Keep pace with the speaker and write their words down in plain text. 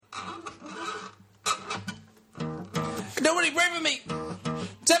Nobody pray for me.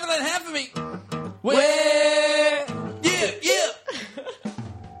 7 and a half for me. Where? Yeah.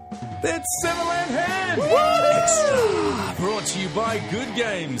 It's Severland Hand! Extra! Brought to you by Good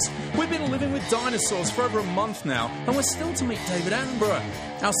Games. We've been living with dinosaurs for over a month now, and we're still to meet David Attenborough.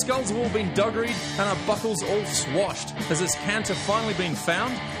 Our skulls have all been duggeried, and our buckles all swashed. Has this canter finally been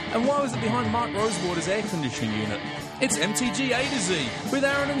found? And why was it behind Mark Rosewater's air conditioning unit? It's MTG A to Z with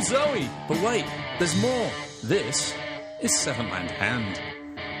Aaron and Zoe. But wait, there's more. This is Sevenland Hand.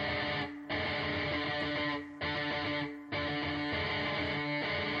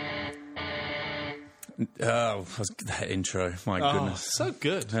 Oh, that intro, my goodness. So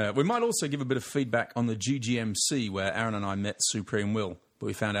good. We might also give a bit of feedback on the GGMC where Aaron and I met Supreme Will, but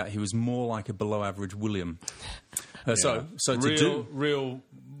we found out he was more like a below-average William. So real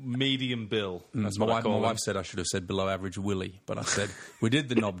medium Bill. That's my what wife said I should have said below-average Willie, but I said we did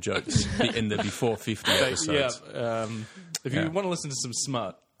the knob jokes in the before 50 episodes. If you want to listen to some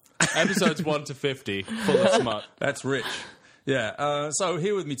smut, episodes 1 to 50, full of smut. That's rich. Yeah, so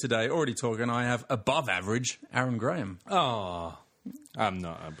here with me today, already talking, I have above average Aaron Graham. Oh, I'm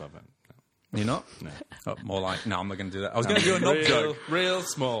not above it. You're not? No. Oh, more like, no, I'm not going to do that. I was going to do a knob joke. Real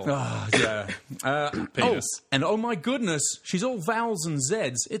small. Oh, yeah. Penis. And oh my goodness, she's all vowels and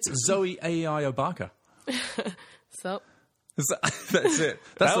Zs. It's Zoe A.I. Obaka. So, That's it.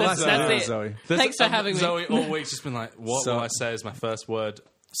 That's the last that's name, it. Zoe. Thanks for having me. Zoe all week just been like, what will I say as my first word?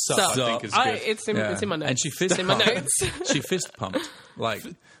 Sup, I think is good. It's in my notes. And she fist in my pumped. notes. She fist pumped. Like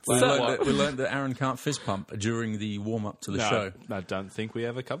we learned that Aaron can't fist pump during the warm up to the show. I don't think we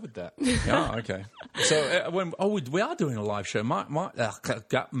ever covered that. Oh, okay. So we are doing a live show.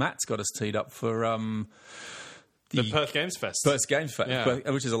 Matt's got us teed up for the Perth Games Fest. Perth Games Fest,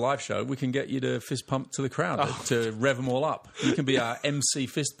 which is a live show. We can get you to fist pump to the crowd to rev them all up. You can be our MC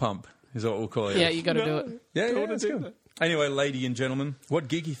fist pump. Is what we'll call it. Yeah, you got to do it. Yeah, that's good. Anyway, ladies and gentlemen, what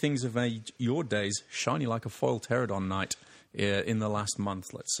geeky things have made your days shiny like a foil pterodon night in the last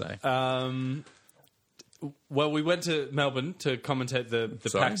month, let's say? Well, we went to Melbourne to commentate the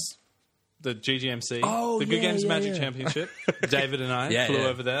PAX, the GGMC, the Good Games Magic Championship. David and I flew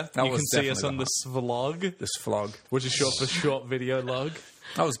over there. You can see us on the Svlog. The Svlog. Which is short for short video log.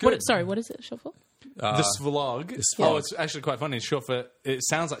 That was good. What is it short for? The Svlog. Oh, it's actually quite funny. It's short for, it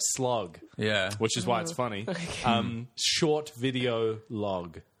sounds like slog. Yeah. Which is why it's funny. Okay. Short video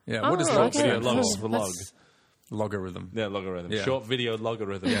log. Yeah, what is short video log? log? Log. Logarithm. Yeah, logarithm. Yeah. Short video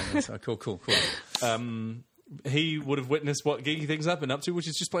logarithm. Yeah, that's, cool. He would have witnessed what geeky things I've been up to, which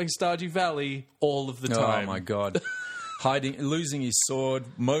is just playing Stardew Valley all of the time. Oh, my God. Losing his sword,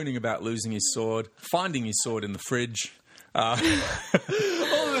 moaning about losing his sword, finding his sword in the fridge. All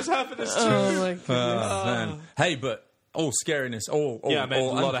this happened is true. Oh, my goodness. Man. Hey, but all scariness, a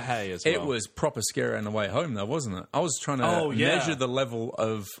lot of hay as well. It was proper scary on the way home, though, wasn't it? I was trying to measure the level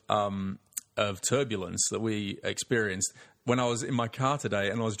of turbulence that we experienced when I was in my car today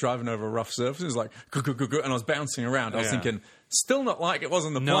and I was driving over a rough surface. It was like, and I was bouncing around. I was thinking, still not like it was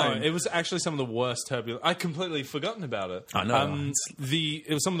on the plane. No, it was actually some of the worst turbulence. I'd completely forgotten about it. I know.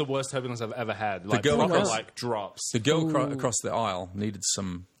 It was some of the worst turbulence I've ever had. Like, girl proper, across- drops. The girl across the aisle needed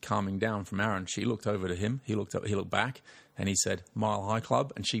some calming down from Aaron. She looked over to him. He looked back, and he said, "Mile High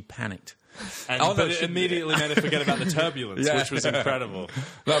Club," and she panicked. But it immediately made her forget about the turbulence, which was incredible.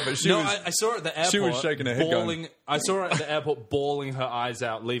 No, but I saw her at the airport. She was shaking her head bawling. I saw her at the airport bawling her eyes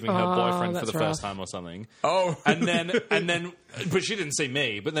out, leaving her boyfriend for the first time or something. Oh, and then, but she didn't see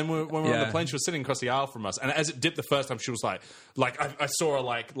me. But then when we were on the plane, she was sitting across the aisle from us, and as it dipped the first time, she was like I saw her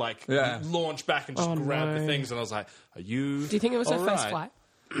launch back and just grab the things, and I was like, "Are you? Do you think it was her first flight?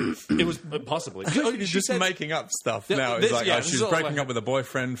 It was possibly. She's just making up stuff now. It's like she was breaking up with a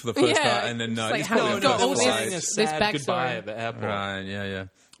boyfriend for the first time, and then like, they were saying a sad backstory. goodbye at the airport. Right? Yeah.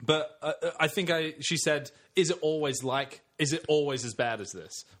 But I think she said, "Is it always as bad as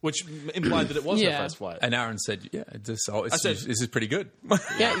this?" Which implied that it was her first flight. And Aaron said, "Yeah, this is pretty good."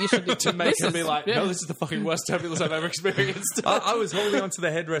 Yeah, you should to make her be like, "No, this is the fucking worst turbulence I've ever experienced." I was holding onto the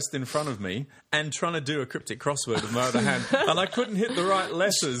headrest in front of me and trying to do a cryptic crossword with my other hand, and I couldn't hit the right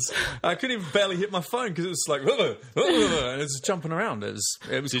letters. I couldn't even barely hit my phone because it was like, and it was jumping around. It was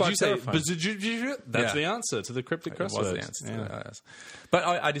quite terrifying. That's the answer to the cryptic crossword. It was the answer to that, yes. But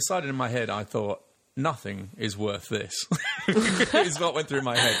I decided in my head, I thought, nothing is worth this. Is what went through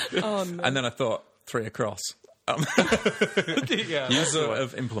my head. Oh, no. And then I thought, 3 across. User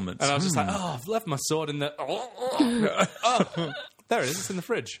of implements. And I was just like, I've left my sword in the... there it is. It's in the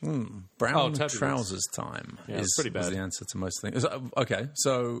fridge. Brown trousers time is pretty bad. the answer to most things. Okay,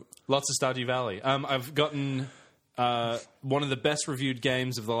 so... Lots of Stardew Valley. I've gotten... one of the best reviewed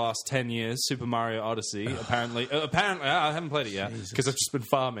games of the last 10 years, Super Mario Odyssey. Apparently, I haven't played it yet because I've just been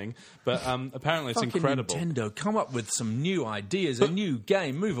farming. But apparently, it's incredible. Nintendo, come up with some new ideas, a new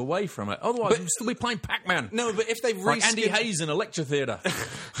game. Move away from it. Otherwise, we'll still be playing Pac-Man. No, but if they like Andy Hayes in a lecture theatre.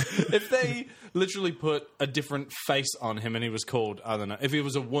 If they literally put a different face on him and he was called, I don't know, if he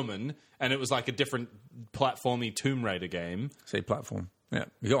was a woman and it was like a different platformy Tomb Raider game. Say platform. Yeah,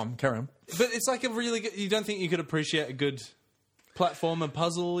 go on, carry on. But it's like a really good... You don't think you could appreciate a good platformer,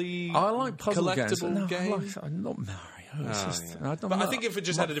 puzzly, I like puzzle collectible games. game? Not Mario. It's just, I think if it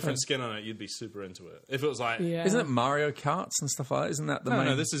just had a different skin on it, you'd be super into it. If it was like... Yeah. Isn't it Mario Karts and stuff like that? Isn't that the main...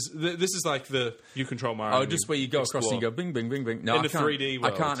 No, this is like the... You control Mario. Oh, just where you go across and you go bing, bing, bing, bing. No, In the 3D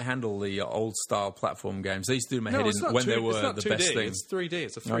world. I can't handle the old-style platform games. They used to do my head it's in not when they it's were not the 2D, best thing. It's 3D.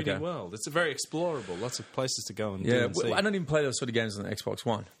 It's a 3D world. It's very explorable. Lots of places to go and do and see. I don't even play those sort of games on the Xbox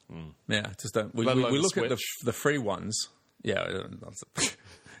One. Yeah, just don't. We Let alone look the at the free ones. Yeah,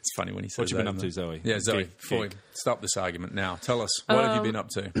 it's funny when he says What you been up to, Zoe? Yeah, Zoe, Geek. before we stop this argument now, tell us, what have you been up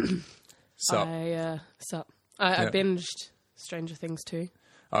to? Sup? I binged Stranger Things 2.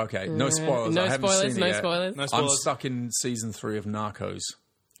 Okay, no spoilers. No I haven't spoilers, seen it no yet. spoilers. No I'm spoilers. stuck in season 3 of Narcos.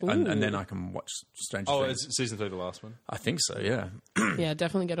 And then I can watch Stranger Oh, Things. it's season 3 the last one? I think so, yeah. Yeah,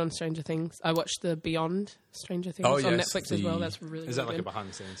 definitely get on Stranger Things. I watched the Beyond Stranger Things on yes, Netflix as well. That's really Is that really like a good.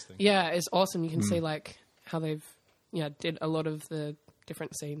 behind-the-scenes thing? Yeah, it's awesome. You can see like how they've did a lot of the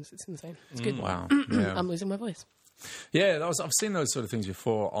different scenes. It's insane. It's good. Wow. Yeah. I'm losing my voice. Yeah, I've seen those sort of things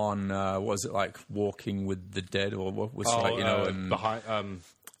before on, what was it like Walking with the Dead or what was like, and behind...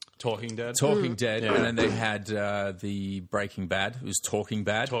 Talking Dead. Talking Dead, and then they had the Breaking Bad. It was Talking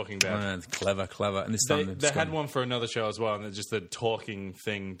Bad. Talking Bad. Clever. And this They time had one for another show as well, and just the talking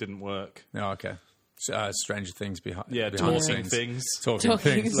thing didn't work. Oh, okay. Stranger Things behind the talking scenes. things. Talking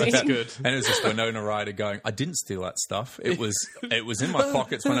things. things. That's good. And it was just Winona Ryder going, I didn't steal that stuff. It was in my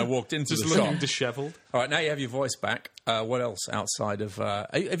pockets when I walked into Just the shop. looking dishevelled. All right, now you have your voice back. What else outside of?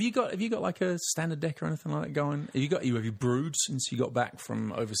 Have you got like a standard deck or anything like that going? Have you brewed since you got back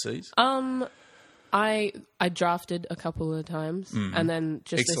from overseas? I drafted a couple of times, and then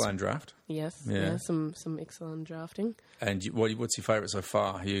just Excellent draft. Yes, Yeah. some excellent drafting. And what's your favourite so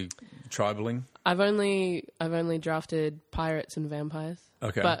far? Are you tribaling? I've only drafted pirates and vampires.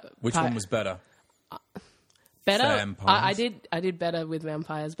 Okay. But Which one was better? better? Vampires? I did better with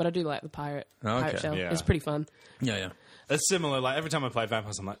vampires, but I do like the pirate shell. Yeah. It's pretty fun. Yeah. It's similar. Like every time I play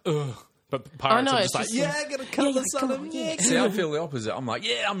vampires, I'm like, ugh. But pirates no, are it's just like, just yeah, get a colour come on on, them. yeah. See, I feel the opposite. I'm like,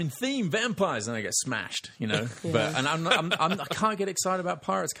 yeah, I'm in theme, vampires, and I get smashed, But I can't get excited about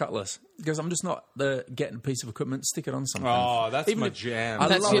Pirates Cutlass because I'm just not getting a piece of equipment, stick it on something. Oh, that's Even my if- jam. I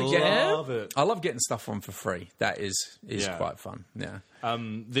That's love your it. jam? love it. I love getting stuff on for free. That is Yeah. quite fun. Yeah.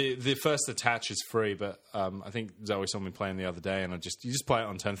 The first attach is free, but I think Zoe saw me playing the other day, and you just play it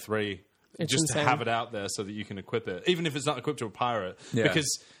on turn 3. It's just insane. to have it out there so that you can equip it, even if it's not equipped to a pirate. Yeah.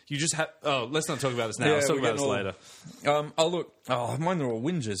 Because you just have... Oh, let's not talk about this now. Yeah, let's talk we're about this getting later. Mine are all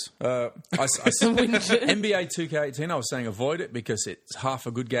whingers. NBA 2K18, I was saying avoid it because it's half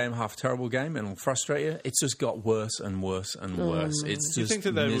a good game, half a terrible game, and it'll frustrate you. It's just got worse and worse and worse. It's just Do you think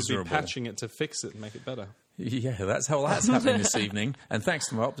that they miserable. would be patching it to fix it and make it better? Yeah, that's happening this evening. And thanks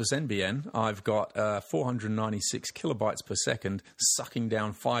to my Optus NBN, I've got 496 kilobytes per second sucking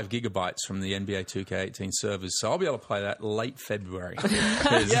down 5 gigabytes from the NBA 2K18 servers. So I'll be able to play that late February.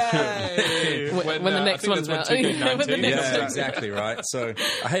 Yay! When the next one's out. When 2K19 When the next comes Yeah, out. exactly right. So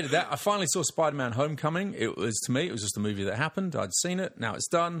I hated that. I finally saw Spider-Man Homecoming. To me, it was just a movie that happened. I'd seen it. Now it's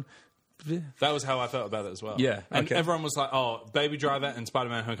done. That was how I felt about it as well. Yeah, And okay. everyone was like, oh, Baby Driver and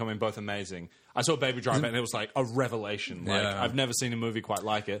Spider-Man Homecoming, both amazing. I saw Baby Driver and it was like a revelation. Like, Yeah. I've never seen a movie quite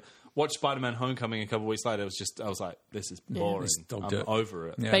like it. Watched Spider-Man Homecoming a couple of weeks later. I was like, this is boring. It's dog I'm dirt. over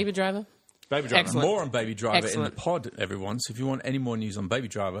it. Yeah. Baby Driver. Baby Driver. Excellent. More on Baby Driver in the Excellent. pod, everyone. So if you want any more news on Baby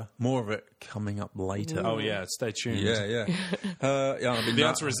Driver, more of it coming up later. Oh, yeah. Stay tuned. Yeah. I've been The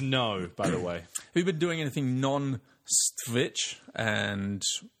answer is no, by the way. Have you been doing anything non-Switch and...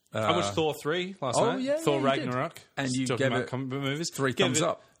 I watched Thor 3 last oh, night. yeah, Thor yeah, you did. Ragnarok. And Just you talking gave about it comic book movies. 3 Gave thumbs it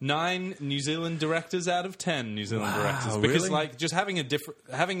up. 9 New Zealand directors out of 10 New Zealand directors. Because, really? like, just having a guy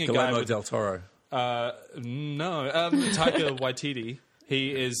Guillermo with... del Toro. Taika Waititi.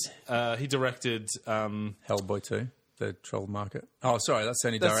 He directed... Hellboy 2, the Troll Market. Oh, sorry, that's the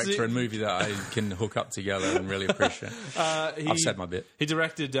only That's director it. and movie that I can hook up together and really appreciate. I've said my bit. He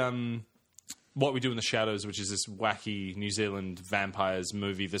directed What We Do in the Shadows, which is this wacky New Zealand vampires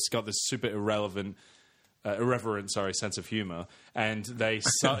movie that's got this super irreverent sense of humor, and he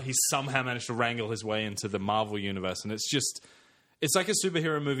somehow managed to wrangle his way into the Marvel universe, and it's it's like a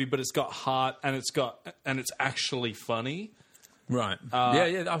superhero movie, but it's got heart and it's actually funny. Right.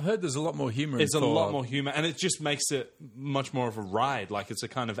 Yeah. I've heard there's a lot more humor. It's a lot more humor, and it just makes it much more of a ride. Like, it's a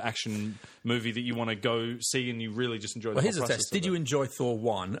kind of action movie that you want to go see, and you really just enjoy the whole here's a process. test. Did you enjoy Thor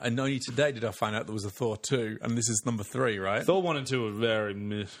 1? And only today did I find out there was a Thor 2, and this is number 3, right? Thor 1 and 2 were very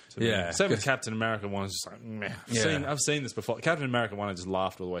meh to me. Yeah. Same with Captain America 1 is just like, meh. I've seen this before. Captain America 1, I just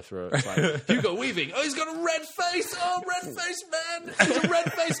laughed all the way through it. It's like, Hugo Weaving. Oh, he's got a red face. Oh, red face man. He's a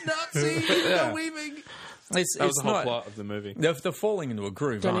red face Nazi. Hugo Weaving. That was the whole plot of the movie. They're falling into a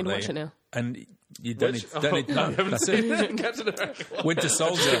groove, Don't aren't need they? to watch it now. And you don't need... I haven't seen Captain America. Winter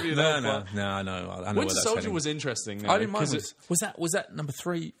Soldier. No, I know. I know Winter Soldier was interesting. Though, I didn't mind. Was that number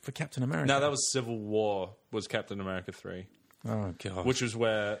 3 for Captain America? No, that was Civil War. Was Captain America 3? Oh god! Which was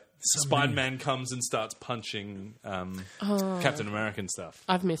where Spider-Man comes and starts punching Captain America and stuff.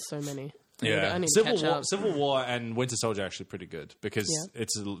 I've missed so many. Yeah, I need to catch up. Civil War and Winter Soldier are actually pretty good because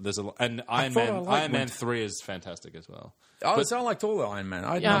and Iron Man 3 is fantastic as well. So I liked all the Iron Man.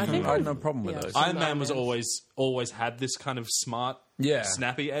 I had no problem with those. Iron Man was always had this kind of smart,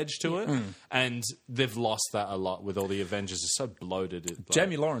 snappy edge to it, and they've lost that a lot with all the Avengers. It's so bloated.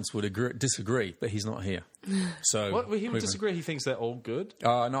 Jamie Lawrence would disagree, but he's not here. So he would disagree. He thinks they're all good.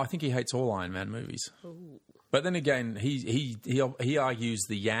 No, I think he hates all Iron Man movies. Ooh. But then again, he argues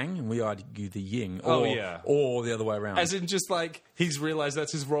the yang, and we argue the yin, or the other way around. As in, just like he's realised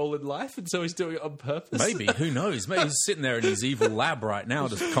that's his role in life, and so he's doing it on purpose. Maybe, who knows? Maybe he's sitting there in his evil lab right now,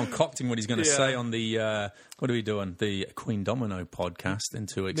 just concocting what he's going to say on the what are we doing? The Queen Domino podcast in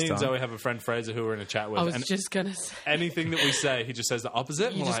 2 weeks' time. Me and Zoe have a friend Fraser who we're in a chat with. I was just going to say anything that we say, he just says the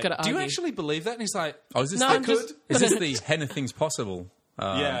opposite. You just got to argue. Do you actually believe that? And he's like, is this the Anything's Possible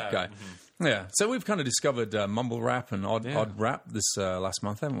guy? Mm-hmm. Yeah, so we've kind of discovered mumble rap and odd rap this last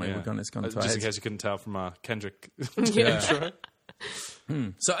month, haven't we? Yeah. It's gone just in case you couldn't tell from our Kendrick intro.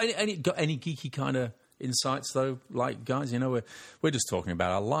 So, got any geeky kind of insights though? Like, guys, we're just talking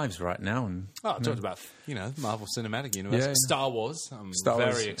about our lives right now, and talked about Marvel Cinematic Universe, Star Wars. I'm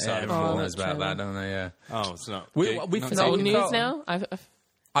very excited. Everyone knows about that, don't they? Yeah. Oh, it's not. It's old news now.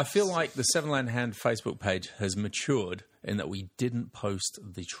 I feel like the Seven Hand Facebook page has matured in that we didn't post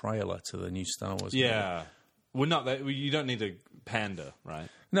the trailer to the new Star Wars movie. Yeah. We're not that. You don't need a panda, right?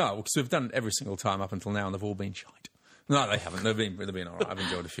 No, because we've done it every single time up until now, and they've all been shite. No, they haven't. They've been all right. I've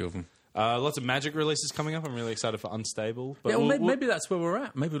enjoyed a few of them. Lots of Magic releases coming up. I'm really excited for Unstable. But maybe that's where we're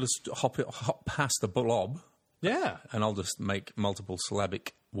at. Maybe we'll just hop past the blob. Yeah. And I'll just make multiple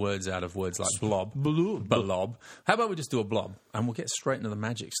syllabic words out of words like blob. Blob. How about we just do a blob and we'll get straight into the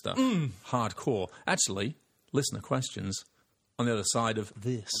magic stuff. Hardcore. Actually, listener questions on the other side of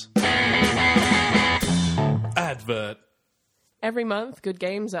this. Advert. Every month, Good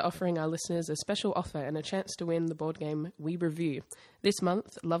Games are offering our listeners a special offer and a chance to win the board game we review. This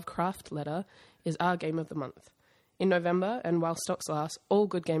month, Lovecraft Letter is our game of the month. In November, and while stocks last, all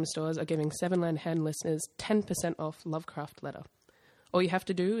Good Game stores are giving Seven Land Hand listeners 10% off Lovecraft Letter. All you have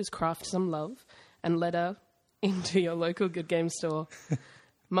to do is craft some love and letter into your local Good Game store,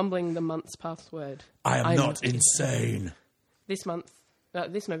 mumbling the month's password. I am not insane. This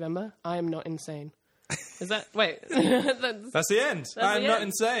November, I am not insane. Is that... Wait. That's the end. I'm not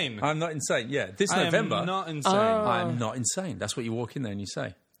insane. I'm not insane, yeah. This November... I'm not insane. I'm not insane. That's what you walk in there and you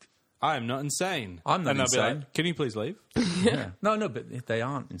say. I am not insane. I'm not insane. Like, can you please leave? Yeah. No, but they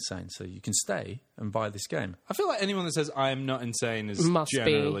aren't insane, so you can stay and buy this game. I feel like anyone that says I am not insane is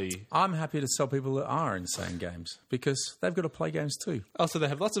be. I'm happy to sell people that are insane games because they've got to play games too. Also, they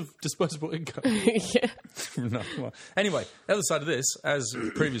have lots of disposable income. Yeah. No. Well, anyway, the other side of this, as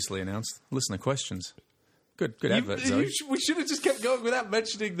previously announced, listener questions. Good advert, Zoe. We should have just kept going without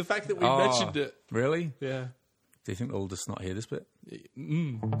mentioning the fact that we mentioned it. Really? Yeah. Do you think they'll just not hear this bit?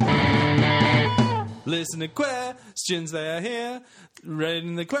 Listener questions, they are here.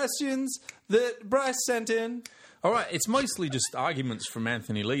 Reading the questions that Bryce sent in. All right, it's mostly just arguments from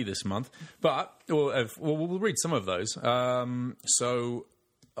Anthony Lee this month, but we'll read some of those. So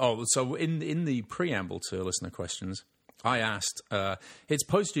in the preamble to listener questions, I asked, it's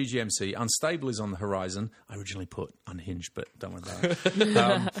post-GGMC, Unstable is on the horizon. I originally put Unhinged, but don't worry about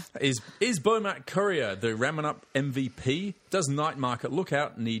it. Is Bomac Courier the ramming up MVP? Does Night Market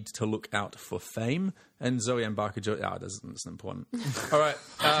Lookout need to look out for fame? And Zoe and Barker... that's important. All right,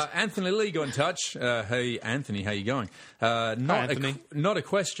 Anthony Lee got in touch. Hey, Anthony, how you going? Not a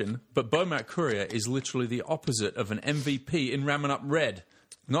question, but Bomac Courier is literally the opposite of an MVP in ramming up red.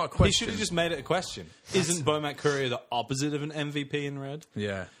 Not a question. He should have just made it a question. Isn't Bomac Courier the opposite of an MVP in red?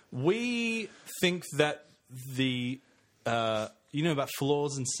 Yeah. We think that the... about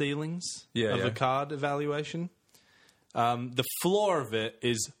floors and ceilings of the card evaluation? The floor of it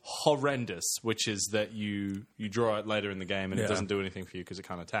is horrendous, which is that you draw it later in the game and it doesn't do anything for you because it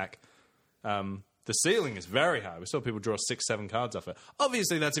can't attack. The ceiling is very high. We saw people draw 6-7 cards off it.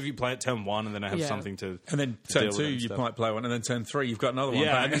 Obviously, that's if you play it turn 1 and then have something to. And then turn 2, you might play one, and then turn 3, you've got another one.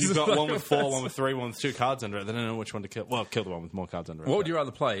 Yeah, and you've got one with 4, one with 3, one with 2 cards under it. Then I don't know which one to kill. Well, kill the one with more cards under it. What would you rather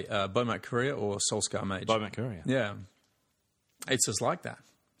play, Bomat Courier or Soulscar Mage? Bomat Courier. Yeah. It's just like that.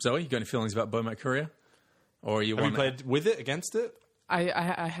 Zoe, you got any feelings about Bomat Courier? Or Have you played with it, against it? I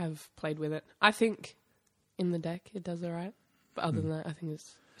have played with it. I think in the deck it does all right. But other than that, I think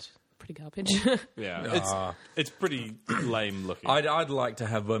it's pretty garbage. Yeah, it's pretty lame looking. I'd like to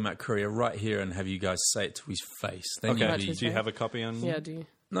have Bomat Courier right here and have you guys say it to his face. Then okay, do you have a copy on? Yeah, do you?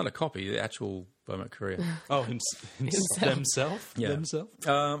 Not a copy, the actual Bomat Courier. Oh, themself? Yeah. Themself?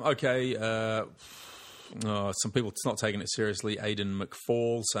 Okay, some people it's not taking it seriously. Aidan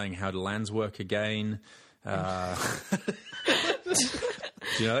McFall saying, how do lands work again? Do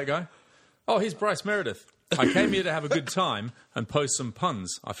you know that guy? Oh, here's Bryce Meredith. I came here to have a good time and post some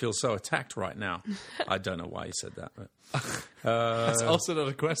puns. I feel so attacked right now. I don't know why he said that. But, that's also not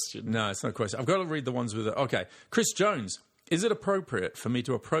a question. No, it's not a question. I've got to read the ones with it. Okay. Chris Jones. Is it appropriate for me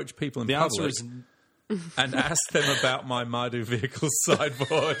to approach people in the public answer is and ask them about my Mardu vehicle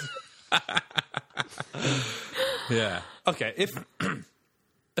sideboard? Yeah. Okay, if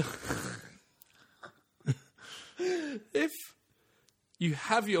you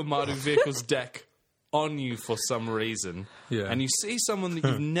have your Mardu vehicles deck on you for some reason, and you see someone that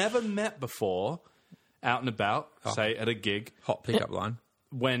you've never met before out and about, say at a gig, hot pickup line,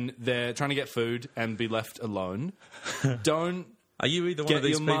 when they're trying to get food and be left alone, don't. Are you either one of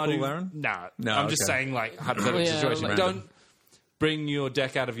these people, Aaron? No, I'm just saying, like, hypothetical situation. like don't bring your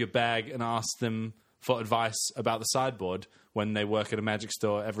deck out of your bag and ask them for advice about the sideboard when they work at a Magic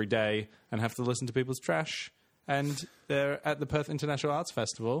store every day and have to listen to people's trash, and they're at the Perth International Arts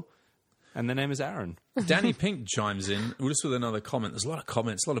Festival. And their name is Aaron. Danny Pink chimes in just with another comment. There's a lot of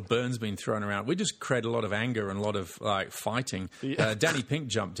comments, a lot of burns being thrown around. We just create a lot of anger and a lot of fighting. Yeah. Danny Pink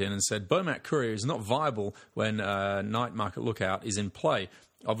jumped in and said, Bomat Courier is not viable when Night Market Lookout is in play.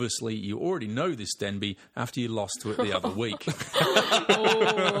 Obviously, you already know this, Denby, after you lost to it the other week.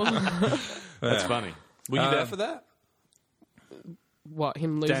 That's funny. Were you there for that? What,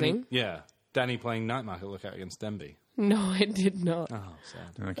 him losing? Danny playing Night Market Lookout against Denby. No, I did not. Oh,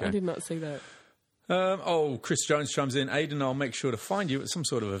 sad. Okay. I did not see that. Chris Jones chimes in. Aidan, I'll make sure to find you at some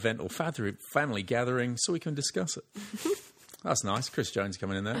sort of event or family gathering so we can discuss it. That's nice. Chris Jones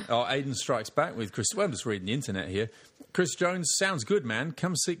coming in there. Oh, Aidan strikes back with Chris. Well, I'm just reading the internet here. Chris Jones, sounds good, man.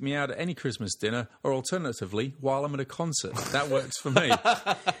 Come seek me out at any Christmas dinner, or alternatively, while I'm at a concert. That works for me.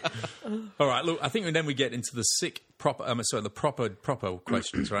 All right, look, I think then we get into the proper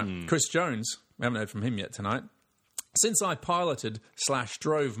questions, right? Chris Jones, we haven't heard from him yet tonight. Since I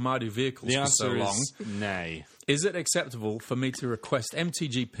piloted/drove Mardu vehicles for so long, nay. Is it acceptable for me to request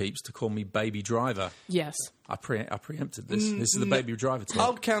MTG peeps to call me Baby Driver? Yes. I preempted this. This is the Baby Driver talk.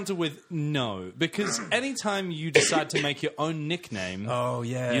 I'll counter with no, because anytime you decide to make your own nickname,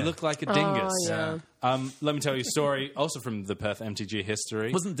 you look like a dingus. Yeah. Let me tell you a story, also from the Perth MTG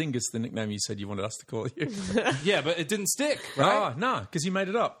history. Wasn't dingus the nickname you said you wanted us to call you? Yeah, but it didn't stick, right? Oh, no, because you made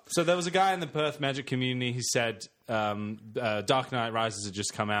it up. So there was a guy in the Perth Magic community who said Dark Knight Rises had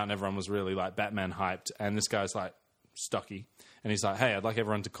just come out and everyone was really like Batman hyped, and this guy's like stocky, and he's like, hey, I'd like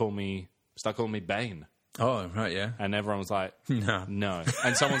everyone to start calling me Bane. Oh, right, yeah. And everyone was like, no.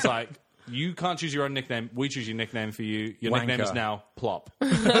 And someone's like, you can't choose your own nickname. We choose your nickname for you. Your nickname is now Plop. So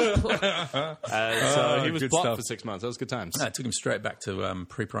he was Plop for 6 months. That was good times. It took him straight back to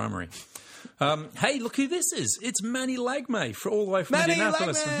pre-primary. Hey, look who this is. It's Manny Lagme all the way from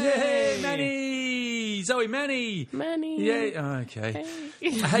Indianapolis. Yay, Manny! Zoe, Manny! Yeah, okay.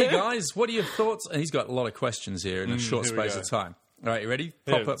 Hey, guys, what are your thoughts? And he's got a lot of questions here in a short space of time. All right, you ready?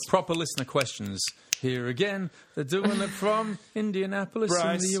 Proper listener questions. Here again, they're doing it from Indianapolis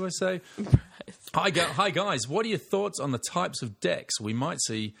in the USA. Hi guys, what are your thoughts on the types of decks we might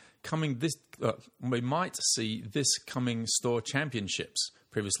see coming this coming store championships,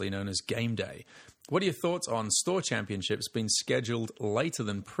 previously known as Game Day? What are your thoughts on store championships being scheduled later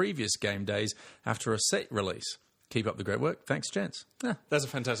than previous game days after a set release? Keep up the great work. Thanks, gents. That's a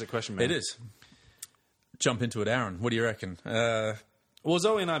fantastic question, man. It is. Jump into it, Aaron. What do you reckon? Well,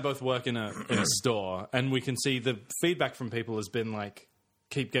 Zoe and I both work in a store, and we can see the feedback from people has been like,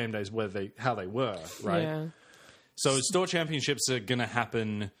 keep game days how they were, right? Yeah. So store championships are going to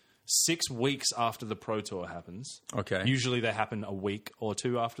happen 6 weeks after the Pro Tour happens. Okay. Usually they happen a week or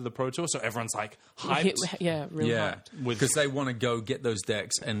two after the Pro Tour, so everyone's like hyped. Really hyped. Because they want to go get those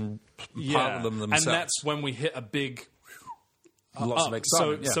decks and pilot them themselves. And that's when we hit a big lots of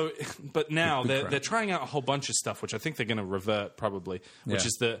excitement. But now they're trying out a whole bunch of stuff, which I think they're going to revert probably, which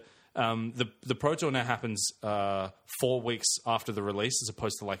is that the Pro Tour now happens 4 weeks after the release as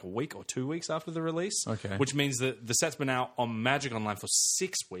opposed to like a week or 2 weeks after the release. Okay. Which means that the set's been out on Magic Online for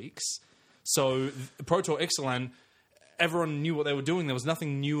 6 weeks. So Pro Tour Ixalan, everyone knew what they were doing. There was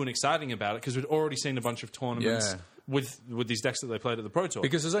nothing new and exciting about it because we'd already seen a bunch of tournaments with these decks that they played at the Pro Tour.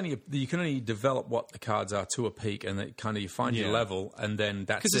 Because you can only develop what the cards are to a peak, and it kind of you find your level, and then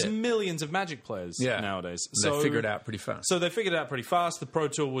that's it. Because there's millions of Magic players nowadays. So they figure it out pretty fast. So they figured it out pretty fast. The Pro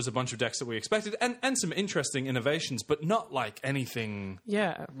Tour was a bunch of decks that we expected, and some interesting innovations, but not like anything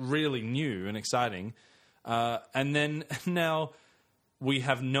really new and exciting. And then now we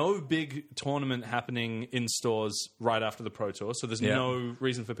have no big tournament happening in stores right after the Pro Tour, so there's no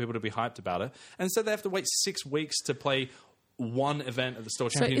reason for people to be hyped about it. And instead they have to wait 6 weeks to play one event at the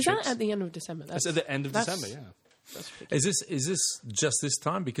Store Championships. So is that at the end of December? That's at the end of December, Is this just this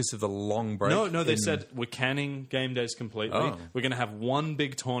time because of the long break? No, they said we're canning game days completely. Oh. We're going to have one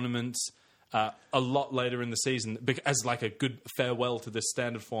big tournament a lot later in the season as like a good farewell to this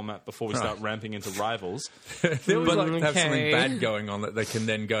standard format before we start ramping into rivals. They always like to have something bad going on that they can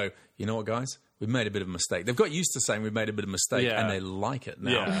then go, you know what, guys? We've made a bit of a mistake. They've got used to saying we've made a bit of a mistake, and they like it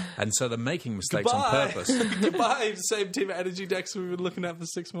now. Yeah. And so they're making mistakes on purpose. Goodbye, same team energy decks we've been looking at for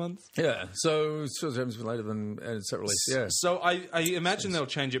 6 months. Yeah, so it's been later than set release. Yeah. So I imagine they'll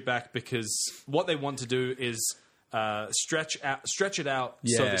change it back because what they want to do is stretch it out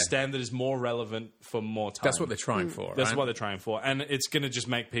so the standard is more relevant for more time. That's what they're trying for. That's what they're trying for, and it's going to just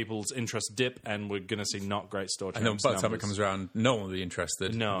make people's interest dip, and we're going to see not great store. And then by the time it comes around, no one will be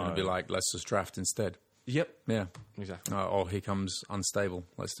interested. No, it'll be like, let's just draft instead. Yep. Yeah. Exactly. Or here comes Unstable.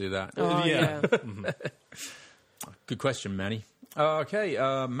 Let's do that. Oh, yeah. Good question, Manny. Okay,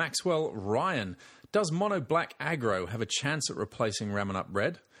 Maxwell Ryan. Does Mono Black Aggro have a chance at replacing Ramen-Up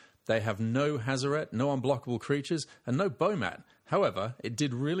Red? They have no Hazoret, no unblockable creatures, and no Bomat. However, it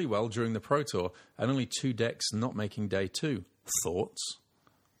did really well during the Pro Tour, and only 2 decks not making day 2. Thoughts?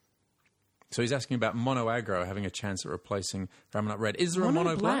 So he's asking about Mono Aggro having a chance at replacing Ramen-Up Red. Is there a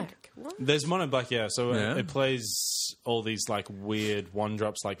Mono Black? There's Mono Black, yeah. So it plays all these like weird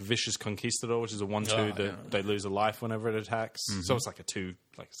 1-drops, like Vicious Conquistador, which is a 1/2 that they lose a life whenever it attacks. Mm-hmm. So it's like a 2,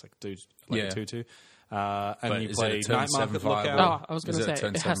 a 2/2. And you play Night Market Lookout. Oh, I was going to say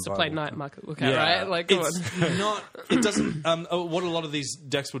it has to play Night Market Lookout, right? Like, come on. Not. It doesn't. What a lot of these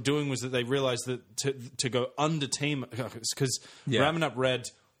decks were doing was that they realized that to go under Temur, because Ramen-Up Red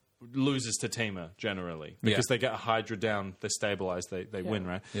loses to Temur generally because they get a Hydra down, they stabilize, they win,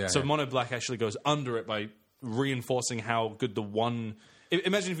 right? Yeah, so Mono Black actually goes under it by reinforcing how good the one.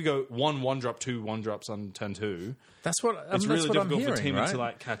 Imagine if you go 1/1-drop, 2 1-drops on turn 2. That's what it's really difficult for Temur to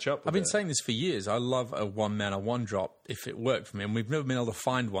like catch up. I've been saying this for years. I love a 1-mana 1-drop if it worked for me, and we've never been able to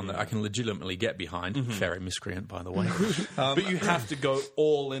find one that I can legitimately get behind. Mm-hmm. Fairy Miscreant, by the way. But you have to go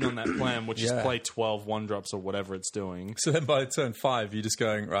all in on that plan, which is play 12 1-drops or whatever it's doing. So then by turn 5, you're just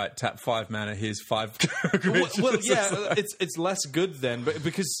going, right, tap 5 mana, here's 5 well, yeah, it's less good then, but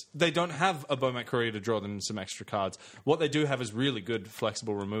because they don't have a Bomat Courier to draw them some extra cards. What they do have is really good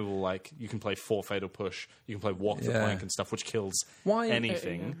flexible removal, like you can play 4 Fatal Push, you can play Walk the Plank and stuff, which kills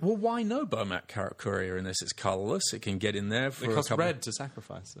anything. Well, why no Bomat Courier in this? It's colourless, it can get in there for They cost red to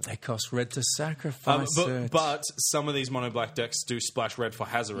sacrifice it. They cost red to sacrifice it. But some of these Mono Black decks do splash red for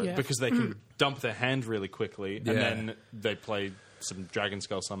Hazoret because they can dump their hand really quickly, and then they play some Dragon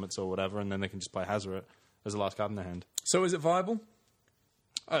Skull Summits or whatever, and then they can just play Hazoret as the last card in their hand. So is it viable?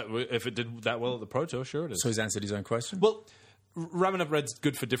 If it did that well at the Pro Tour, sure it is. So he's answered his own question? Well, Ramen-Up Red's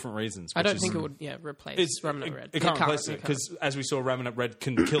good for different reasons. I don't think it would replace Ramen-Up Red. It can't replace it because, as we saw, Ramen-Up Red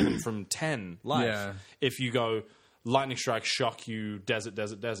can kill them from 10 life. Yeah. If you go Lightning Strike, Shock you, Desert,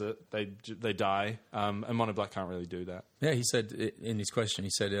 they die. And Mono Black can't really do that. Yeah, he said in his question, he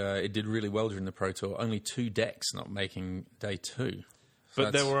said it did really well during the Pro Tour. Only 2 decks not making day 2. So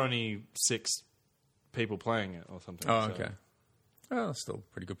but there were only 6 people playing it or something. Oh, okay. Well, that's still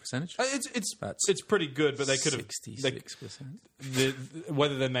a pretty good percentage. It's pretty good, but they could have 66%.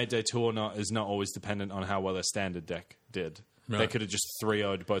 Whether they made day 2 or not is not always dependent on how well their standard deck did. Right. They could have just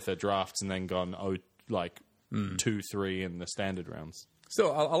 3-0'd both their drafts and then gone 2-3 in the standard rounds.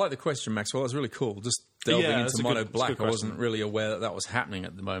 Still, I like the question, Maxwell. It's really cool. Just delving into Mono Black. I wasn't really aware that was happening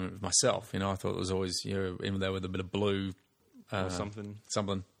at the moment myself. I thought it was always in there with a bit of blue or something.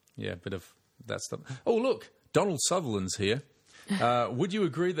 Yeah, a bit of that stuff. Oh, look, Donald Sutherland's here. Would you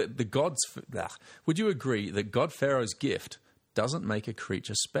agree that God Pharaoh's Gift doesn't make a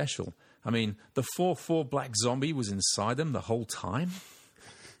creature special? I mean, the 4/4 black zombie was inside them the whole time.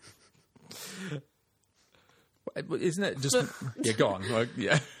 Isn't it just... yeah, go on. Like,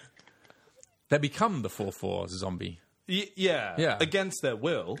 yeah. They become the 4/4 zombie. Yeah. Against their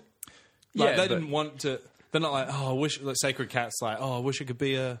will. Like, they didn't want to... They're not like, oh, I wish... Like, Sacred Cat's like, oh, I wish it could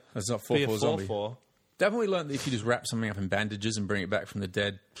be a... It's not 4/4 zombie. 4/4. Definitely learned that if you just wrap something up in bandages and bring it back from the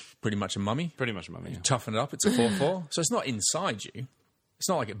dead, pretty much a mummy. Pretty much a mummy, yeah. Toughen it up, it's a 4/4. So it's not inside you. It's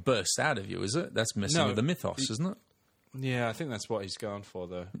not like it bursts out of you, is it? That's messing with the mythos, isn't it? Yeah, I think that's what he's going for,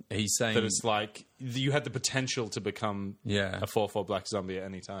 though. He's saying... that it's like, you had the potential to become a 4/4 black zombie at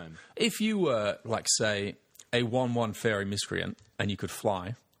any time. If you were, like, say, a 1/1 fairy miscreant, and you could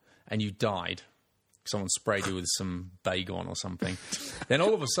fly, and you died... someone sprayed you with some Baygon or something. Then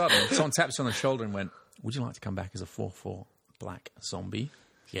all of a sudden, someone taps you on the shoulder and went, would you like to come back as a 4/4 black zombie?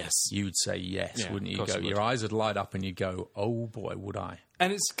 Yes. You would say yes, wouldn't you? Your eyes would light up and you'd go, oh boy, would I.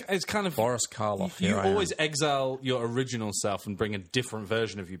 And it's kind of... Boris Karloff, you always exile your original self and bring a different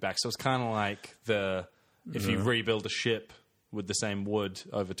version of you back. So it's kind of like if you rebuild a ship with the same wood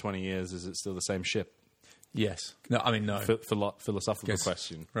over 20 years, is it still the same ship? Yes. No, I mean, no. Philosophical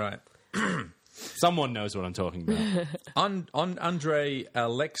question. Right. Someone knows what I'm talking about. Andrei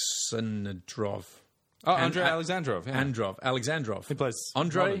Alexandrov. Oh, Andrei Alexandrov. Yeah. Alexandrov. He plays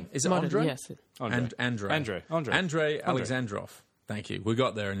Andre. Modern. Is it Modern, Andre? yes. Andrei Alexandrov. Thank you. We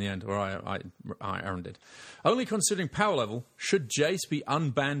got there in the end, or Aaron did. Only considering power level, should Jace be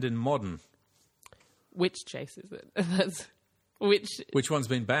unbanned in Modern? Which Jace is it? Which one's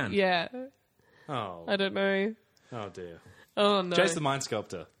been banned? Yeah. Oh. I don't know. Oh, dear. Oh, no. Jace the Mind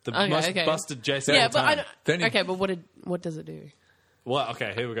Sculptor. The most busted Jace of all time. Okay, but what does it do? Well,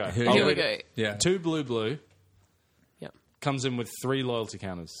 okay, here we go. Here we go. Yeah. 2 blue. Yep. Comes in with 3 loyalty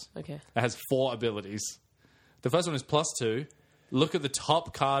counters. Okay. It has 4 abilities. The first one is +2. Look at the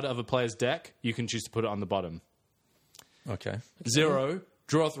top card of a player's deck. You can choose to put it on the bottom. Okay. 0.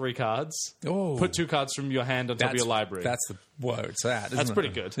 Draw 3 cards. Oh. Put 2 cards from your hand on top of your library. That's where it's at, isn't it? That's pretty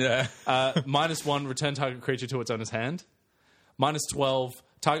good. Yeah. -1. Return target creature to its owner's hand. -12.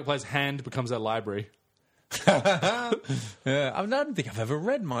 Target player's hand becomes their library. Yeah, I don't think I've ever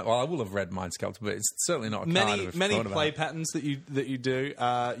read I will have read Mind Sculptor, but it's certainly not a card many play patterns that you do.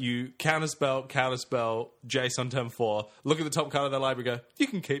 You counterspell, Jace on turn 4. Look at the top card of their library. Go, you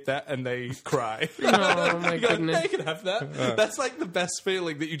can keep that, and they cry. Oh my goodness! They can have that. That's like the best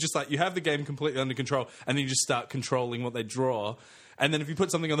feeling that you just you have the game completely under control, and then you just start controlling what they draw. And then if you put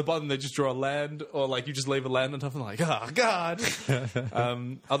something on the bottom, they just draw a land, or you just leave a land on top, and oh god.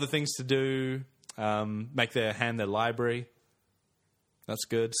 Other things to do. Make their hand their library. That's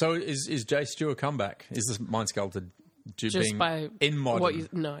good. So is Jace due a comeback? Is this Mind Sculptor just being by in Modern?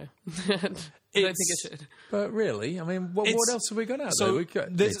 No. I don't think it should. But really, I mean, what else have we got out there?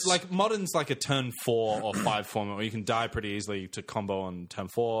 There's Modern's like a turn 4 or 5 format where you can die pretty easily to combo on turn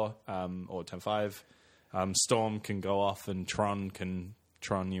 4 or turn 5. Storm can go off and Tron can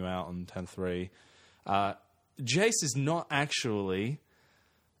Tron you out on turn 3. Jace is not actually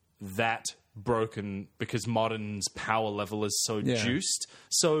that broken because Modern's power level is so juiced.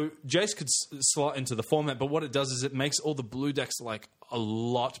 So Jace could slot into the format, but what it does is it makes all the blue decks a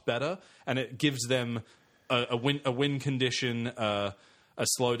lot better, and it gives them a win condition, a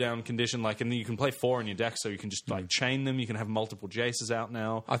slowdown condition, and then you can play 4 in your deck, so you can just chain them. You can have multiple Jaces out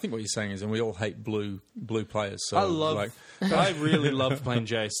now. I think what you're saying is, and we all hate blue players. So I really love playing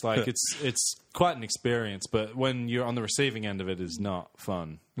Jace. It's quite an experience, but when you're on the receiving end of it, is not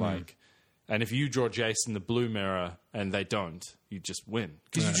fun. And if you draw Jace in the blue mirror and they don't, you just win.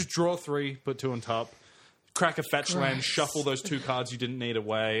 Because you just draw 3, put 2 on top, crack a fetch land, shuffle those 2 cards you didn't need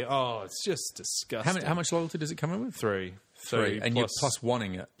away. Oh, it's just disgusting. How much loyalty does it come in with? 3. 3. And you're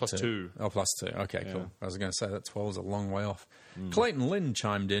 +1ing it. +2. Oh, +2. Okay, cool. I was going to say that 12 is a long way off. Clayton Lynn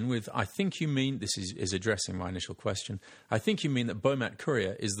chimed in with, I think you mean, this is addressing my initial question, I think you mean that Bomat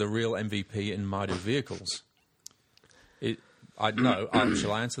Courier is the real MVP in Mardu vehicles.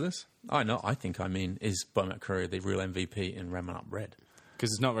 Shall I answer this? I think I mean, is Bomat Courier the real MVP in Ramming Up Red?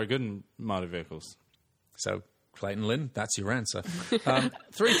 Because it's not very good in Mardu vehicles. So, Clayton Lynn, that's your answer. 3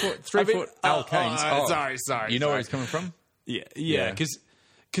 foot Al Kanes. Sorry. You know where he's coming from? Yeah.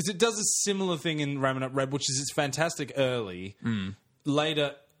 Because it does a similar thing in Ramming Up Red, which is it's fantastic early.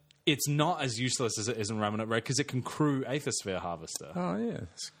 Later, it's not as useless as it is in Ramming Up Red because it can crew Aethersphere Harvester. Oh, yeah.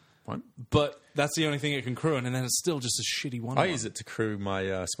 Fine. But that's the only thing it can crew, and then it's still just a shitty one. I use it to crew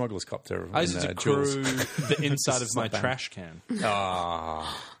my smuggler's copter. I use it to crew the inside of my trash can.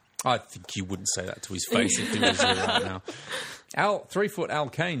 I think you wouldn't say that to his face if he was here right now. 3 foot Al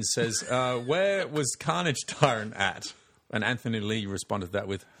Kane says, where was Carnage Tyrant at? And Anthony Lee responded to that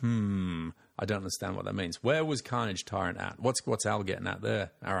with, I don't understand what that means. Where was Carnage Tyrant at? What's Al getting at there,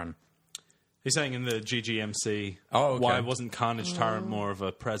 Aaron? He's saying in the GGMC, Oh, okay. why wasn't Carnage Tyrant more of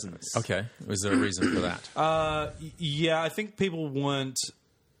a presence? Okay. Was there a reason for that? Yeah, I think people weren't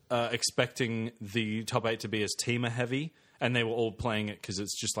expecting the top 8 to be as teamer heavy, and they were all playing it because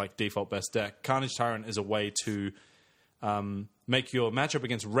it's just like default best deck. Carnage Tyrant is a way to make your matchup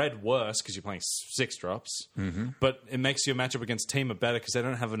against red worse because you're playing 6-drops, but it makes your matchup against teamer better because they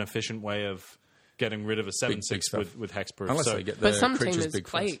don't have an efficient way of getting rid of a 7/6 with hexproof. Unless so, they get the But some creatures teamers big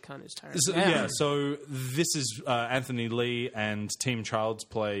play first. Carnage Tyrant. yeah, so this is Anthony Lee and Team Childs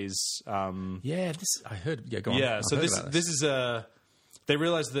plays. Yeah, this I heard. Yeah, go on. Yeah, I've so heard this about this is they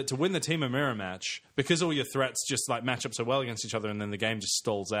realized that to win the team of mirror match, because all your threats just like match up so well against each other, and then the game just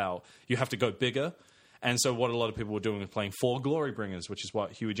stalls out, you have to go bigger. And so what a lot of people were doing was playing 4 Glory Bringers, which is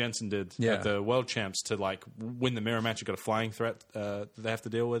what Huey Jensen did at the World Champs to like win the mirror match. You've got a flying threat that they have to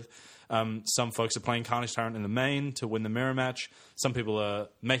deal with. Some folks are playing Carnage Tyrant in the main to win the mirror match. Some people are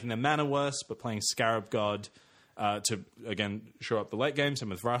making their mana worse, but playing Scarab God to, again, shore up the late game. Same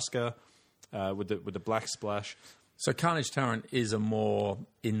with Vraska with the Black Splash. So Carnage Tyrant is a more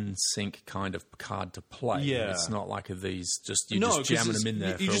in sync kind of card to play. Yeah. It's not like just jamming them in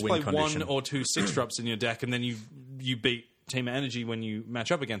there you for just a win play condition. 1 or 2 6-drops in your deck, and then you beat Team Energy when you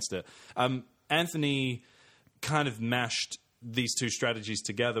match up against it. Anthony kind of mashed these two strategies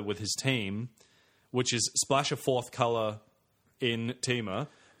together with his team, which is splash a 4th color in Teamer.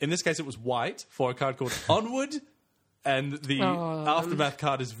 In this case, it was white for a card called Onward, and the Aftermath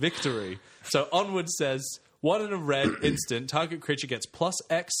card is Victory. So Onward says, 1 in a red instant, target creature gets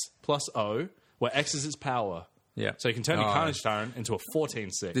 +X +O, where X is its power. Yeah. So you can turn your Carnage Tyrant into a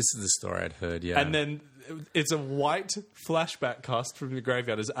 14/6. This is the story I'd heard, yeah. And then it's a white flashback cost from the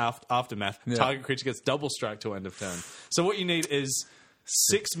graveyard as Aftermath. Yeah. Target creature gets double strike till end of turn. So what you need is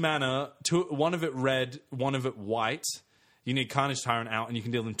 6 mana, 1 of it red, 1 of it white. You need Carnage Tyrant out, and you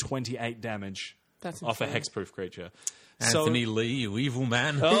can deal them 28 damage That's off a insane. hexproof creature. Anthony Lee, you evil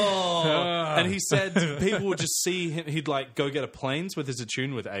man. And he said people would just see him, he'd like go get a planes with his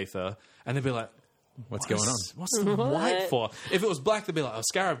attune with Aether, and they'd be like, What's going on? What's the white for? If it was black, they'd be like,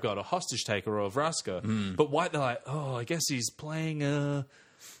 Scarab God, or Hostage Taker, or Vraska. But white, they're like, I guess he's playing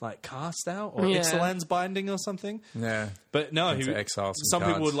like Cast Out, or Ixalan's Binding, or something. Yeah. But no, To exile some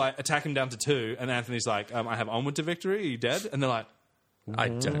people cards. would like attack him down to 2, and Anthony's like, I have Onward to Victory, are you dead? And they're like, I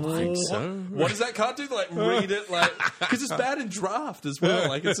don't think so. what does that card do? Like, read it, like, because it's bad in draft as well.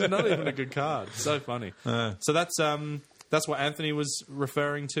 Like, it's not even a good card. So funny. So that's what Anthony was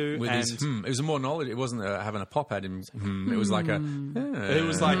referring to. With and his, it was a more knowledge. It wasn't having a pop at him. It was like a. it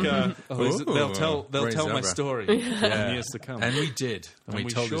was like they'll tell my Zebra. story in years to come. And we did. And we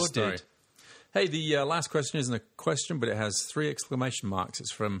told sure the story. did. Hey, the last question isn't a question, but it has 3 exclamation marks.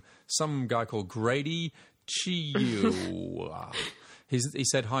 It's from some guy called Grady Chiu. He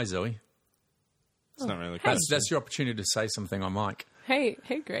said, "Hi, Zoe." It's not really a question. That's your opportunity to say something on mic. Hey,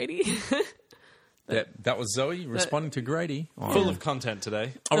 Grady. That was Zoe responding to Grady. Full of content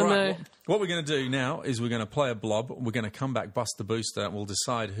today. All right. no. What we're going to do now is we're going to play a blob. We're going to come back, bust the booster, and we'll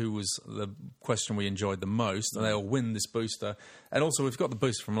decide who was the question we enjoyed the most, and they'll win this booster. And also, we've got the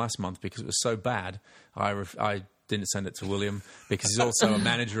booster from last month because it was so bad. I didn't send it to William because he's also a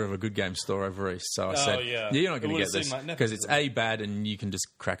manager of a good game store over east. So I said, "You're not going to get this because it's A, bad, and you can just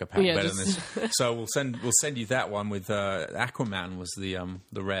crack a pack better than this." So we'll send you that one with Aquaman was the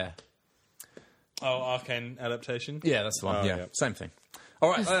rare. Oh, Arcane adaptation? Yeah, that's the one. Oh, yeah, same thing. All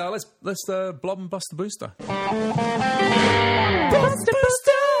right, let's blob and bust the booster.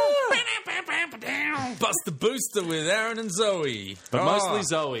 Bust the booster with Aaron and Zoe. But mostly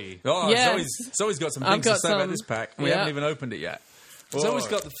Zoe. Oh, Yes. Zoe's got some I've things to got say about some. this pack. We haven't even opened it yet. Zoe's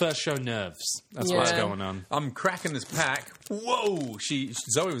got the first show nerves. That's what's going on. I'm cracking this pack. Whoa!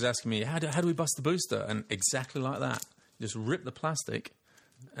 Zoe was asking me, how do we bust the booster? And exactly like that. Just rip the plastic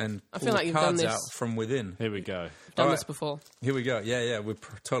and pull feel like the you've done cards this. out from within. Here we go. Done All this right. before. Here we go. Yeah, we're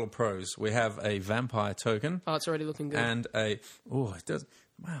total pros. We have a vampire token. Oh, it's already looking good. And it does.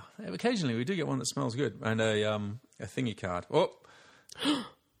 Wow. Occasionally we do get one that smells good. And a thingy card. Oh.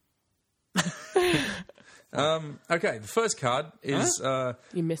 Okay, the first card is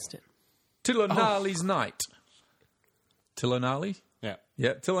You missed it. Tilonali's Knight. Tilonali? Yeah.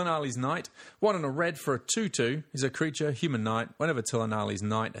 Yeah, Tilonali's Knight. 1 and a red for a 2/2. He's a creature, human knight. Whenever Tilonali's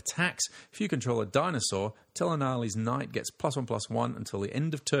Knight attacks, if you control a dinosaur, Tilonali's Knight gets +1/+1 until the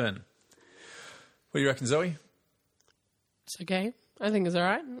end of turn. What do you reckon, Zoe? It's okay. I think it's all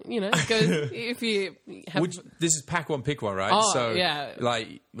right. You know, if you have... This is pack one, pick one, right? Oh, so, yeah.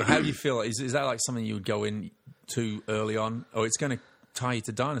 like, how do you feel? Is that like something you would go in to early on? Or it's going to tie you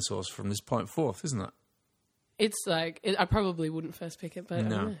to dinosaurs from this point forth, isn't it? It's like... I probably wouldn't first pick it, but I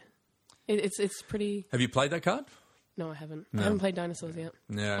don't know. It's pretty... Have you played that card? No, I haven't. I haven't played Dinosaurs yet.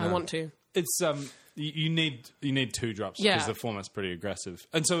 Yeah, I want to. It's you need 2 drops because the format's pretty aggressive,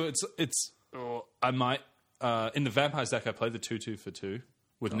 and so it's. I might in the Vampires deck I played the 2/2 for 2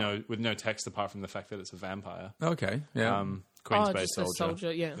 with no text apart from the fact that it's a vampire. Okay, yeah. Queensbase just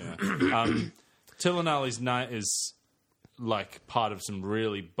soldier, yeah. Tilanali's Knight is like part of some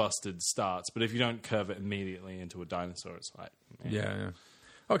really busted starts, but if you don't curve it immediately into a dinosaur, it's like Yeah.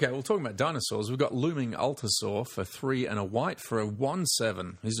 Okay, well, talking about dinosaurs, we've got Looming Altasaur for 3 and a white for a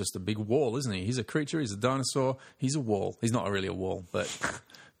 1/7. He's just a big wall, isn't he? He's a creature, he's a dinosaur, he's a wall. He's not really a wall, but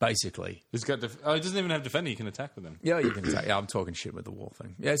basically. He's got. He doesn't even have defender. You can attack with him. Yeah, you can attack. Yeah, I'm talking shit with the wall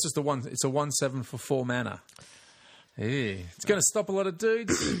thing. Yeah, it's just it's a 1/7 for 4 mana. Hey, it's going to stop a lot of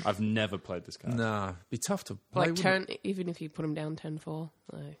dudes. I've never played this card. Nah, be tough to play. Like turn, even if you put him down 10-4.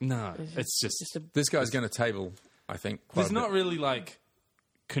 Like, No, it's just this guy's going to table, I think. There's not really like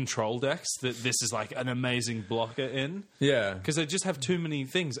control decks that this is like an amazing blocker in. Yeah. Because they just have too many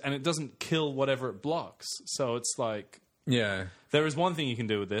things and it doesn't kill whatever it blocks. So it's like... Yeah. There is one thing you can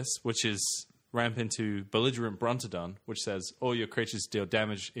do with this, which is ramp into Belligerent Brontodon, which says all your creatures deal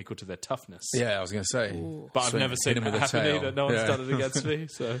damage equal to their toughness. Yeah, I was going to say. But I've never seen it happen either. No one's done it against me.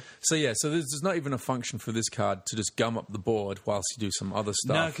 So there's not even a function for this card to just gum up the board whilst you do some other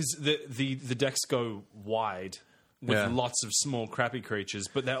stuff. No, because the decks go wide with lots of small crappy creatures,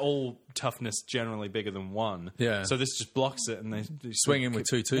 but they're all toughness generally bigger than 1. Yeah. So this just blocks it, and they swing in with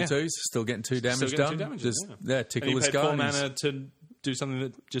 2 2/2s, still getting 2 damage done. 2 damages, just tickle and you this paid guy. 4 mana to do something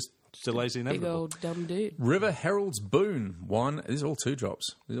that just delays the big inevitable. old dumb dude. River Herald's Boon 1. These are all 2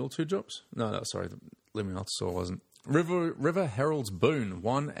 drops. These are all 2 drops. No, sorry, the Looming Altasaur wasn't. River Herald's Boon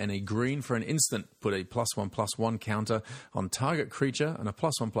 1 and a green for an instant. Put a +1/+1 counter on target creature and a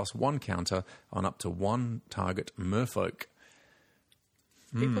 +1/+1 counter on up to 1 target merfolk.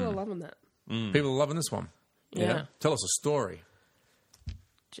 People are loving that. People are loving this one. Yeah. Tell us a story.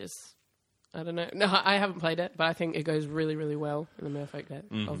 Just, I don't know. No, I haven't played it, but I think it goes really, really well in the Merfolk deck,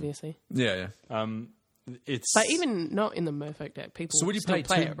 obviously. Yeah. It's But even not in the Merfolk deck, people So would you still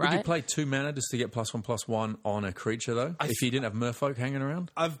play it, right? Would you play 2 mana just to get +1/+1 on a creature though? If you didn't have merfolk hanging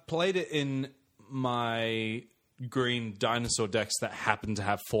around? I've played it in my green dinosaur decks that happen to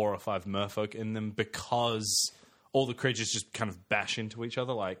have 4 or 5 merfolk in them because all the creatures just kind of bash into each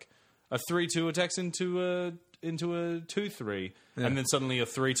other. Like a 3/2 attacks into a 2/3, and then suddenly a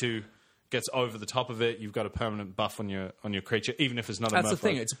 3/2 gets over the top of it. You've got a permanent buff on your creature, even if it's not a merfolk. That's the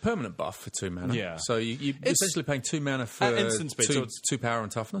thing. It's a permanent buff for 2 mana. Yeah. So you're essentially paying 2 mana for instant speed, so 2 power and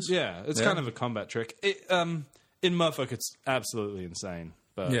toughness. Yeah, it's kind of a combat trick. In merfolk, it's absolutely insane.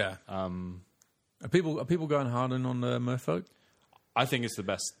 But Yeah. Are people going hard in on the merfolk? I think it's the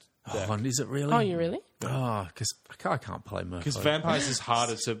best. deck. Oh, and is it really? Oh, you really? Oh, because I can't play merfolk. Because vampires is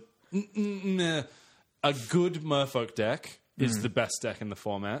harder to. A good merfolk deck is the best deck in the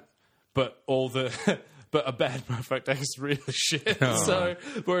format, but but a bad merfolk deck is really shit. So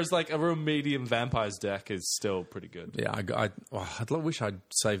whereas like a real medium vampires deck is still pretty good. Yeah, I wish I'd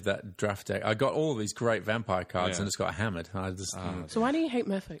saved that draft deck. I got all of these great vampire cards and just got hammered. I just So why do you hate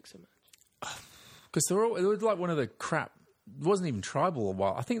Merfolk so much? because it was like one of the crap. It wasn't even tribal a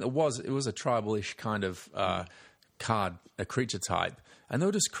while. I think it was a tribal-ish kind of card, a creature type. And they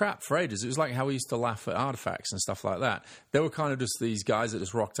were just crap for ages. It was like how we used to laugh at artifacts and stuff like that. They were kind of just these guys that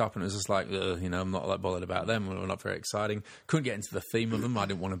just rocked up and it was just like, I'm not that bothered about them. We're not very exciting. Couldn't get into the theme of them. I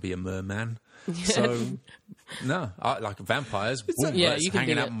didn't want to be a merman. So, no. I like vampires. Boom, you can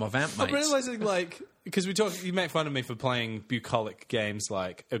hanging do out it. with my vamp mates. I'm realizing like because you make fun of me for playing bucolic games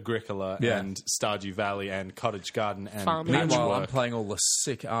like Agricola and Stardew Valley and Cottage Garden and Farming. Meanwhile, I'm Patchwork. playing all the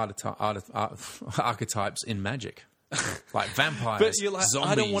sick archetypes in Magic. Like vampires, But you're like, zombies.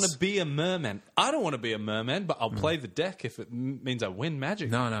 I don't want to be a merman. I don't want to be a merman, but I'll play the deck if it means I win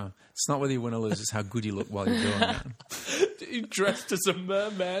Magic. No. It's not whether you win or lose. It's how good you look while you're doing that. You dressed as a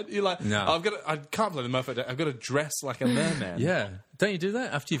merman. You're like, No. I can't play the merfolk deck. I've got to dress like a merman. Yeah. Don't you do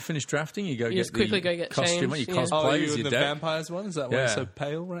that? After you finish drafting, you go get just quickly go get costume. changed, You yeah. cosplay Oh, are you as in your the deck. vampires one? Is that why Yeah. you're so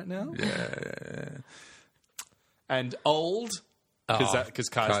pale right now? Yeah. And old? Because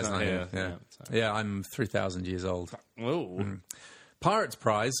Kai's not here. Yeah, I'm 3,000 years old. Oh. Pirate's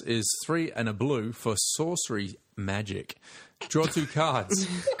Prize is 3 and a blue for sorcery magic. Draw 2 cards.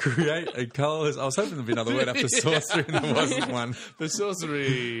 Create a colourless... I was hoping there'd be another word after sorcery and there wasn't one. The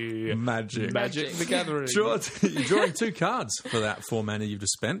sorcery... Magic. Magic the Gathering. You're drawing 2 cards for that 4 mana you've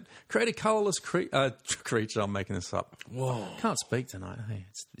just spent. Create a colourless creature. I'm making this up. Whoa. Can't speak tonight. Hey,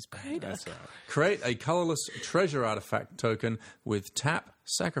 it's bad. That's all right. Create a colourless treasure artifact token with tap,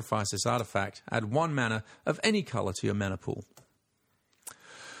 sacrifice this artifact, add 1 mana of any colour to your mana pool.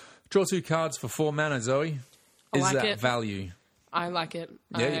 Draw 2 cards for 4 mana, Zoe. Is like that it. value? I like it.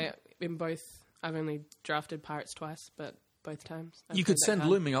 Yeah. I've only drafted Pirates twice, but both times. You could send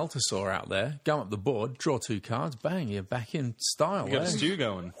Looming Altasaur out there, go up the board, draw 2 cards, bang, you're back in style. You got a stew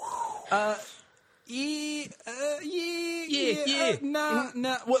going. Yeah. Nah.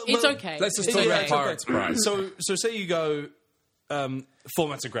 It's okay. Let's just It's talk okay. about Pirates price. So say you go,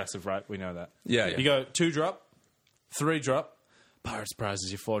 format's aggressive, right? We know that. Yeah. You go 2-drop, 3-drop, Pirates Prize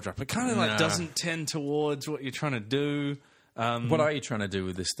is your 4-drop. It kind of doesn't tend towards what you're trying to do. What are you trying to do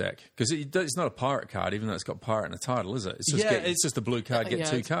with this deck? Because it's not a pirate card, even though it's got pirate in the title, is it? It's just, it's just a blue card, get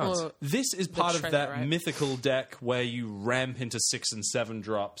 2 cards. This is part of treasure, that right? mythical deck where you ramp into 6 and 7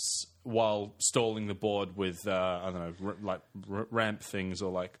 drops while stalling the board with, I don't know, ramp things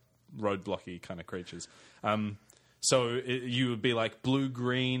or like roadblocky kind of creatures. You would be like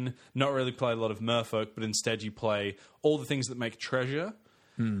blue-green, not really play a lot of Merfolk, but instead you play all the things that make treasure.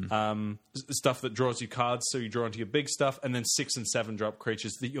 Stuff that draws you cards, so you draw into your big stuff, and then 6 and 7 drop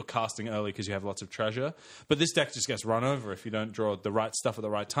creatures that you're casting early because you have lots of treasure. But this deck just gets run over if you don't draw the right stuff at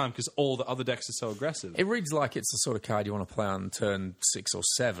the right time because all the other decks are so aggressive. It reads like it's the sort of card you want to play on turn 6 or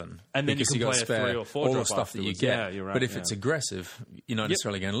 7. And then you can got play a 3 or 4 all drop the stuff that you afterwards. get. Yeah, you're right, but if it's aggressive, you're not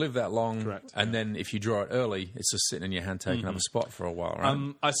necessarily going to live that long. Correct, and then if you draw it early, it's just sitting in your hand taking up a spot for a while,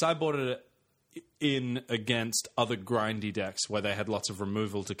 right? I sideboarded it in against other grindy decks where they had lots of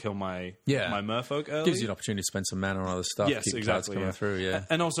removal to kill my Merfolk early. Gives you an opportunity to spend some mana on other stuff. Yes, keep exactly. Cards coming through,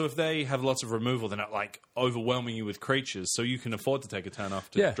 And also, if they have lots of removal, they're not like overwhelming you with creatures, so you can afford to take a turn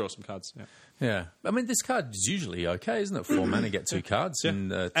off to draw some cards. Yeah. I mean, this card is usually okay, isn't it? 4 mana, get 2 cards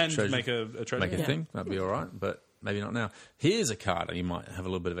and treasure, make a treasure. Make a thing. That'd be all right, but maybe not now. Here's a card you might have a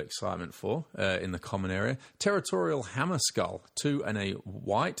little bit of excitement for in the common area. Territorial Hammerskull, 2 and a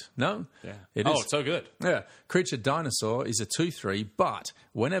white. No? Yeah. It is. It's so good. Yeah. Creature Dinosaur is a 2/3, but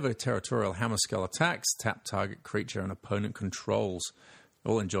whenever Territorial Hammerskull attacks, tap target creature an opponent controls.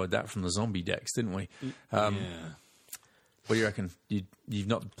 All enjoyed that from the zombie decks, didn't we? What do you reckon? You've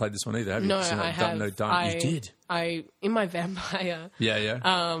not played this one either, have you? No, I have. You did. In my vampire. Yeah.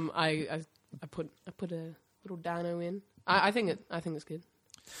 I put a little dino in. I think it's good.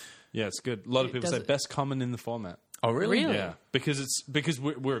 Yeah, it's good. A lot of people say best common in the format. Oh, really? Really? Yeah, because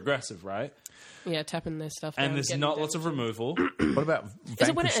we're aggressive, right? Yeah, tapping their stuff. And down, there's not lots of removal. What about Is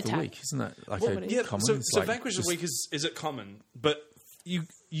it when Vanquish it the attacks? Weak? Isn't that like What a would it- Yeah, common? so It's like Vanquish the just- Weak is it common, but you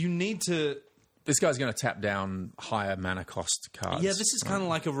need to. This guy's going to tap down higher mana cost cards. Yeah, this is kind of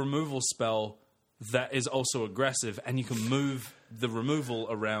like a removal spell that is also aggressive, and you can move the removal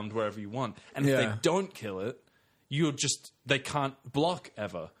around wherever you want. And if they don't kill it, they can't block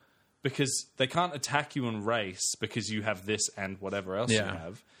ever because they can't attack you in race because you have this and whatever else you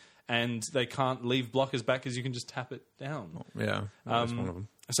have, and they can't leave blockers back because you can just tap it down. Yeah, that's one of them.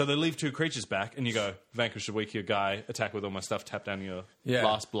 So they leave 2 creatures back, and you go Vanquish the Weak, your guy, attack with all my stuff, tap down your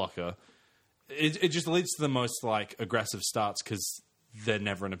last blocker. It just leads to the most like aggressive starts because they're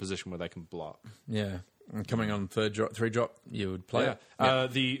never in a position where they can block. Yeah. And coming on 3-drop, you would play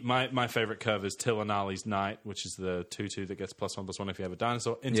it. My favorite curve is Tillanali's Knight, which is the 2/2 that gets +1/+1 if you have a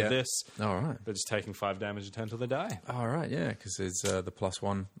dinosaur. Into this. All right. They're just taking 5 damage a turn till they die. All right, yeah, because there's the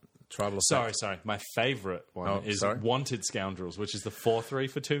 +1 tribal effect. Sorry. My favorite one is Wanted Scoundrels, which is the 4/3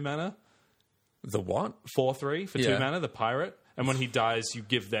 for 2 mana. The what? 4/3 for 2 mana, the pirate. And when he dies, you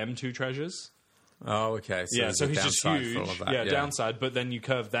give them 2 treasures. Oh, okay. So So he's just huge. For all of that. Downside, but then you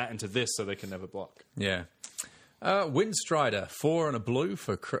curve that into this so they can never block. Yeah. Windstrider, 4 and a blue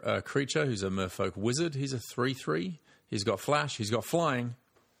for a creature who's a Merfolk wizard. He's a 3/3. He's got flash. He's got flying.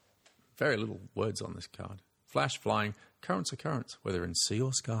 Very little words on this card. Flash, flying, currents, occurrence, whether in sea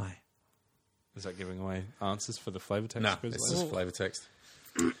or sky. Is that giving away answers for the flavor text? No, quiz? this is flavor text.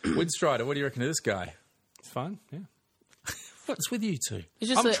 Windstrider, what do you reckon of this guy? It's fine, yeah. What's with you two? It's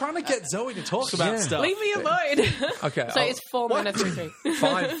just I'm trying to get Zoe to talk about stuff. Leave me alone. Okay. So it's 4 mana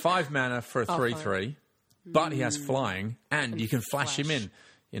 3/3. Five mana for a 3/3, but he has flying, and you can flash him in.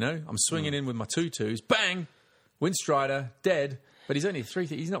 You know, I'm swinging in with my 2/2s, bang, Windstrider, dead. But he's only 3.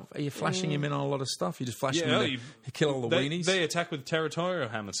 He's not. Are you flashing him in on a lot of stuff? You just flash him in. You kill all the weenies. They attack with Territorial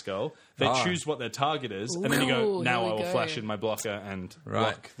Hammerskull. They choose what their target is, and then you go. Ooh, Now here I we will go. flash in my blocker and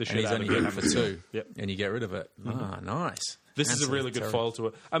block the shit and he's out only of good it. for 2. Yep. And you get rid of it. Ah, nice. This is a Answer really good Terror. foil to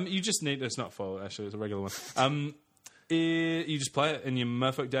it. You just need. It's not foil actually. It's a regular one. You just play it in your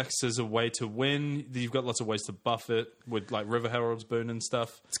Merfolk decks as a way to win. You've got lots of ways to buff it with like River Herald's Boon and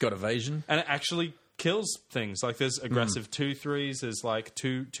stuff. It's got evasion. And it actually kills things. Like there's aggressive 2/3s, there's like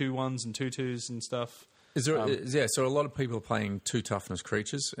 2/1s and 2/2s and stuff. So a lot of people are playing 2 toughness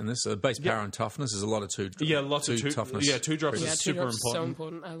creatures in this. Base power and toughness is a lot of 2. Lots of 2 toughness. Yeah, 2 drops is super important. So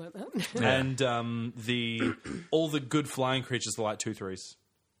important. I like that. And all the good flying creatures are like 2/3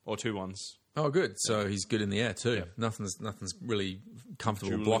 or 2/1s. Oh, good. So he's good in the air too. Yeah. Nothing's really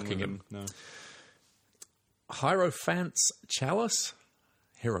comfortable blocking him. No. Hierophant's Chalice.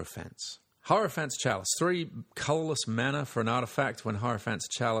 Hierophant's Chalice. 3 colorless mana for an artifact. When Hierophant's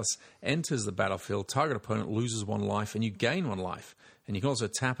Chalice enters the battlefield, target opponent loses 1 life and you gain 1 life. And you can also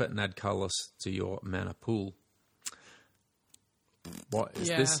tap it and add colorless to your mana pool. What is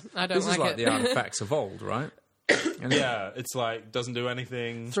this? I don't this like is like it. the artifacts of old, right? It's like doesn't do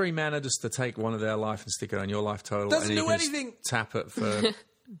anything. 3 mana just to take 1 of their life and stick it on your life total. Doesn't and you do can anything. Tap it for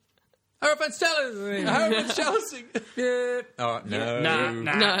Hierophant's Chalice. Hierophant's Chalice. Yeah. Oh no.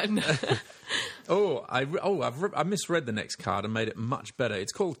 No. I misread the next card and made it much better.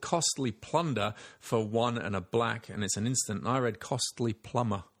 It's called Costly Plunder for 1 and a black, and it's an instant. And I read Costly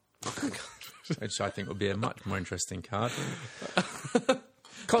Plumber, which I think would be a much more interesting card.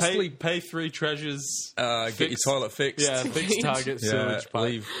 Costly. Pay 3 treasures. Get your toilet fixed. Yeah, fix target sewage pipe.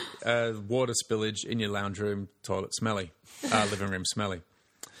 Leave water spillage in your lounge room, toilet smelly, living room smelly.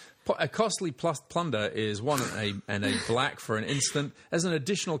 A Costly Plunder is 1 and a black for an instant. As an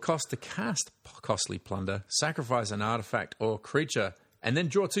additional cost to cast Costly Plunder, sacrifice an artifact or creature, and then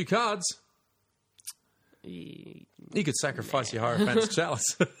draw 2 cards. You could sacrifice your Hierophant's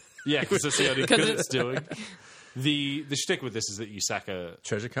Chalice. Yeah, because that's the only good it's doing. The shtick with this is that you sack a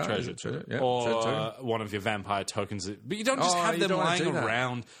treasure card, or one of your vampire tokens. But you don't just have them lying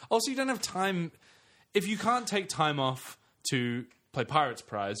around. Also, you don't have time. If you can't take time off to play Pirate's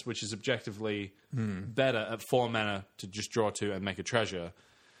Prize, which is objectively better at 4 mana to just draw 2 and make a treasure,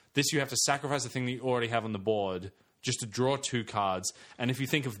 this you have to sacrifice a thing that you already have on the board just to draw 2 cards. And if you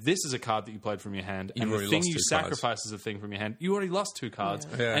think of this as a card that you played from your hand, and the thing you sacrifice as a thing from your hand, you already lost 2 cards,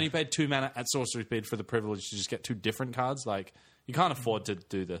 and you paid 2 mana at Sorcerer's Bid for the privilege to just get 2 different cards. Like, you can't afford to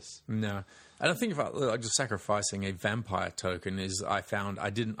do this. No. And I think about just sacrificing a vampire token is I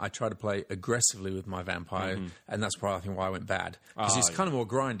tried to play aggressively with my vampire, and that's probably I think why I went bad. Because it's kind of more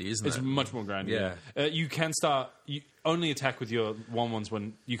grindy, isn't it? It's much more grindy, yeah. You can you only attack with your 1/1s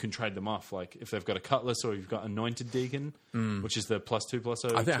when you can trade them off. Like, if they've got a Cutlass or you've got Anointed Deacon, which is the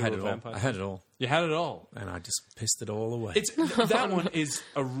 +2/+0. I think I had it all. I had it all. You had it all. And I just pissed it all away. That one is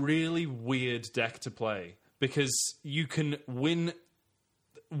a really weird deck to play, because you can win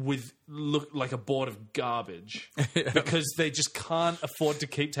with look like a board of garbage because they just can't afford to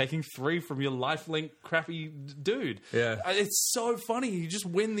keep taking 3 from your lifelink crappy dude. Yeah. It's so funny. You just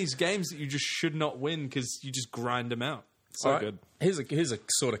win these games that you just should not win because you just grind them out. So good. Here's a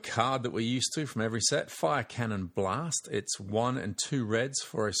sort of card that we're used to from every set. Fire Cannon Blast. It's 1 and 2 reds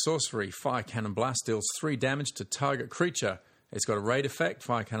for a sorcery. Fire Cannon Blast deals 3 damage to target creature. It's got a raid effect.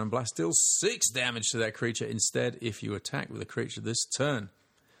 Fire Cannon Blast deals 6 damage to that creature instead if you attack with a creature this turn.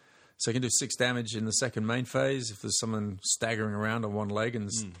 So you can do 6 damage in the second main phase if there's someone staggering around on 1 leg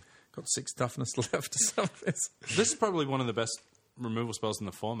and got 6 toughness left or something. This is probably one of the best removal spells in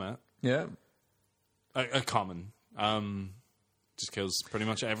the format. Yeah. A common. Just kills pretty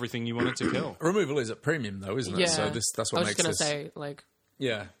much everything you want it to kill. Removal is at premium though, isn't it? Yeah. So that's what makes this... I was just going to say, like...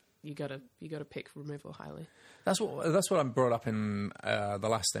 Yeah. You gotta pick removal highly. That's what I brought up in the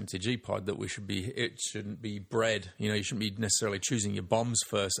last MTG pod, that it shouldn't be bred. You shouldn't be necessarily choosing your bombs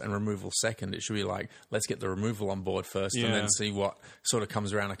first and removal second. It should be like, let's get the removal on board first and then see what sort of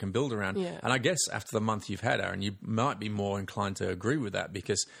comes around I can build around. Yeah. And I guess after the month you've had, Aaron, you might be more inclined to agree with that,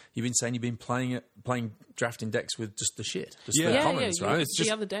 because you've been saying you've been playing drafting decks with just the shit, the commons, right? It's just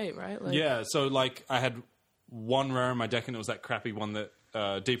the other day, right? Like, so like I had 1 rare in my deck, and it was that crappy one that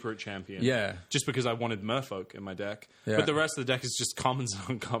Deep Root Champion. Yeah. Just because I wanted Merfolk in my deck. Yeah. But the rest of the deck is just commons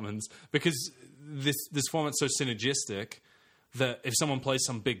and uncommons. Because this format's so synergistic that if someone plays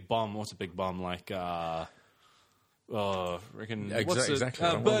some big bomb, what's a big bomb? Like,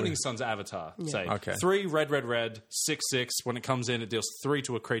 exactly. Burning Sun's Avatar, say. Okay. 3 red, 6/6. When it comes in, it deals 3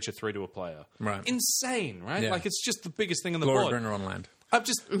 to a creature, 3 to a player. Right. Insane, right? Yeah. Like, it's just the biggest thing on the Glory board. Bringer on land.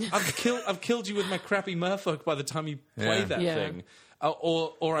 I've killed you with my crappy Merfolk by the time you play that thing.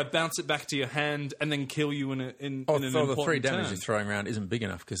 Or I bounce it back to your hand and then kill you in an important the 3 damage turn. you're throwing around isn't big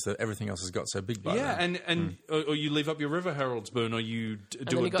enough because everything else has got so big by then. and or you leave up your River Herald's Boon, or you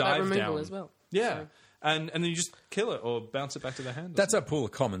do a got dive that down as well. Yeah, so. and then you just kill it or bounce it back to the hand. That's our pool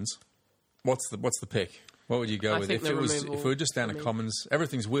of commons. What's the pick? What would you go with if we were just down to commons?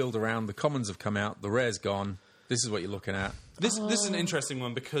 Everything's wheeled around. The commons have come out. The rare's gone. This is what you're looking at. This is an interesting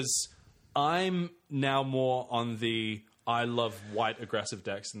one because I'm now more on the I love white aggressive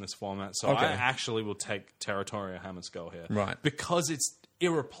decks in this format, so I actually will take Territoria Hammerskull here. Right. Because it's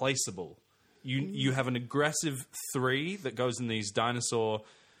irreplaceable. You have an aggressive 3 that goes in these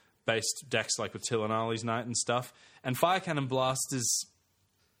dinosaur-based decks like with Tilonali's Knight and stuff, and Fire Cannon Blast is...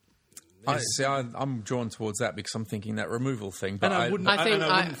 I'm drawn towards that because I'm thinking that removal thing. But I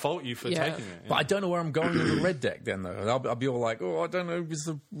wouldn't fault you for taking it. But I don't know where I'm going with the red deck then, though. I'll be all like, I don't know, is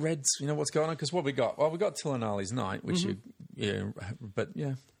the reds, what's going on? Because what we got? Well, we got Tilonali's Knight, which but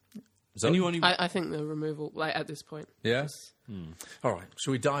yeah. I think the removal, at this point. Yeah? All right,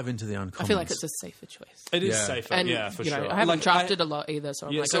 shall we dive into the uncommons? I feel like it's a safer choice. It is safer, and, for sure. I haven't drafted a lot either, so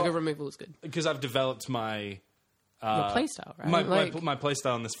I'm removal is good. Because I've developed my... your playstyle, right? My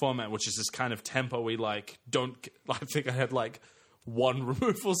playstyle in this format, which is this kind of tempo-y, I think I had one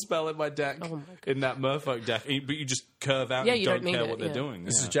removal spell in my deck in that Merfolk deck, but you just curve out and you don't care what they're doing.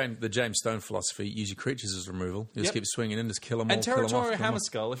 This is the James Stone philosophy. Use your creatures as removal. You just keep swinging in, just kill them all. And Territoria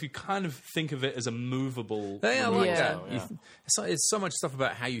Hammerskull, if you kind of think of it as a movable... I like that. Yeah. It's so much stuff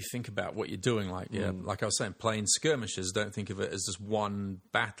about how you think about what you're doing. Like I was saying, playing skirmishes, don't think of it as just one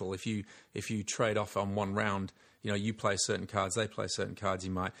battle. If you trade off on one round... you play certain cards, they play certain cards, you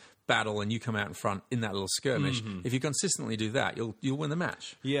might battle, and you come out in front in that little skirmish. If you consistently do that, you'll win the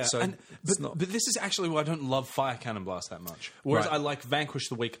match. Yeah, so but this is actually why I don't love Fire Cannon Blast that much. Whereas I like Vanquish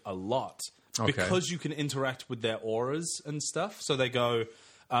the Weak a lot. Because you can interact with their auras and stuff. So they go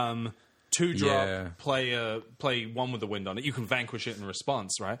 2-drop, play one with the wind on it. You can vanquish it in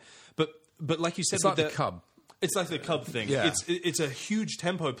response, right? But like you said... It's like the Cub. It's like the Cub thing. Yeah. It's a huge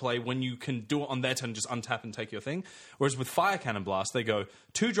tempo play when you can do it on their turn, just untap and take your thing. Whereas with Fire Cannon Blast, they go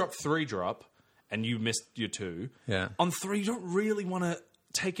 2-drop, 3-drop, and you missed your 2. Yeah. On 3, you don't really want to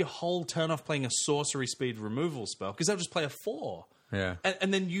take your whole turn off playing a sorcery speed removal spell, because they'll just play a 4. Yeah.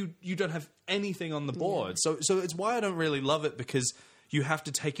 And then you don't have anything on the board. So it's why I don't really love it, because you have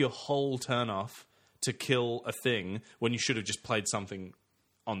to take your whole turn off to kill a thing when you should have just played something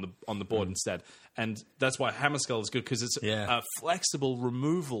on the board instead. And that's why Hammerskull is good, because it's a flexible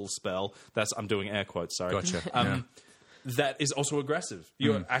removal spell. I'm doing air quotes, sorry. Gotcha. That is also aggressive.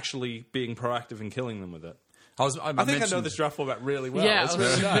 You're actually being proactive in killing them with it. I think I know this draft format really well. Yeah, it's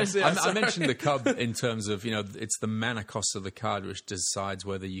really nice. I mentioned the Cub in terms of, it's the mana cost of the card which decides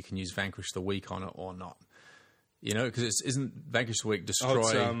whether you can use Vanquish the Weak on it or not. Because isn't Vanquish the Weak destroy...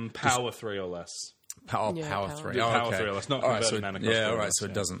 it's power 3 or less. Power 3. Power 3 or less. Not converted mana cost. Yeah, all right, so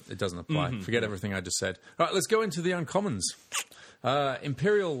it doesn't apply. Forget everything I just said. All right, let's go into the uncommons.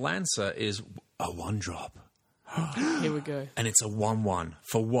 Imperial Lancer is a 1-drop. Here we go. And it's a 1/1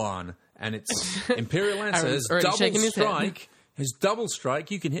 for 1. And it's Imperial Lancer has double strike. His double strike,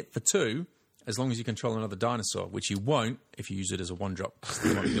 you can hit for 2 as long as you control another dinosaur, which you won't if you use it as a 1-drop.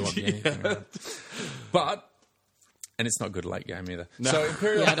 But... And it's not good late game either. No. So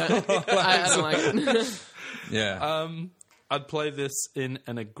Imperial... I don't like it. Yeah. I'd play this in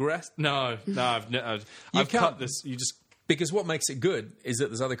an aggressive... No, I've cut this. You just... Because what makes it good is that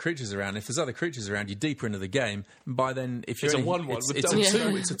there's other creatures around. If there's other creatures around, you're deeper into the game. And by then, if you're... It's a 1/1.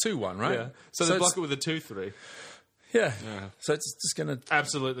 It's a 2/1, right? Yeah. So they block it with a 2/3. Yeah. So it's just going to...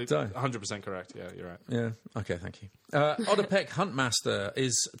 Absolutely. 100% correct. Yeah, you're right. Yeah. Okay, thank you. Otterpeck Huntmaster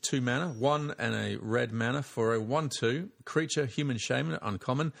is 2 mana, 1 and a red mana for a 1/2 creature, human shaman,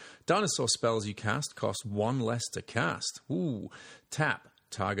 uncommon. Dinosaur spells you cast cost 1 less to cast. Ooh. Tap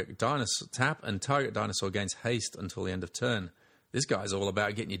and target dinosaur gains haste until the end of turn. This guy's all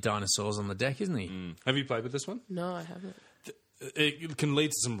about getting your dinosaurs on the deck, isn't he? Have you played with this one? No, I haven't. It can lead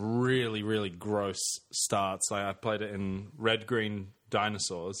to some really, really gross starts. Like I played it in red-green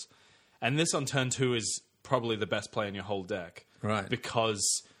dinosaurs. And this on turn 2 is probably the best play in your whole deck. Right.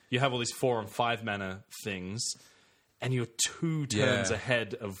 Because you have all these 4 and 5 mana things, and you're 2 turns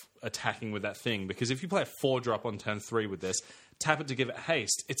ahead of attacking with that thing. Because if you play a 4-drop on turn 3 with this, tap it to give it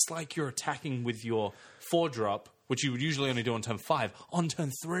haste, it's like you're attacking with your 4-drop, which you would usually only do on turn 5, on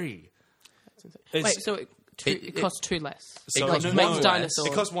turn 3. Wait, so... It costs 2 less. So dinosaurs.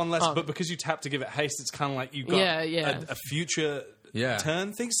 It costs 1 less, but because you tap to give it haste, it's kind of like you got a future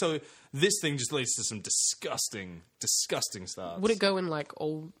turn thing. So this thing just leads to some disgusting starts. Would it go in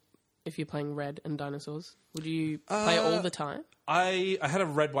all if you're playing red and dinosaurs? Would you play it all the time? I had a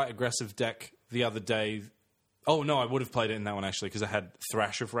red-white aggressive deck the other day. Oh, no, I would have played it in that one, actually, because I had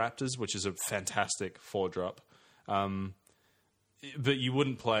Thrash of Raptors, which is a fantastic 4-drop. But you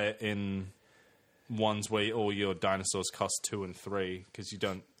wouldn't play it in... ones where all your dinosaurs cost 2 and 3 because you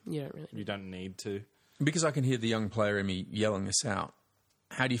don't need to. Because I can hear the young player in me yelling this out.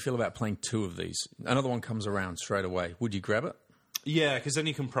 How do you feel about playing 2 of these? Another one comes around straight away. Would you grab it? Yeah, because then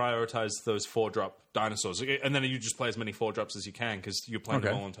you can prioritize those 4-drop dinosaurs, and then you just play as many 4-drops as you can because you're playing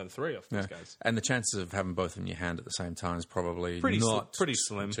them all on turn 3 off those guys. And the chances of having both in your hand at the same time is probably pretty pretty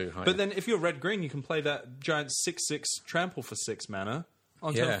slim. Too high. But then if you're red-green, you can play that giant 6/6 trample for 6 mana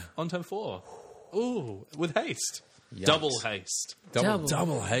on turn 4. Ooh, with haste. Yikes. Double haste.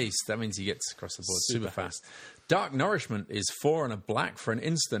 Double haste. That means he gets across the board super fast. Dark Nourishment is 4 and a black for an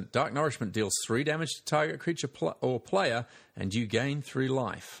instant. Dark Nourishment deals 3 damage to target creature or player, and you gain 3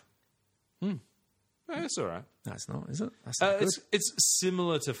 life. That's all right. That's not, is it? That's not good. It's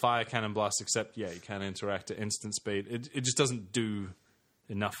similar to Fire Cannon Blast, except, you can interact at instant speed. It just doesn't do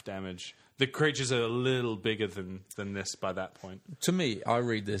enough damage. The creatures are a little bigger than this by that point. To me, I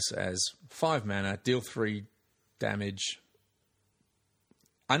read this as 5 mana, deal 3 damage.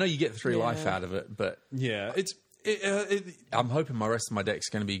 I know you get 3 life out of it, but yeah, I'm hoping my rest of my deck's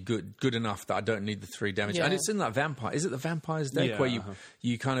going to be good enough that I don't need the 3 damage. And it's in that vampire. Is it the vampire's deck where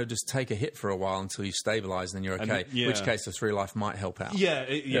you kind of just take a hit for a while until you stabilize and then you're okay? In which case the 3 life might help out.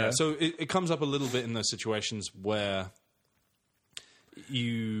 So it comes up a little bit in those situations where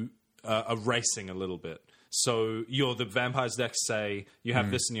you are racing a little bit. So you're the vampire's deck, say, you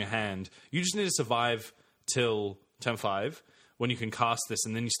have this in your hand. You just need to survive till turn 5. When you can cast this,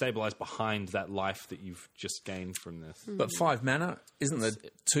 and then you stabilize behind that life that you've just gained from this. But 5 mana, isn't there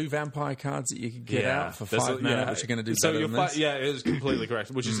 2 vampire cards that you could get out for 5 mana, which are going to do better than this? Yeah, it is completely correct,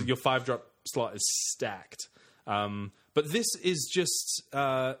 which is your 5-drop slot is stacked. But this is just,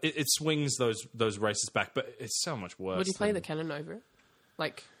 it swings those races back, but it's so much worse. Would you play the cannon over it?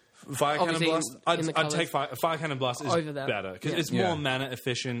 Like... Fire Cannon Blast? I'd take Fire Cannon Blast is better because it's more mana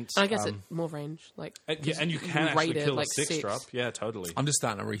efficient. And I guess it's more range. And you can actually kill a 6-drop. Yeah, totally. I'm just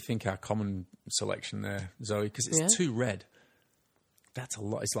starting to rethink our common selection there, Zoe, because it's 2 red. That's a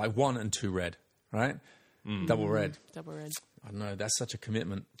lot. It's like 1 and 2 red, right? Double red. I don't know. That's such a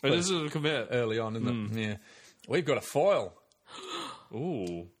commitment. This is a commit early on, isn't it? Yeah. We've got a foil.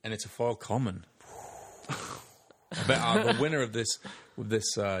 Ooh, and it's a foil common. I bet the winner of this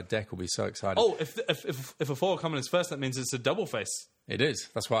deck will be so excited. Oh, if a foil common is first, that means it's a double face. It is.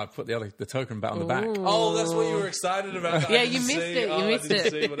 That's why I put the token back on the back. Oh, that's what you were excited about. Yeah, you missed it. You missed it. I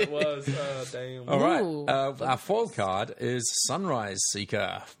didn't see what it was. Oh, damn. All right. Our foil card is Sunrise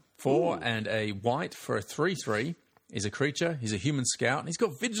Seeker. 4 and a white for a 3/3. He's a creature. He's a human scout. And he's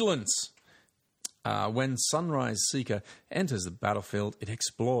got vigilance. When Sunrise Seeker enters the battlefield, it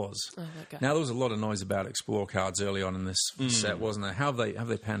explores. Oh, now, there was a lot of noise about explore cards early on in this set, wasn't there? How have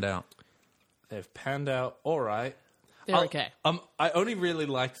they panned out? They've panned out all right. They're okay. I only really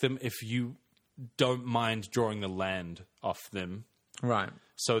like them if you don't mind drawing the land off them. Right.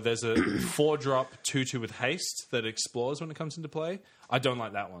 So there's a 4-drop 2/2 with haste that explores when it comes into play. I don't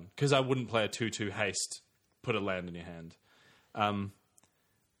like that one because I wouldn't play a 2/2 haste, put a land in your hand.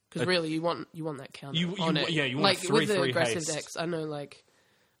 Because really, you want that counter on it. Yeah, you want like 3/3 with the aggressive haste. decks. I know,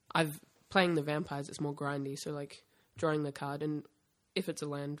 playing the vampires, it's more grindy. So drawing the card, and if it's a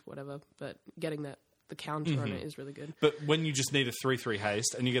land, whatever. But getting the counter on it is really good. But when you just need a 3/3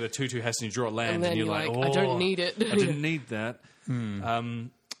 haste and you get a 2/2 haste and you draw a land, and you're like, I don't need it. I didn't need that.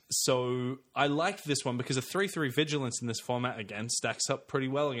 So I like this one because a 3/3 vigilance in this format again stacks up pretty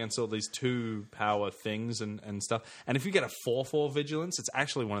well against all these 2 power things and stuff. And if you get a 4/4 vigilance, it's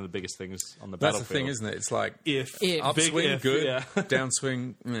actually one of the biggest things on the battlefield. That's the thing, isn't it? It's like if upswing, good, yeah.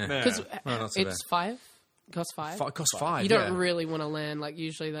 downswing, Because it's 5. It costs 5. It costs 5. You don't really want to land.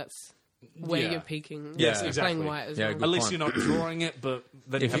 Usually that's where you're peaking. Yes, exactly. Playing white as well. At least you're not drawing it, but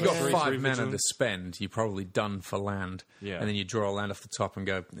then if you've got 5 mana vigilance to spend, you're probably done for land. Yeah. And then you draw a land off the top and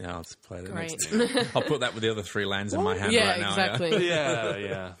go, yeah, I'll just play the next. I'll put that with the other 3 lands in my hand right now. Exactly.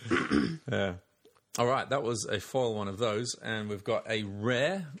 Yeah. Yeah. All right, that was a foil one of those, and we've got a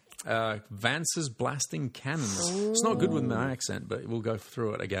rare Vance's Blasting Cannons. Ooh. It's not good with my accent, but we'll go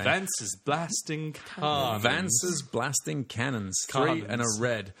through it again. Vance's Blasting Cannons. Vance's Blasting Cannons. 3 and a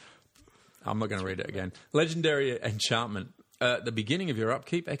red. I'm not going to read it again. Legendary enchantment. At the beginning of your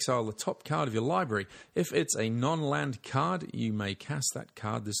upkeep, exile the top card of your library. If it's a non-land card, you may cast that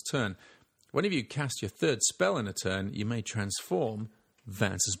card this turn. Whenever you cast your 3rd spell in a turn, you may transform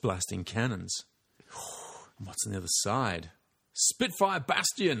Vance's Blasting Cannons. What's on the other side? Spitfire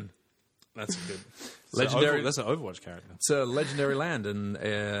Bastion. That's good. Legendary. That's an Overwatch character. It's a legendary land, and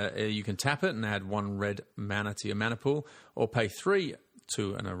you can tap it and add 1 red mana to your mana pool, or pay 3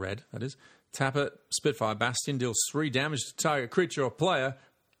 2 and a red, that is. Tap it, Spitfire Bastion, deals 3 damage to target creature or player.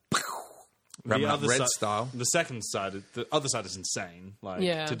 The other red style. The other side is insane.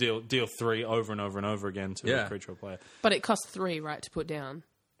 To deal 3 over and over and over again to a creature or player. But it costs 3, right, to put down?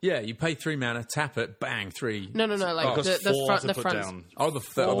 Yeah, you pay 3 mana, tap it, bang, 3. No, like It costs 4 front, to the put front. down. Oh,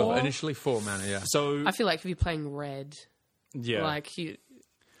 the initially 4 mana, yeah. So I feel like if you're playing red, yeah, like you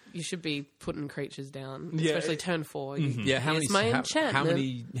should be putting creatures down, Yeah, especially turn 4. Yeah, how many, It's my enchantment. how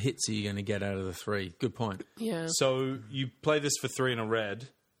many hits are you going to get out of the 3? Good point. Yeah. So you play this for 3 in a red.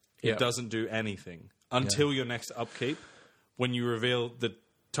 It Yep. doesn't do anything until your next upkeep, when you reveal the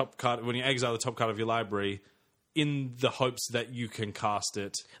top card, when you exile the top card of your library, in the hopes that you can cast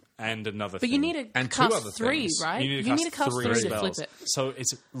it and another. But thing. you need to And 2 cast other 3, things. right? You need to cast 3 to spells. flip it. So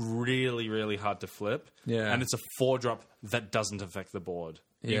it's really, really hard to flip. Yeah. And it's a 4-drop that doesn't affect the board.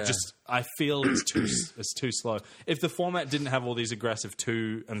 Yeah. I feel it's too slow. If the format didn't have all these aggressive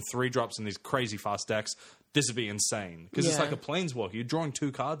 2 and 3 drops and these crazy fast decks, this would be insane. Because it's Yeah. like a planeswalker. You're drawing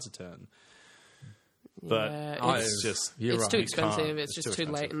 2 cards a turn. But Yeah, it's just... You're it's right. too You can't. expensive. It's It's just too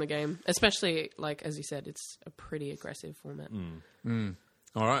too late expensive. in the game. Especially, like, as you said, it's a pretty aggressive format.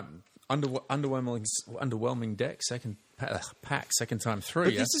 All right. Underwhelming deck, second pack, second time through.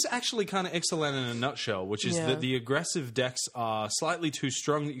 But Yeah? this is actually kind of excellent in a nutshell, which is Yeah. that the aggressive decks are slightly too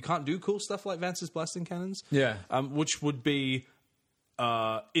strong. That you can't do cool stuff like Vance's Blasting Cannons. Yeah. Which would be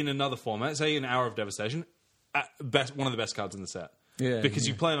in another format, say an Hour of Devastation, one of the best cards in the set. Yeah, because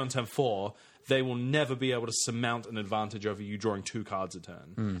yeah. you play it on turn 4, they will never be able to surmount an advantage over you drawing 2 cards a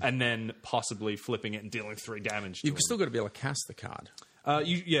turn, and then possibly flipping it and dealing 3 damage. To You've them. still got to be able to cast the card. And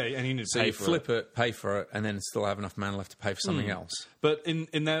you need to So pay you for flip it, pay for it, and then still have enough mana left to pay for something else. But in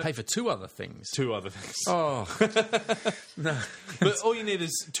that Pay for 2 other things. 2 other things. Oh, But all you need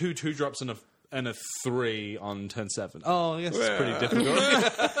is 2 2-drops and a 3 on turn 7. Oh, yes, it's pretty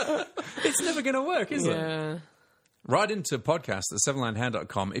difficult. it's never going to work, is it? Yeah. Write into podcast at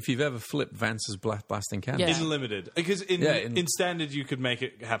sevenlandhand.com if you've ever flipped Vance's Blasting Cannon. Yeah. In limited, because in standard you could make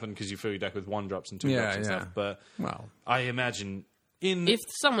it happen because you fill your deck with 1-drops and 2-drops and stuff. But Well, I imagine in If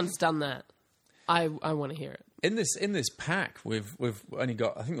someone's done that, I want to hear it. in this pack, we've only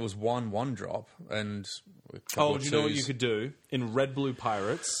got, I think there was 1-drop and a couple of do you know what 2s. you could do in Red Blue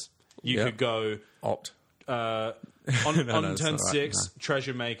Pirates? You Yep. could go opt. on No, on it's turn not right, 6,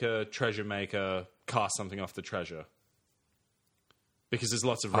 Treasure Maker, cast something off the treasure. Because there's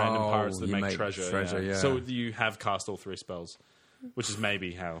lots of random pirates that you make make treasure. yeah. So you have cast all 3 spells, which is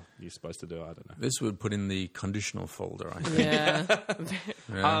maybe how you're supposed to do it. I don't know. This would put in the conditional folder, I think.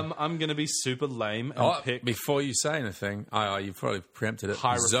 Yeah. I'm going to be super lame and pick Before you say anything, you probably preempted it.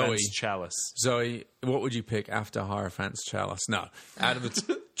 Hierophant's Chalice. Zoe, what would you pick after Hierophant's Chalice? No. Out of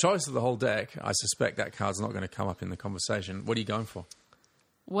the choice of the whole deck, I suspect that card's not going to come up in the conversation. What are you going for?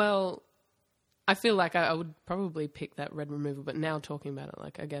 Well, I feel like I would probably pick that red removal, but now talking about it,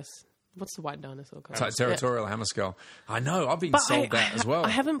 like, I guess, what's the white dinosaur card? It's like Territorial Hammerskull. I know, I've been But sold that as well. I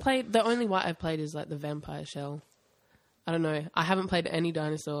haven't played, the only white I've played is like the Vampire Shell. I don't know. I haven't played any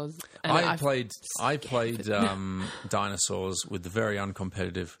dinosaurs. And I played dinosaurs with the very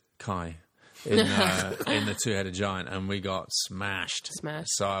uncompetitive Kai in the 2-headed giant, and we got smashed.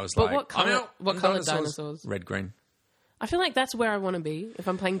 So I was But like, what color? I'm out. What on color dinosaurs? Red, green. I feel like that's where I want to be if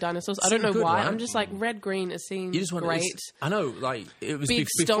I'm playing dinosaurs. I don't Seem know good, why. right? I'm just like red green. It seems You just want great. I know, like it was Big,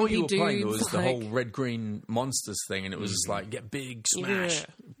 before you were stompy playing. There was dudes, the whole like- red green monsters thing, and it was just like get big, smash, Yeah.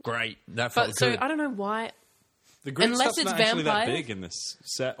 great. That felt But so good. I don't know why. The green Unless stuff's it's not actually that vampire. big in this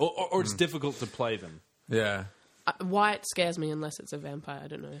set, or it's difficult to play them. Yeah, White scares me unless it's a vampire. I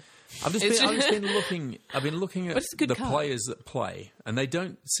don't know. I've just been looking. I've been looking at But it's a good the card. players that play, and they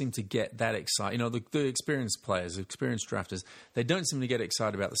don't seem to get that excited. You know, the experienced players, the experienced drafters, they don't seem to get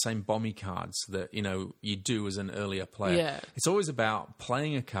excited about the same bomby cards that you do as an earlier player. Yeah. It's always about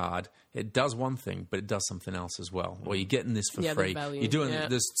playing a card. It does one thing, but it does something else as well. Or you're getting this for Yeah, the free. value, You're doing yeah.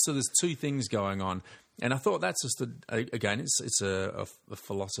 there's 2 things going on. And I thought that's just it's a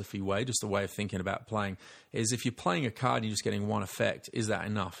philosophy way, just a way of thinking about playing. Is if you're playing a card and you're just getting one effect, is that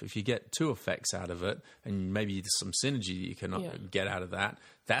enough? If you get 2 effects out of it, and maybe there's some synergy that you can get out of that,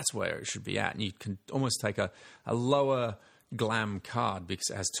 that's where it should be at. And you can almost take a lower glam card because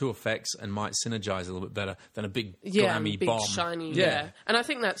it has 2 effects and might synergize a little bit better than a big glammy big bomb. shiny. Yeah, and I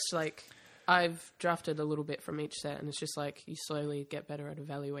think that's like I've drafted a little bit from each set, and it's just like you slowly get better at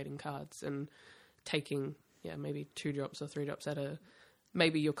evaluating cards and taking maybe 2-drops or 3-drops at a.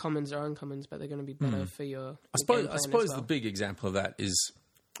 Maybe your commons are uncommons, but they're going to be better for your. I suppose the big example of that is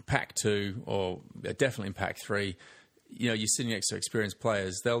Pack 2, or definitely in Pack 3. You're sitting next to experienced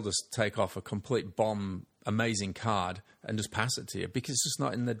players. They'll just take off a complete bomb amazing card and just pass it to you because it's just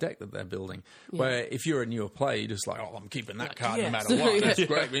not in the deck that they're building. Where if you're a newer player, you're just like, oh, I'm keeping that card no matter what. That's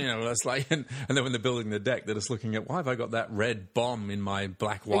great. You know, that's like, and then when they're building the deck, they're just looking at, why have I got that red bomb in my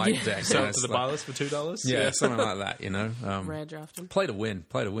black-white deck? Sell it to the buy list for $2? Yeah, something like that, you know. Rare drafting. Play to win.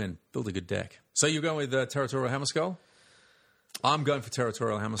 Build a good deck. So you're going with Territorial Hammerskull? I'm going for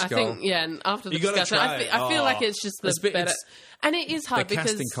Territorial Hammerskull. I think, and after the discussion, I feel like it's just the better. And it is hard because...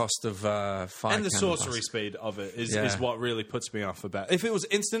 The casting cost of 5 and the sorcery speed of it is what really puts me off about it. If it was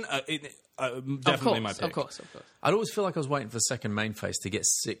instant, definitely my pick. Of course. I'd always feel like I was waiting for the second main phase to get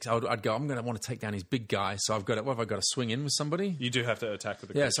 6. I'd go, I'm going to want to take down his big guy, so I've got to, what have I got to swing in with somebody? You do have to attack with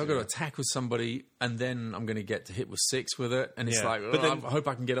the creature. So I've got to attack with somebody, and then I'm going to get to hit with 6 with it, and it's like, I hope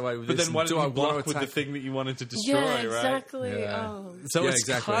I can get away with this. But then why do I block with the thing that you wanted to destroy, right? Exactly. Yeah. So it's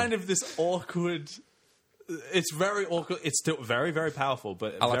kind of this awkward... It's very awkward. It's still very, very powerful,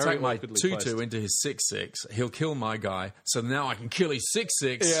 but I'll very attack my 2/2 into his 6/6. He'll kill my guy, so now I can kill his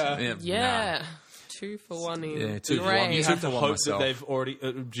 6/6. Yeah. 2 for 1. Yeah, 2 for 1. You have to hope that they've already...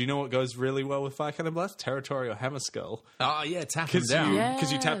 do you know what goes really well with Fire Cannon Blast? Territorial Hammerskull. Oh, yeah, tap him down.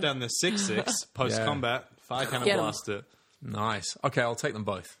 Because you tap down the 6/6 post-combat, Fire Cannon Blast it. Nice. Okay, I'll take them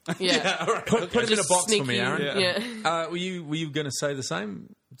both. Yeah. All right. Put them in a box for me, Aaron. Yeah. Were you going to say the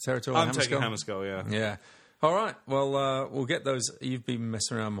same? Territorial Hammerskull? I'm taking Hammerskull, yeah. Yeah. All right. Well, we'll get those. You've been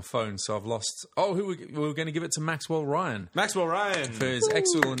messing around on my phone, so I've lost. Oh, we're going to give it to Maxwell Ryan. Maxwell Ryan. For his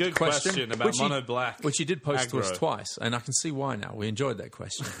excellent Good question about mono black. Which he did post to us twice, and I can see why now. We enjoyed that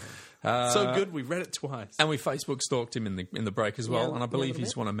question. So good, we read it twice. And we Facebook stalked him in the break as well, and I believe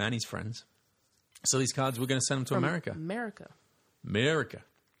he's one of Manny's friends. So these cards, we're going to send them to America.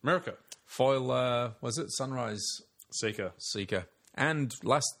 America. Foil, was it? Sunrise Seeker. And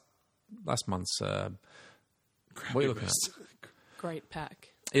last month's... what are you looking at? Great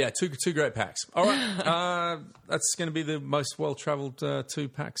pack. Yeah, two great packs. All right. That's going to be the most well-travelled 2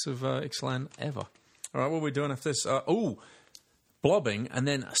 packs of Ixalan ever. All right, what are we doing after this? Blobbing, and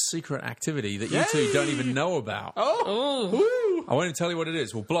then a secret activity that you two don't even know about. Oh! I won't even tell you what it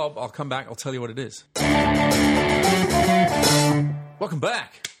is. Well, Blob, I'll come back. I'll tell you what it is. Welcome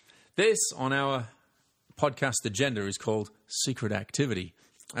back. This, on our podcast agenda, is called Secret Activity.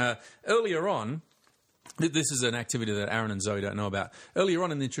 Earlier on, this is an activity that Aaron and Zoe don't know about. Earlier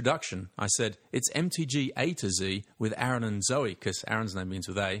on in the introduction, I said, it's MTG A to Z with Aaron and Zoe, because Aaron's name begins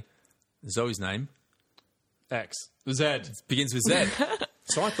with A. Zoe's name... X. Z. Begins with Z.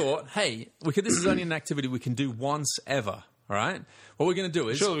 So I thought, hey, this is only an activity we can do once ever, all right? What we're going to do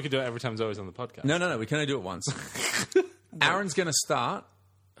is... Surely we could do it every time Zoe's on the podcast. No, we can only do it once. Aaron's going to start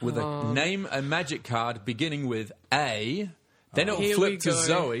with name a magic card beginning with A, then it'll flip to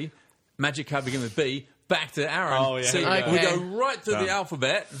Zoe, magic card beginning with B, back to Aaron. Oh, yeah. So we go right through the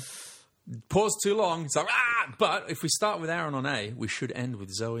alphabet, pause too long, it's like, but if we start with Aaron on A, we should end with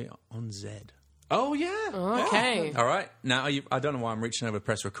Zoe on Z. Oh, yeah. Okay. All right. Now, I don't know why I'm reaching over to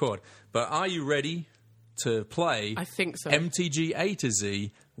press record, but are you ready to play I think so. MTG A to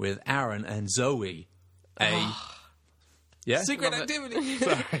Z with Aaron and Zoe? Yeah? Secret activity.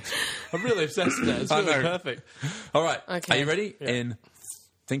 Sorry. I'm really obsessed with that. It's really perfect. All right. Okay. Are you ready? Yeah. In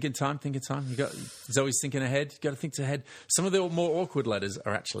thinking time. You got Zoe's thinking ahead. You got to think ahead. Some of the more awkward letters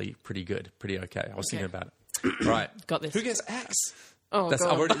are actually pretty good, pretty okay. I was thinking about it. All right. Got this. Who gets X? Oh,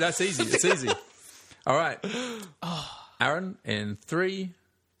 that's easy. It's easy. All right. Aaron, in 3,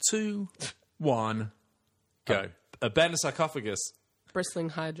 2, 1, go. A band sarcophagus. Bristling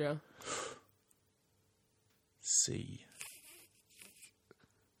Hydra. C.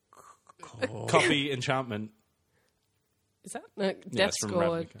 Copy enchantment. Is that Death from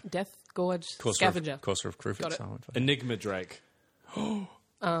Gorge? Ravnica. Death Gorge Scavenger. Courser of Crufix. Enigma Drake. So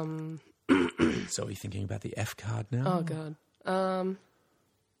are you thinking about the F card now? Oh god.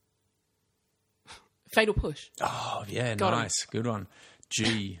 Fatal Push. Oh yeah, Got nice, good one.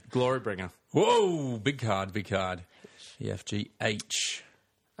 G. Glorybringer. Whoa, big card. E, F, G, H.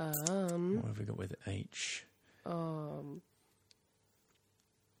 What have we got with H? No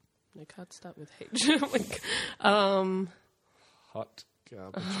cards start with H. Hot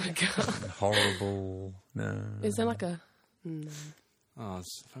garbage. Oh my god. Horrible. No. Is there like a... No. Oh,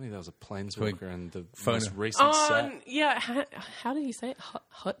 it's funny there was a Planeswalker in the Phone. most recent set. Yeah, how do you say it?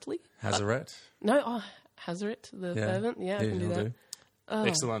 Hutley? Hazaret. No, Hazaret, the servant. Yeah, I can do that.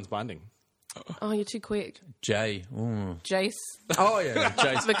 Ixalan's Binding. Oh, you're too quick. J. Ooh. Jace. Oh, yeah.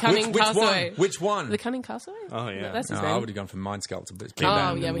 Jace. The Cunning Castaway. Which one? The Cunning Castaway? Oh, yeah. That's his No, name. I would have gone for Mind Sculptor, but it's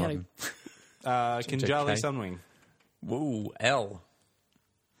Oh, yeah, we had Kinjali JK. Sunwing. Whoa, L.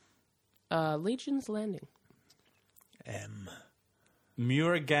 Legion's Landing. M.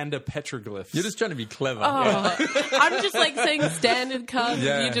 Muruganda petroglyphs. You're just trying to be clever. Oh, I'm just like saying standard cards.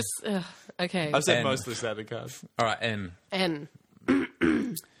 Yeah. You just okay. I've said N. mostly standard cards. All right, N. N.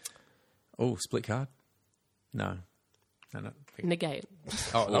 Oh, split card? No. Negate.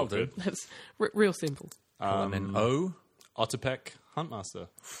 Oh, that'll do. That's real simple. And then O. Otterpeck Huntmaster,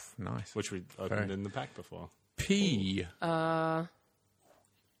 Nice. which we opened in the pack before. P.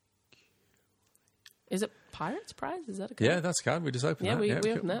 Is it Pirate's Prize? Is that a card? Yeah, that's a card. We just opened Yeah, that.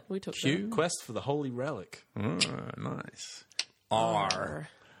 we opened that. We took Q. Quest for the Holy Relic. Nice. that. R.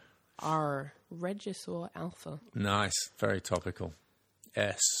 R. Regisaur Alpha. Nice. Very topical.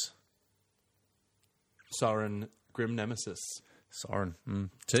 S. Sauron Grim Nemesis. Soren.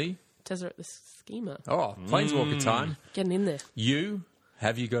 T. Tezzeret the Schemer. Oh, Planeswalker time. Getting in there. U.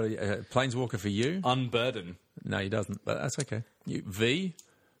 Have you got a Planeswalker for you? Unburden. No, he doesn't, but that's okay. V.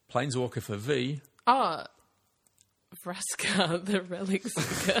 Planeswalker for V. Oh, Vraska, the Relic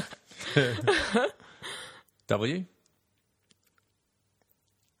Seeker. W.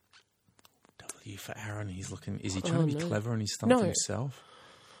 W for Aaron. He's looking. Is he trying to be clever and he's stumped himself?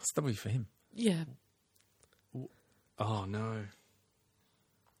 It's W for him. Yeah. Oh, no.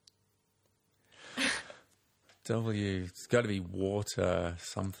 W. It's got to be water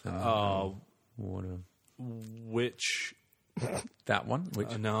something. Oh. Water. Which? That one.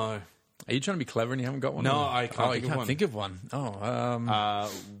 Which? No. Are you trying to be clever and you haven't got one? No, I can't Oh, think you of can't one. think of one. Oh,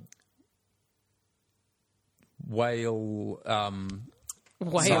 whale.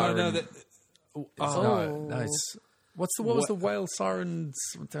 Whale. Siren. no, that... No, it's what was the whale sirens?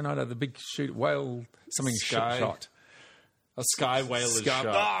 I don't know. The big shoot whale something Sky. shot. A sky whale is shot.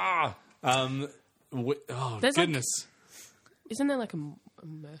 Ah! There's goodness. Isn't there like a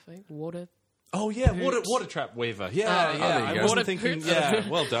merfolk? Water? Oh, yeah, water trap weaver. Yeah, there you I go. wasn't Water thinking... poop. Yeah,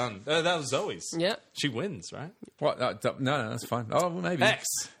 well done. That was Zoe's. Yeah. She wins, right? What? No, that's fine. Oh, well, maybe X.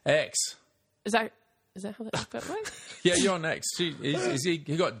 Is that how that works? Yeah, you're on X. He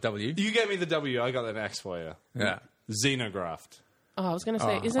got W. You gave me the W, I got an X for you. Yeah. Xenograft. Oh, I was going to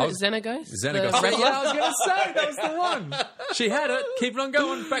say, isn't I it was- Xenagos? Xenagos. The Yeah, regular- I was going to say that was the one. She had it. Keep it on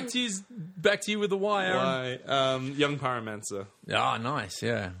going. Back to you with the Y, Aaron. Why? Young Pyromancer. Ah, nice.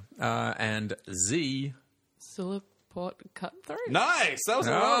 Yeah. And Z. Silverport Cutthroat? Nice! That was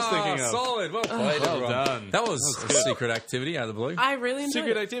what I was thinking of. Solid. Well played. Well everyone. done. That was a secret activity out of the blue. I really enjoyed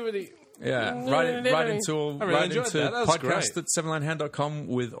Secret it. activity. Yeah, No, right no, into really enjoyed that. That was podcast great. at sevenlandhand.com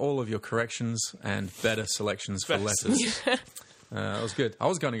with all of your corrections and better selections for Best. letters. That was good. I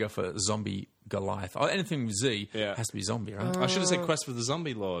was going to go for zombie Goliath. Anything with Z has to be zombie, right? I should have said Quest for the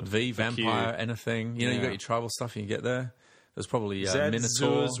Zombie Lord. V, vampire, Q. anything. You know, you Yeah. got your tribal stuff you can get there. There's probably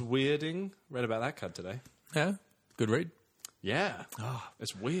Minotaur. Zed's Weirding. Read about that card today. Yeah, good read. Yeah.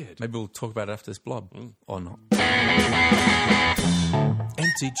 It's weird. Maybe we'll talk about it after this blob. Or not.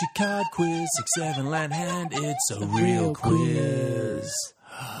 MTG card quiz, 6-7 land hand. It's a real quiz.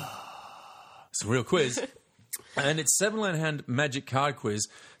 It's a real quiz. And it's 7 land hand magic card quiz.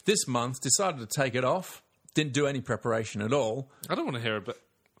 This month, decided to take it off. Didn't do any preparation at all. I don't want to hear it, but...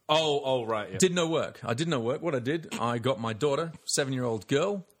 Oh, right. Yeah. Did no work. I did no work. What I did, I got my daughter, 7-year-old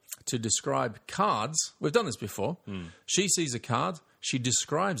girl, to describe cards. We've done this before. She sees a card. She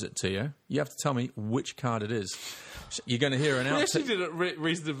describes it to you. You have to tell me which card it is. You're going to hear an We outtake. actually did it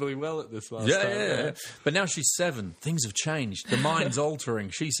reasonably well at this last Yeah, time. yeah. But now she's 7. Things have changed. The mind's altering.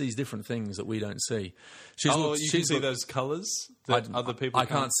 She sees different things that we don't see. She's Oh, looked- you she's can see looked- those colours that other people I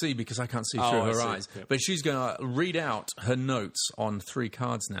can't see because I can't see through I her see. eyes. Yep. But she's going to read out her notes on 3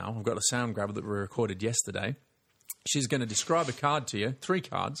 cards now. I've got a sound grabber that we recorded yesterday. She's going to describe a card to you, 3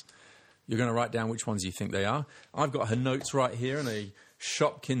 cards. You're going to write down which ones you think they are. I've got her notes right here in a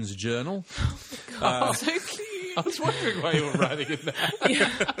Shopkins journal. Oh, so cute. I was wondering why you were writing it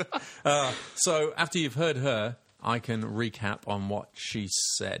there. So after you've heard her, I can recap on what she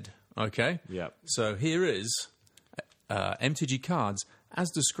said. Okay? Yep. So here is MTG cards as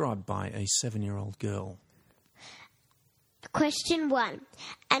described by a 7-year-old girl. Question 1.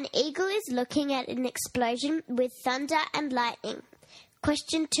 An eagle is looking at an explosion with thunder and lightning.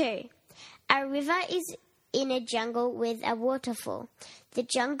 Question 2. A river is in a jungle with a waterfall. The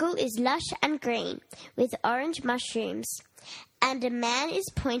jungle is lush and green with orange mushrooms, and a man is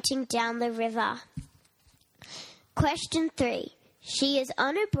pointing down the river. Question 3. She is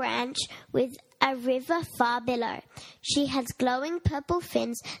on a branch with a river far below. She has glowing purple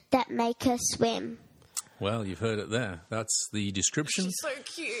fins that make her swim. Well, you've heard it there. That's the description. She's so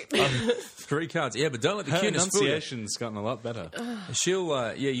cute. 3 cards. Yeah, but don't let the Her cuteness fool you. enunciation's gotten a lot better.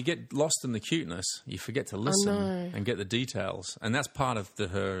 She'll, you get lost in the cuteness. You forget to listen and get the details. And that's part of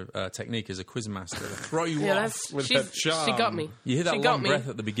her technique as a quizmaster, to throw you off with her charm. She got me. You hear that She long got me. breath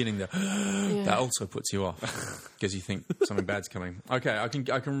at the beginning there. That also puts you off because you think something bad's coming. Okay, I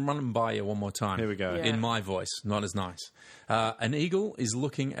can run them by you one more time. Here we go. Yeah. In my voice, not as nice. An eagle is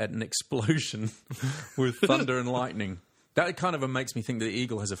looking at an explosion with thunder and lightning. That kind of makes me think that the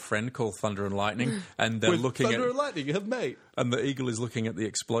eagle has a friend called Thunder and Lightning, and they're looking Thunder at and Lightning, you have mate. and the eagle is looking at the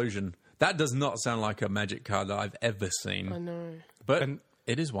explosion. That does not sound like a magic card that I've ever seen. I know. But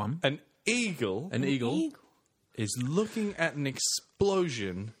it is one. An eagle An eagle is looking at an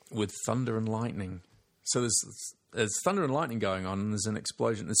explosion. with thunder and lightning. So there's thunder and lightning going on, and there's an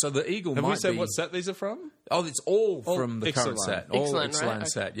explosion. And so the eagle Have might we said be... what set these are from? Oh, it's all from the current Ixalan. set. All Ixalan, Ixalan right?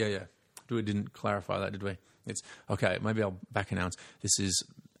 set. Yeah, yeah. We didn't clarify that, did we? It's okay. Maybe I'll back announce. This is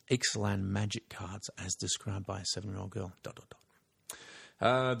Ixalan magic cards as described by a 7-year-old girl. ...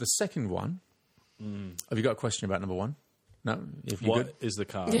 The second one. Have you got a question about number one? No. If you're What good, is the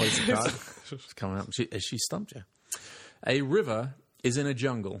card? what is the card? It's coming up. She stumped you. A river is in a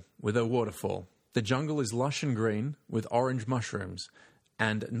jungle with a waterfall. The jungle is lush and green with orange mushrooms,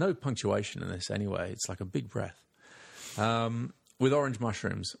 and no punctuation in this anyway. It's like a big breath. With orange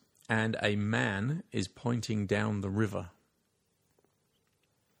mushrooms, and a man is pointing down the river.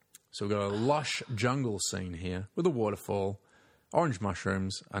 So we've got a lush jungle scene here with a waterfall, orange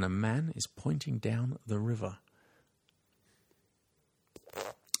mushrooms, and a man is pointing down the river.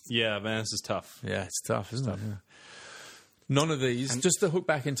 Yeah, man, this is tough. Yeah, it's tough, isn't it? Yeah. None of these, just to hook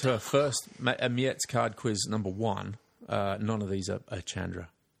back into her first Miet's card quiz number 1, none of these are Chandra.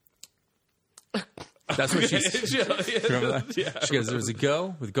 That's what she said. Remember that? Yeah, she goes, there's a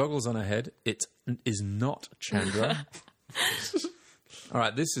girl with goggles on her head. It is not Chandra. All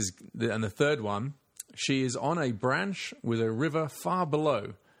right, this is... And the third one, she is on a branch with a river far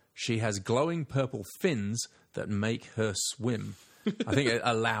below. She has glowing purple fins that make her swim. I think it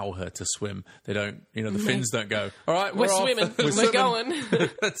allow her to swim. They don't, the fins don't go, all right, We're off. swimming. We're We're swimming. going.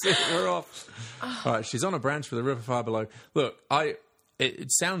 That's it, we're off. All right, she's on a branch with a river far below. Look,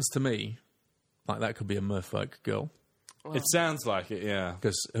 it sounds to me like that could be a merfolk girl. It sounds like it, yeah.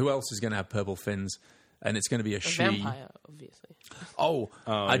 Because who else is going to have purple fins? And it's going to be a she. Vampire, obviously.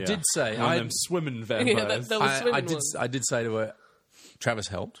 I yeah. did say... One of them swimming vampires. I did say to her, Travis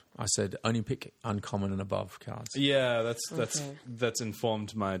helped. I said, only pick uncommon and above cards. Yeah, that's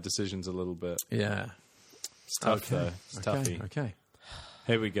informed my decisions a little bit. Yeah. It's tough, though. It's toughy. Okay.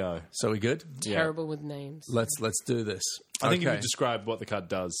 Here we go. So we good? Terrible with names. Let's do this. I think if Okay. you describe what the card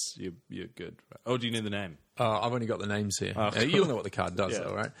does, you're good. Oh, do you need the name? I've only got the names here. Oh. You'll know what the card does, Yeah.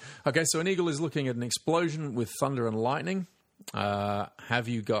 though, right? Okay, so an eagle is looking at an explosion with thunder and lightning. Have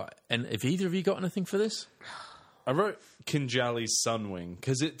you got... And have either of you got anything for this? I wrote Kinjali's Sunwing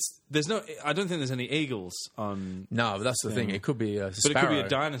because I don't think there's any eagles on. No, but that's the thing. It could be a But sparrow. it could be a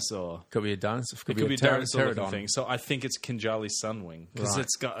dinosaur. Could be a dinosaur. It could be a dinosaur looking pterodon. thing. So I think it's Kinjali's Sunwing because Right.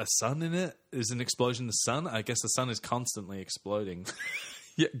 it's got a sun in it. Is an explosion the sun? I guess the sun is constantly exploding.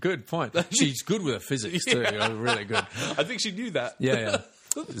 Yeah, good point. She's good with her physics, too. Really good. I think she knew that. Yeah.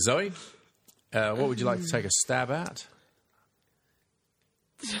 Zoe, what would you like to take a stab at?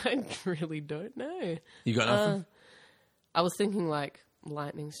 I really don't know. You got nothing? I was thinking like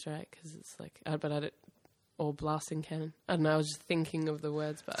lightning strike because it's like, but I don't, or blasting cannon. I don't know. I was just thinking of the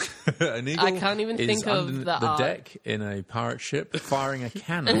words, but An eagle I can't even is think of under the art. deck in a pirate ship firing a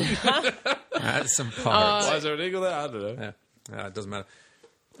cannon at some pirates. Why is there an eagle there? I don't know. Yeah, it doesn't matter.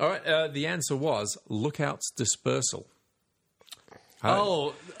 All right, the answer was Lookout's Dispersal.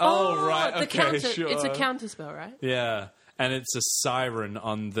 Oh, right. The Okay, counter, sure. It's a counter spell, right? Yeah, and it's a siren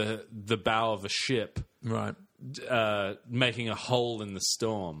on the bow of a ship, Right. making a hole in the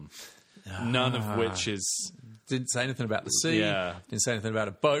storm. None of which is Didn't say anything about the sea. Yeah. Didn't say anything about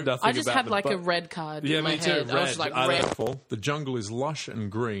a boat. nothing. I just about had the like a boat. red card Yeah, in my me too, head. I was red. like, I red. don't- The jungle is lush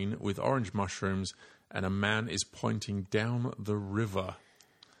and green with orange mushrooms, and a man is pointing down the river.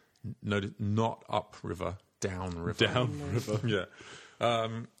 Notice, not up river, down river. Down river. Yeah.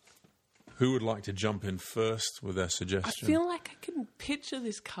 Who would like to jump in first with their I suggestion? feel like I can picture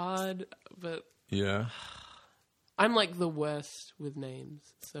this card, but Yeah. I'm like the worst with names.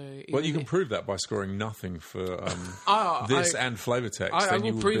 So Well, you even can if- prove that by scoring nothing for Oh, this I- and flavor text. I then will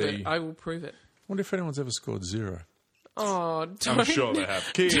you would prove be... it. I will prove it. I wonder if anyone's ever scored 0. Oh, don't, I'm sure they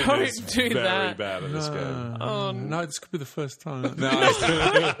have. Keegan don't is do very that. bad at this game. No, this could be the first time. No.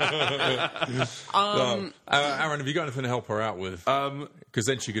 Aaron, have you got anything to help her out with? Because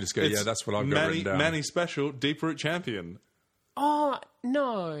then she could just go, yeah, that's what I've got written down. Manny Special, Deep Root Champion. Oh,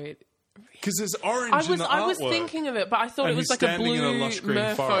 no. Because there's orange in the artwork. I was thinking of it, but I thought And it was he's like a standing in a blue lush green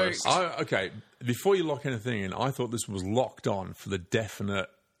merfolk. forest. Okay, before you lock anything in, I thought this was locked on for the definite.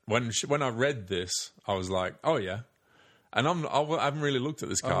 When I read this, I was like, oh yeah. And I haven't really looked at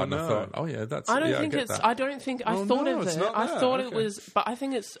this card, and I thought, oh yeah, that's. I don't yeah, think I get it's. that. I don't think. I Oh, thought no, of it's it. not I that. thought it Okay. was, but I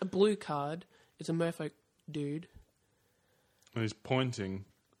think it's a blue card. It's a merfolk dude. And he's pointing.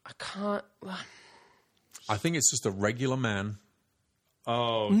 I can't. I think it's just a regular man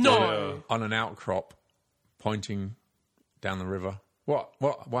Oh, No. dear. on an outcrop, pointing down the river. What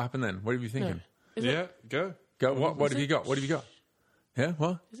happened then? What are you thinking? Is Yeah, go. Go. What have you got? What have you got? Yeah.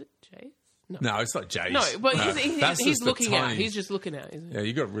 What? Is it Jace? No, it's not Jace. No, but No, that's he's just the looking out. tiny- He's just looking out. Isn't he? Yeah,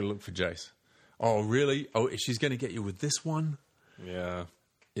 you got to really look for Jace. Oh, really? Oh, she's going to get you with this one. Yeah.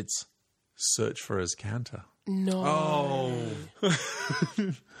 It's Search for Azcanta. No. Oh.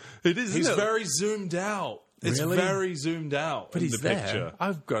 It is. He's isn't it? very zoomed out. It's Really? very zoomed out But in he's the picture. there.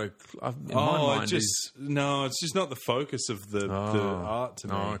 I've got. In my Oh, mind, it's just not the focus of the art to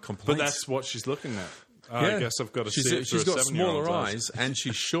me. Oh, but complaints. that's what she's looking at. Yeah. I guess I've got to She's see it through She's a got 7-year-old's smaller eyes and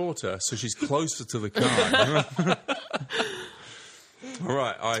she's shorter, so she's closer to the card. All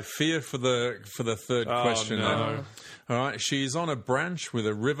right, I fear for the third question. no. Then. All right, she is on a branch with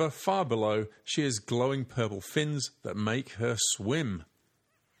a river far below. She has glowing purple fins that make her swim.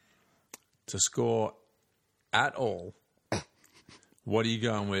 To score at all, what are you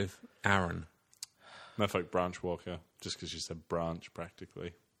going with, Aaron? Merfolk Branch Walker, just because you said branch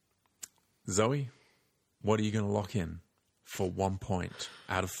practically. Zoe, what are you going to lock in for 1 point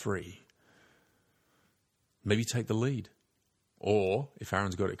out of 3? Maybe take the lead. Or, if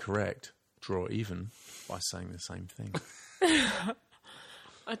Aaron's got it correct, draw even by saying the same thing.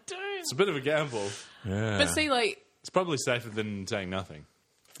 I don't. It's a bit of a gamble. Yeah. But see, like, It's probably safer than saying nothing.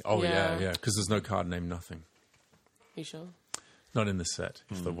 Oh, Yeah. yeah, because there's no card named Nothing. you sure? Not in the set,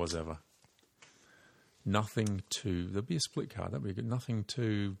 if there was ever. Nothing to... There'll be a split card. That'd be good. Nothing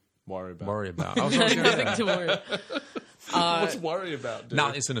to Worry about. worry about. I was gonna- Nothing to worry. What's worry about, dude? No,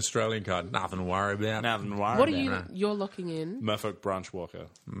 it's an Australian card. Nothing to worry about. Nothing to worry What are about. you're locking in? Merfolk Branch Walker.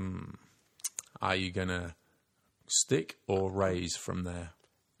 Are you going to stick or raise from there?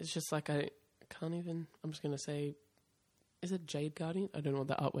 It's just like I can't even. I'm just going to say, is it Jade Guardian? I don't know what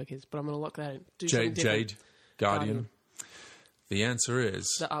that artwork is, but I'm going to lock that in. Do something different. Jade Guardian. The answer is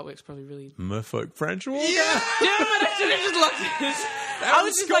The artwork's probably really. Merfolk Branch Walker. Yeah, but I should have just locked it. I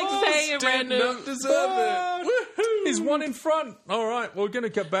was just like saying a random. Deserve it. He's one in front. All right, we're going to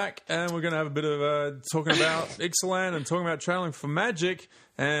get back and we're going to have a bit of talking about Ixalan and talking about traveling for Magic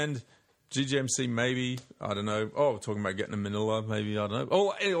and GGMC maybe. I don't know. Oh, we're talking about getting a Manila maybe. I don't know.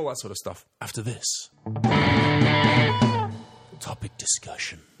 All that sort of stuff. After this. Topic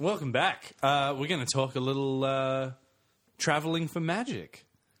discussion. Welcome back. We're going to talk a little traveling for magic,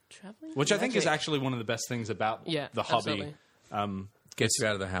 Traveling? which I think is Magic. actually one of the best things about Yeah, the hobby. absolutely. Gets you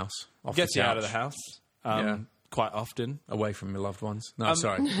out of the house. Off Gets the you couch, out of the house Yeah. quite often. away from your loved ones. No,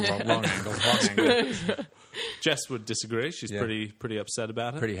 sorry. Wrong angle. Wrong angle. Jess would disagree. She's Yeah. pretty upset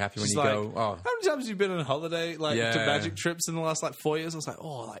about it. Pretty happy when She's you like, go, oh. how many times have you been on holiday, like Yeah. to magic trips in the last 4 years? I was like,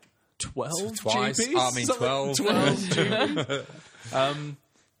 12 Twice. GPs? I mean, 12. 12 GPs.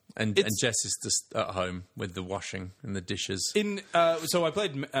 And It's- Jess is just at home with the washing and the dishes. So I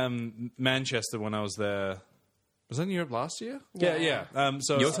played Manchester when I was there. Was that in Europe last year? Yeah.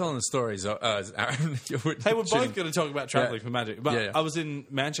 So You're telling the stories, Aaron. hey, we're both going to talk about traveling Yeah. for magic. But Yeah. I was in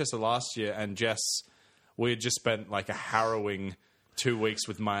Manchester last year, and Jess, we had just spent like a harrowing 2 weeks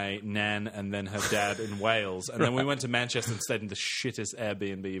with my nan and then her dad in Wales, and then we went to Manchester and stayed in the shittest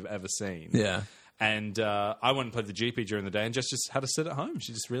Airbnb you've ever seen. Yeah. And I went and played the GP during the day, and just had to sit at home.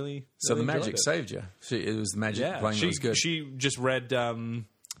 She just really So the really enjoyed magic it. saved you. It was the magic playing that was good. She just read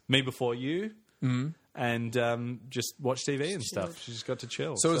Me Before You and just watched TV and stuff. She just got to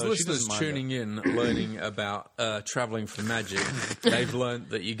chill. So as she listeners doesn't mind it. tuning in, learning about traveling for magic, they've learned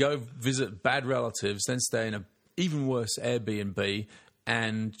that you go visit bad relatives, then stay in an even worse Airbnb,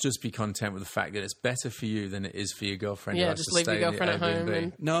 and just be content with the fact that it's better for you than it is for your girlfriend. who Yeah, has just to leave stay your in the girlfriend at home Airbnb.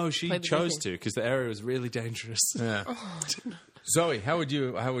 and No, she Play the chose GP. to because the area was really dangerous. Yeah. Zoe, what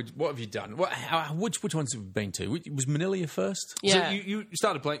have you done? Which ones have you been to? Was Manila your first? Yeah. So you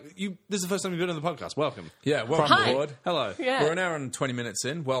started playing. This is the first time you've been on the podcast. Welcome. Yeah, welcome Hi. aboard. Hello. Yeah. We're an hour and 20 minutes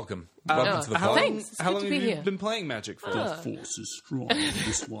in. Welcome. Welcome to the How pod. long, Thanks. It's how good long to have be you here. been playing Magic for? Force is strong in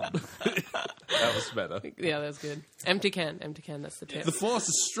this one. That was better. Yeah, that was good. Empty can. That's the tip. The force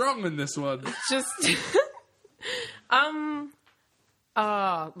is strong in this one. Just,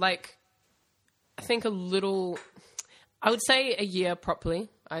 like, I think a little. I would say a year properly.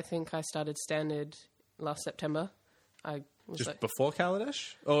 I think I started standard last September. I was Just like, before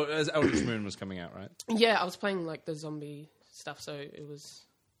Kaladesh? Or as Eldritch Moon was coming out, right? yeah, I was playing like the zombie stuff, so it was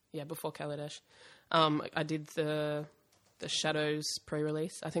before Kaladesh. I did the Shadows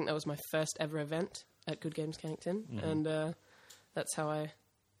pre-release. I think that was my first ever event at Good Games Cannington, and that's how I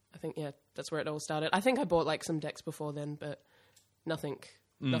think that's where it all started. I think I bought like some decks before then, but nothing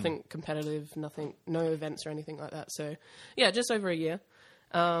competitive, no events or anything like that. So yeah, just over a year,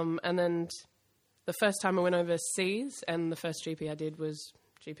 and then the first time I went overseas, and the first GP I did was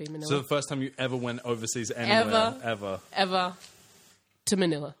GP Manila. So the first time you ever went overseas anywhere? Ever to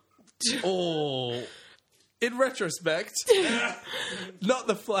Manila. Oh, in retrospect, not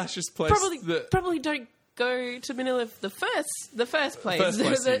the flashiest place. Probably don't go to Manila the first place. First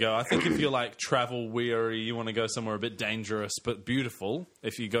place you go. I think if you're like travel weary, you want to go somewhere a bit dangerous but beautiful.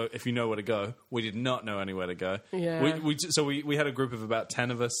 If you know where to go, we did not know anywhere to go. Yeah. We had a group of about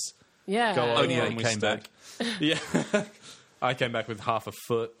 10 of us. Yeah. Go over yeah, and we came back. Yeah. I came back with half a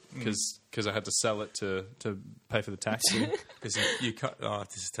foot because I had to sell it to pay for the taxi. Because you cut. Oh,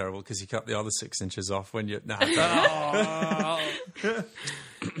 this is terrible. Because you cut the other 6 inches off when you. Nah.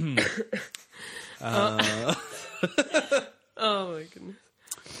 Oh my goodness.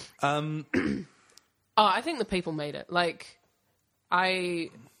 I think the people made it. Like,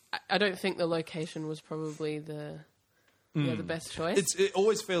 I don't think the location was probably the best choice. It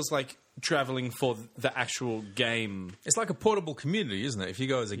always feels like traveling for the actual game. It's like a portable community, isn't it? If you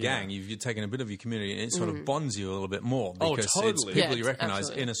go as a gang, you've taken a bit of your community, and it sort of bonds you a little bit more because it's totally. people Yeah, you recognise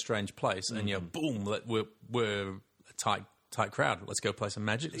absolutely. in a strange place, and you're boom, we're a tight crowd. Let's go play some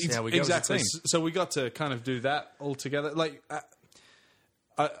Magic. See how we go. Exactly. As a team. So we got to kind of do that all together. Like,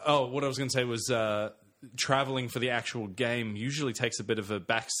 what I was going to say was traveling for the actual game usually takes a bit of a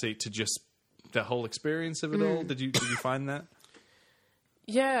backseat to just the whole experience of it all. Did you find that?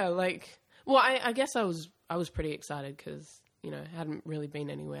 Yeah, like, well, I guess I was pretty excited because, I hadn't really been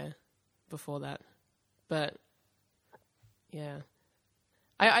anywhere before that. But, yeah.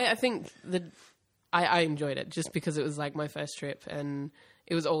 I think that I enjoyed it just because it was, like, my first trip and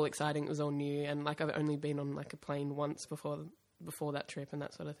it was all exciting, it was all new, and, like, I've only been on, like, a plane once before that trip and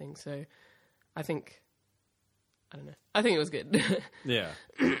that sort of thing. So I think it was good. Yeah.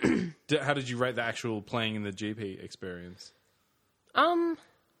 How did you rate the actual playing in the GP experience?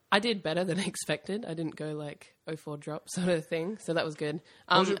 I did better than expected. I didn't go like 04 drop sort of thing, so that was good.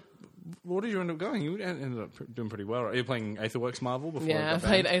 What did you end up going? You ended up doing pretty well, right? Are you playing Aetherworks Marvel before? Yeah, I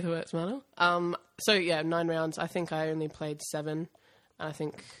played Aetherworks Marvel. So yeah, 9 rounds. I think I only played 7. I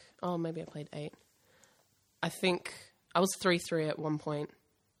think, maybe I played 8. I think I was 3-3 at one point,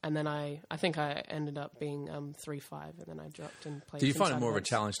 and then I think I ended up being 3-5, and then I dropped and played. Do you find it inside more of a events.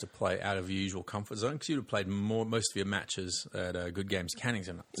 challenge to play out of your usual comfort zone? Because you'd have played most of your matches at Good Games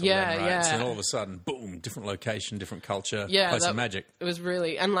Cannington. Yeah, right? yeah. So then all of a sudden, boom, different location, different culture, Yeah, play some Magic. It was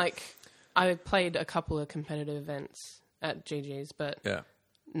really, and like I played a couple of competitive events at GG's, but Yeah.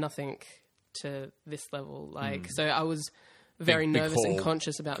 nothing to this level. Like, so I was very Big nervous and hall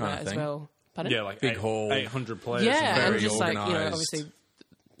conscious about kind of that as thing. well. Pardon? Yeah, like Big hall. 800 players. Yeah, very and just like, organised. obviously,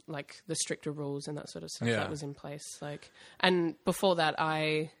 like the stricter rules and that sort of stuff Yeah. that was in place. Like, and before that,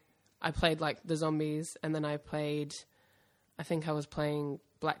 I played like the zombies, and then I think I was playing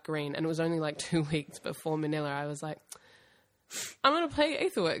Black Green, and it was only like 2 weeks before Manila. I was like, I'm going to play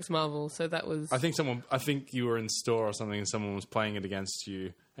Aetherworks Marvel. So that was. I think you were in store or something, and someone was playing it against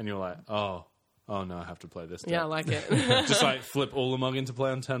you, and you were like, oh no, I have to play this. Yeah, I like it. Just like flip Ulamog into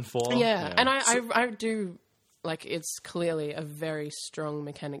play on turn 4. Yeah, and I do, like, it's clearly a very strong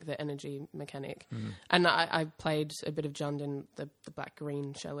mechanic, the energy mechanic. And I played a bit of Jund in the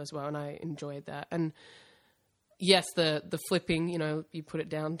black-green shell as well, and I enjoyed that. And yes, the flipping, you put it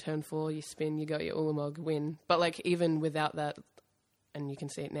down, turn 4, you spin, you got your Ulamog, win. But, like, even without that, and you can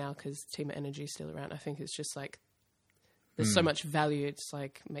see it now because Team Energy is still around, I think it's just, like, there's so much value. It's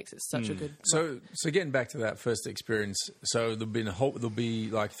like makes it such a good. So getting back to that first experience, so there'll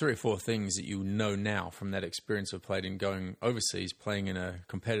be like 3 or 4 things that you know now from that experience of playing going overseas, playing in a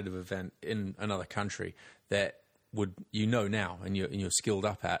competitive event in another country that now and you're skilled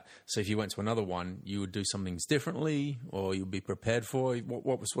up at. So if you went to another one, you would do some things differently, or you'd be prepared for.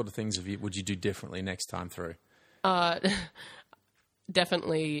 What sort of things would you do differently next time through?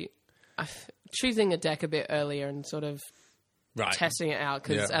 Definitely choosing a deck a bit earlier and sort of. Right. Testing it out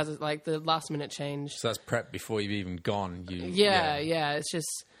because as like the last minute change. So that's prep before you've even gone. Yeah. It's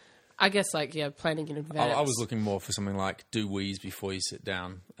just I guess, planning in advance. I was looking more for something like do wheeze before you sit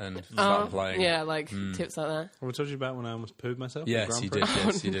down and start playing. Yeah, tips like that. Have I told you about when I almost pooed myself? Yes, you did.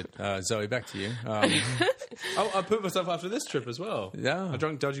 Yes, you did. Zoe, back to you. I pooed myself after this trip as well. Yeah. I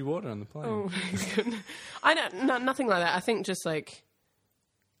drank dodgy water on the plane. Oh, I don't, nothing like that. I think just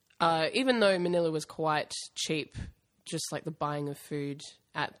even though Manila was quite cheap, just the buying of food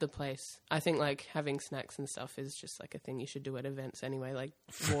at the place, I think having snacks and stuff is just a thing you should do at events anyway.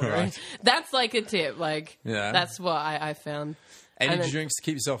 Water, Right. That's a tip. Yeah. That's what I found. Any drinks to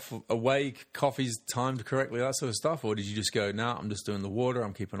keep yourself awake, coffees timed correctly, that sort of stuff? Or did you just go, I'm just doing the water,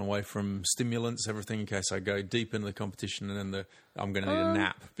 I'm keeping away from stimulants, everything in case I go deep into the competition and then I'm going to need a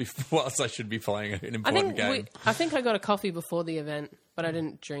nap whilst I should be playing an important game? I think I got a coffee before the event, but I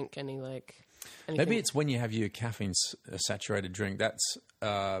didn't drink any anything. Maybe it's when you have your caffeine saturated drink. That's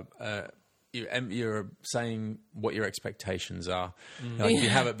you're saying what your expectations are. If you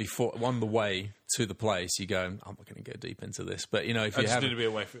have it before on the way to the place, you go, I'm not going to go deep into this. But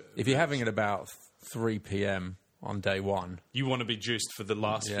if you're having it about 3 p.m. on day one, you want to be juiced for the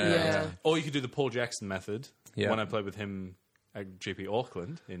last few Yeah. hours. Or you could do the Paul Jackson method. Yeah. When I played with him at GP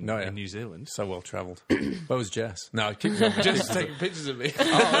Auckland in New Zealand. So well travelled. Where was Jess? No, keep going. Just taking pictures of me.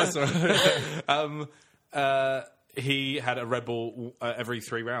 Oh, that's all right. He had a Red Bull every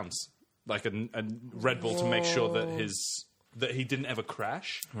 3 rounds, a Red Bull to make sure that he didn't ever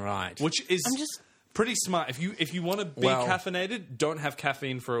crash. Right. Which is pretty smart. If you want to be caffeinated, don't have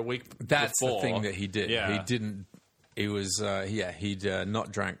caffeine for a week. That's before. the thing that he did. Yeah. He didn't. He was, he'd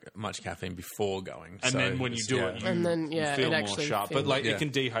not drank much caffeine before going. And then when you do it, you feel more sharp. But it can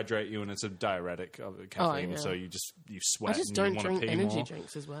dehydrate you, and it's a diuretic of caffeine, so you sweat. I just and don't you drink pee energy more.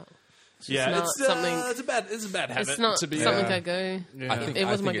 drinks as well. It's a bad habit. It's not to be something I go. I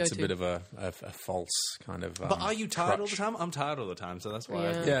think it's a bit of a false kind of. But are you tired all the time? I'm tired all the time, so that's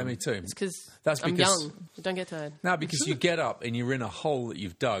why. Yeah, me too. It's because That's I'm because- young. I don't get tired. No, because you get up and you're in a hole that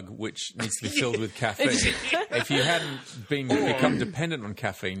you've dug, which needs to be filled with caffeine. If you hadn't become dependent on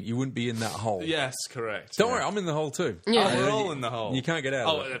caffeine, you wouldn't be in that hole. Yes, correct. Don't worry, I'm in the hole too. Yeah. We're all in the hole. You can't get out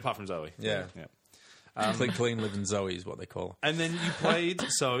of it. apart from Zoe. Yeah. Clean living Zoe is what they call her. And then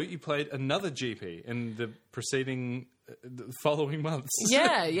you played another GP in the preceding, the following months.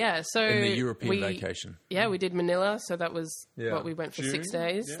 Yeah. So In the European vacation. Yeah, we did Manila, so that was what we went for June? 6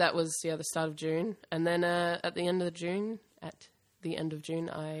 days. Yeah. That was the start of June, and then at the end of June,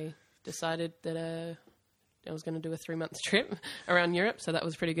 I decided that I was going to do a 3-month trip around Europe. So that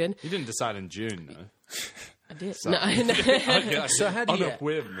was pretty good. You didn't decide in June, though. I did. So- No. So how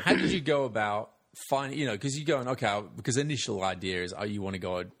did you go about finding, because you're going, because the initial idea is, you want to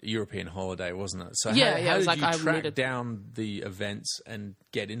go on a European holiday, wasn't it? So Yeah, how it did was you I track needed- down the events and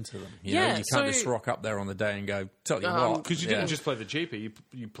get into them? You Yeah, can't just rock up there on the day and go, tell you what. Because you didn't just play the GP,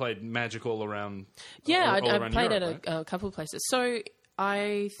 you played Magic all around. Yeah, all I around played Europe, at a couple of places. So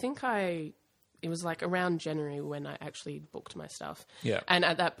I think it was around January when I actually booked my stuff. Yeah. And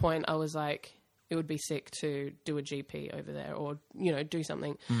at that point, I was like, it would be sick to do a GP over there or, do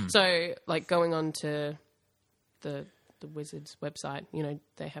something. So, going on to the Wizards website,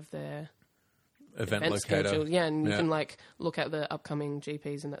 they have their event event locator. schedule. Yeah, and you can look at the upcoming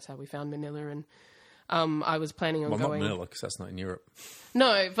GPs, and that's how we found Manila. And I was planning on Well, going. not Manila, because that's not in Europe.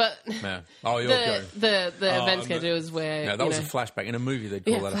 No, but Yeah. Oh, you're the event schedule is where Yeah, that was a flashback. In a movie, they'd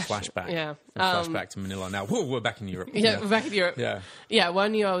call that a flashback. Yeah. A flashback to Manila. Now, we're back in Europe. Yeah, we're back in Europe. Yeah. Yeah,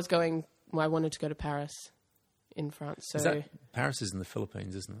 one year I was going. Well, I wanted to go to Paris, in France. So Paris is in the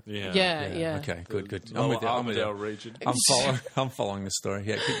Philippines, isn't it? yeah. Okay, good. I'm Lower with you. I'm with Armadale you. region. I'm following the story.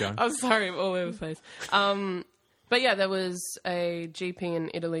 Yeah, keep going. I'm sorry, I'm all over the place. But yeah, there was a GP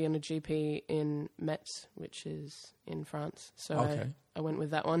in Italy and a GP in Metz, which is in France. So Okay. I went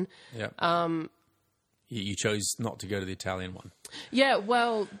with that one. Yeah. You chose not to go to the Italian one. Yeah,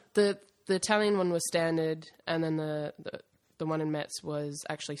 well, the Italian one was standard, and then the one in Metz was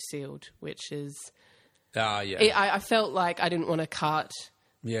actually sealed, which is... Yeah. I felt like I didn't want to cart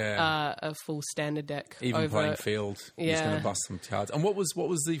Yeah. a full standard deck Even over playing field, you're just going to bust some cards. And what was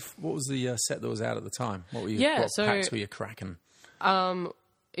the set that was out at the time? What packs were you cracking?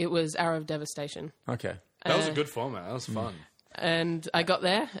 It was Hour of Devastation. Okay. That was a good format. That was fun. And I got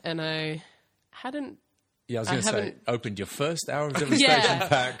there, and I hadn't... Yeah, I was going to say, haven't- opened your first Hour of Devastation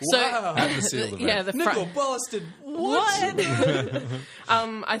pack So, at the sealed event. Yeah, the Nickel Boston. What?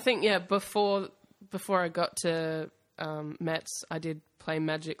 I think before I got to Metz, I did play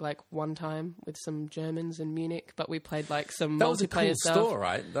Magic one time with some Germans in Munich, but we played some That was a multiplayer cool stuff. store,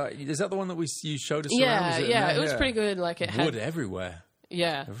 right? Is that the one that you showed us around? Yeah, Was it was pretty good. It had wood everywhere.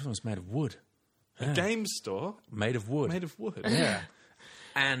 Yeah, Everything was made of wood. A game store Made of wood. made of wood. Yeah.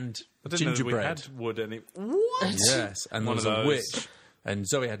 And I didn't know gingerbread. we had wood any. What? Yes, and there One was of a those. witch, and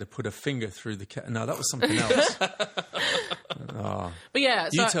Zoe had to put her finger through the. No, that was something else. But yeah,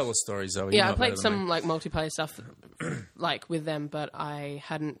 so You tell the story, Zoe. yeah, You I know played better than some me. like multiplayer stuff like with them, but I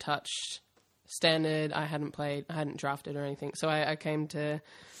hadn't touched standard. I hadn't drafted or anything. So I came to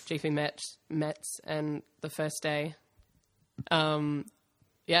GP Mets, and the first day,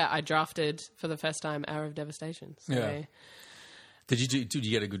 I drafted for the first time Hour of Devastation. So Yeah. Did you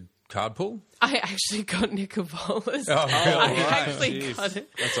get a good card pull? I actually got Nicobolas. Oh, really? I Right. actually Jeez. got it.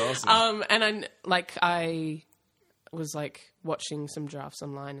 That's awesome. And I was like watching some drafts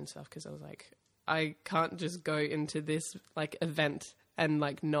online and stuff because I was like, I can't just go into this like event and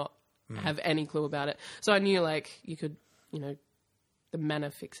like not have any clue about it. So I knew like you could, the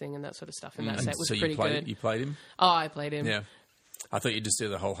mana fixing and that sort of stuff in that set was so pretty good. You played him? Oh, I played him. Yeah. I thought you'd just do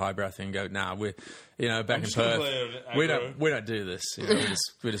the whole highbrow thing and go, nah, we're, back in just gonna Perth, play we aggro. don't do this.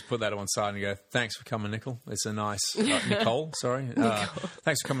 We just put that to one side and go, thanks for coming, Nicole. It's a nice, Nicole, sorry.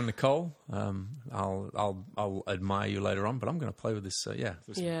 Thanks for coming, Nicole. I'll admire you later on, but I'm going to play with this,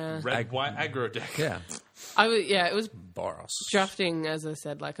 Yeah. Red, white aggro deck. Yeah. It was Boros. drafting, as I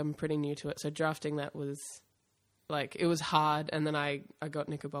said, like I'm pretty new to it. So drafting that was like, it was hard. And then I got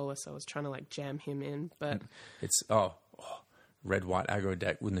Nicobolas, so I was trying to like jam him in, but It's, red, white aggro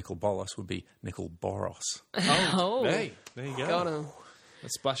deck with Nicol Bolas would be Nicol Boros. oh, Hey, there you go. got him.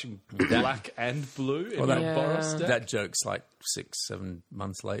 That's splashing black and blue in Well, your Yeah. Boros deck. That joke's like 6-7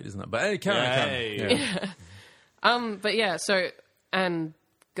 months late, isn't it? But hey, carry on. Hey. Yeah. But yeah, so, and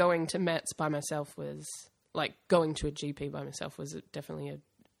going to Mets by myself was, like, going to a GP by myself was definitely a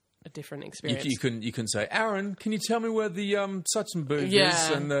different experience. You couldn't say, Aaron, can you tell me where the such and boot Yeah. is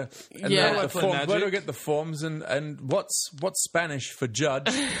and the Yeah. the I play form, Magic. where do I get the forms and what's Spanish for judge?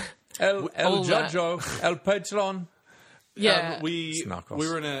 El All that. Judge, El Patron. yeah. We Snarkos.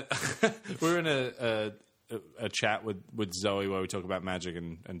 were in a chat with Zoe where we talk about Magic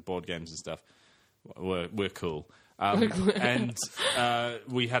and board games and stuff. We're cool. And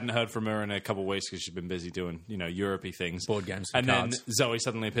we hadn't heard from her in a couple of weeks because she's been busy doing, Europe-y things. Board games And and then cards. Zoe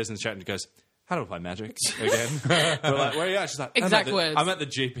suddenly appears in the chat and goes, how do I play Magic again? We're like, where are you at? She's like, Exact words. I'm at the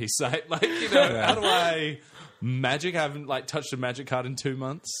GP site. Like, how do I Magic? I haven't touched a Magic card in 2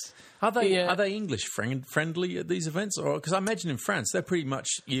 months. Are they Yeah. are they English friendly at these events, or because I imagine in France they're pretty much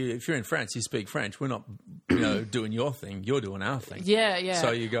if you're in France you speak French. We're not doing your thing, you're doing our thing. Yeah. So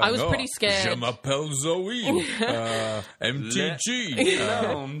you go. I was pretty scared. Je m'appelle Zoe. MTG.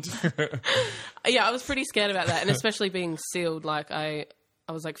 Yeah, I was pretty scared about that, and especially being sealed. Like I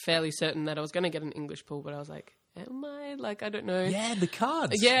was like fairly certain that I was going to get an English pool, but I was like, am I? Like I don't know. Yeah, the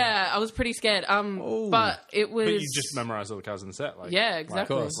cards. Yeah, I was pretty scared. But it was. But you just memorize all the cards in the set. Like, Yeah, Of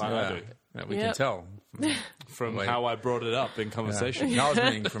exactly. course. Like I yeah. do. Yeah, we Yep. can tell. From Wait. how I brought it up in conversation. No, I was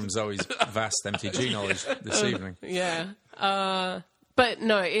meaning from Zoe's vast MTG knowledge this evening. Yeah. But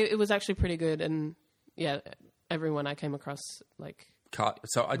no, it was actually pretty good, and yeah, everyone I came across, like,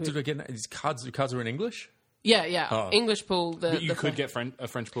 So I did again. These cards are in English. yeah, Oh. English pool. But you could get a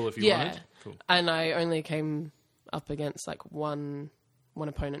French pool if you yeah, wanted. Cool. and I only came up against like one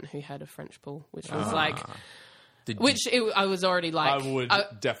opponent who had a French pool, which was like, I was already like, I would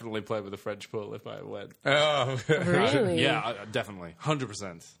definitely play with a French pool if I went. Oh, really, Yeah, definitely.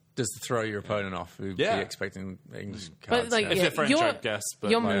 100%. just to throw your opponent off who'd Yeah. be expecting English But cards. like, If yeah, they're French, I guess. But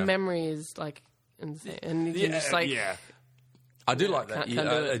your like, memory is like insane, and you just like, yeah. I do like that. can't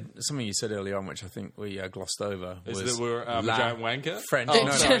do it. Something you said earlier on, which I think we glossed over, Is was that we're a La- giant wanker? French. Oh,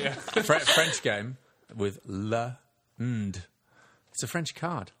 no, sorry, no. yeah. French game with La Nd. It's a French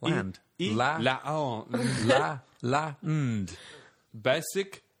card. Land. La Nd.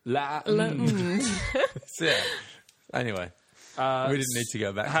 Basic La. Yeah. Anyway, we didn't need to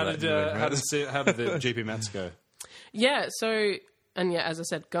go back. How to did that. how did the GP Mets go? Yeah, so, and yeah, as I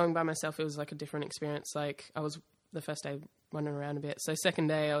said, going by myself, it was like a different experience. Like, I was the first day running around a bit. So, second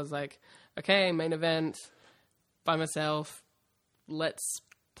day, I was like, okay, main event, by myself, let's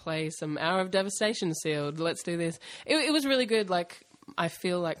play some Hour of Devastation sealed. Let's do this. It was really good. Like, I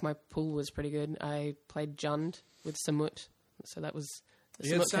feel like my pool was pretty good. I played Jund with Samut. So that was the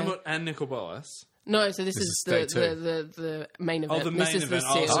You had Samut card. Samut and Nicol Bolas. No, so this is day the main event. Oh, the this main is event.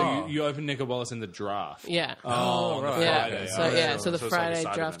 the sealed. So you opened Nicol Bolas in the draft. Yeah. Oh, right. the Yeah, Friday. so Oh, yeah, sure. so the it's like a Friday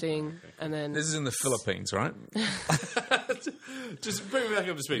side drafting, event. and then This is in the Philippines, right? Just bring me back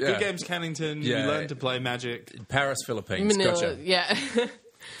up to speed. Yeah. Good Games Cannington. Yeah. You learned to play Magic. Paris, Philippines. Manila, Gotcha. yeah.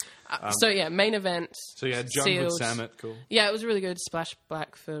 So yeah, main event. So you had Jung sealed. with Samut. Cool. Yeah, it was really good. Splash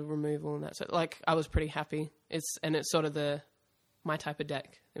black for removal and that. So like, I was pretty happy. It's sort of my type of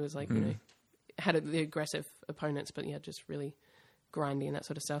deck. It was like Hmm. had the aggressive opponents, but yeah, just really grindy and that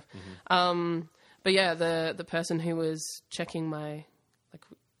sort of stuff. But yeah, the person who was checking my, like,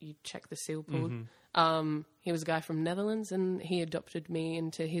 you check the seal pool. He was a guy from Netherlands, and he adopted me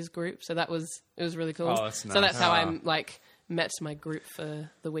into his group. So it was really cool. Oh, that's nice. So that's how I met my group for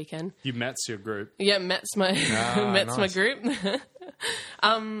the weekend. You met your group. Yeah, met's my nice. my group.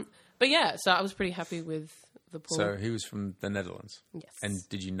 But yeah, so I was pretty happy with the pool. So he was from the Netherlands. Yes. And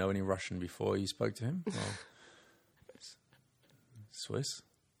did you know any Russian before you spoke to him? Or Swiss.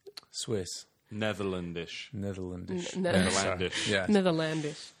 Netherlandish. Netherlandish. Netherlandish. Yeah.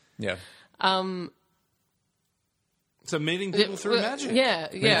 Netherlandish. Yeah. So meeting people through Magic. Yeah.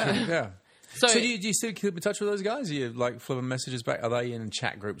 Yeah. So do you still keep in touch with those guys? Are you like flipping messages back? Are they in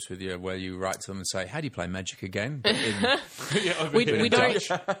chat groups with you where you write to them and say, "How do you play Magic again?" we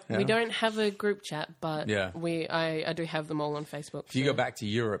don't have a group chat, but Yeah. I do have them all on Facebook. If you go back to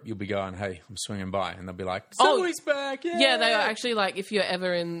Europe, you'll be going, "Hey, I'm swinging by," and they'll be like, Oh, "Somebody's back!" Yeah, they are actually like, if you're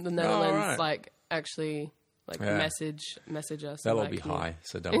ever in the Netherlands, right. like actually like Yeah. message us. They'll and, all like, be yeah. high,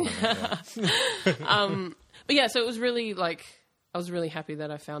 so don't worry. But yeah, so it was really like, I was really happy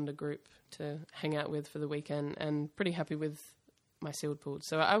that I found a group to hang out with for the weekend, and pretty happy with my sealed pool.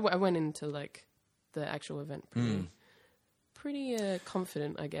 So I went into like the actual event pretty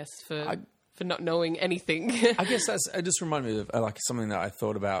confident, I guess, for not knowing anything. I guess it just reminded me of like something that I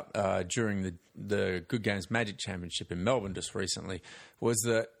thought about during the Good Games Magic Championship in Melbourne just recently, was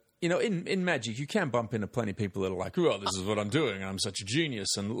that, you know, in Magic, you can bump into plenty of people that are like, "Oh, this is what I'm doing, and I'm such a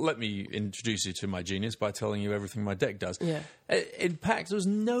genius, and let me introduce you to my genius by telling you everything my deck does." Yeah. In PAX, there was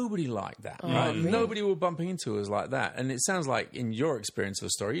nobody like that, right? really? Nobody were bumping into us like that. And it sounds like in your experience of the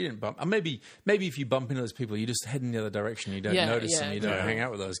story, you didn't bump. And maybe if you bump into those people, you just head in the other direction. You don't notice them. You don't hang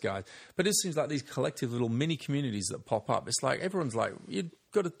out with those guys. But it seems like these collective little mini communities that pop up. It's like everyone's like, you've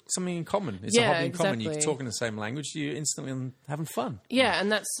got something in common. It's a hobby in common. You're talking the same language. You're instantly having fun. Yeah, and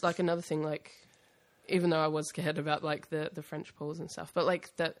that's like another thing, like, even though I was scared about like the French pools and stuff, but like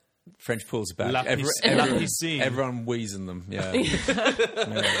that. French pools are back. La piscine. Everyone wheezing them. Yeah.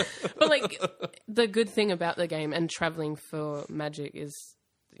 But like the good thing about the game and traveling for Magic is,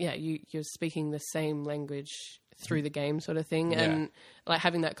 you're speaking the same language through the game, sort of thing, and like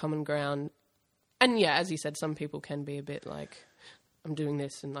having that common ground. And yeah, as you said, some people can be a bit like, "I'm doing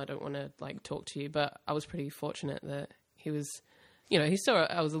this and I don't want to like talk to you," but I was pretty fortunate that he was, he saw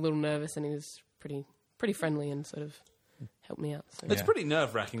I was a little nervous, and he was pretty friendly and sort of helped me out. So. It's pretty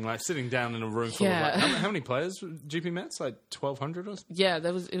nerve-wracking, like sitting down in a room full of like, how many players? GP Mets, like 1,200 or something? Yeah,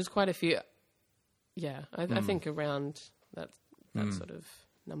 it was quite a few. Yeah, I think around that sort of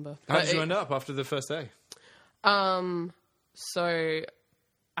number. How did you end up after the first day? So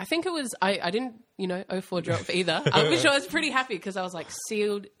I think it was, I didn't, 04 drop either, which I was pretty happy because I was like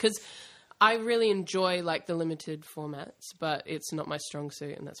sealed, because I really enjoy like the limited formats, but it's not my strong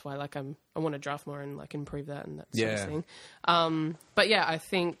suit, and that's why like I want to draft more and like improve that and that sort of thing. But yeah, I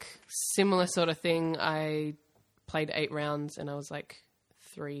think similar sort of thing. I played 8 rounds and I was like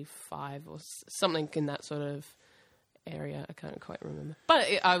 3-5 or something in that sort of area. I can't quite remember, but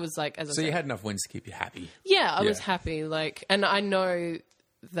I was like, as I said, you had enough wins to keep you happy. Yeah, I was happy. Like, and I know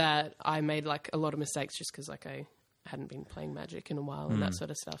that I made like a lot of mistakes just because like I hadn't been playing Magic in a while and that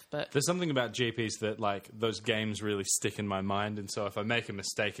sort of stuff. But there's something about GPs that like those games really stick in my mind, and so if I make a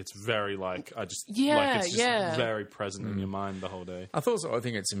mistake, it's very like it's just very present in your mind the whole day. I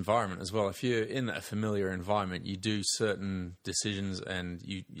think it's environment as well. If you're in a familiar environment, you do certain decisions and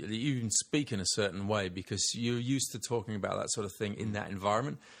you even speak in a certain way because you're used to talking about that sort of thing in that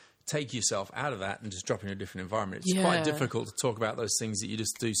environment. Take yourself out of that and just drop in a different environment. It's quite difficult to talk about those things that you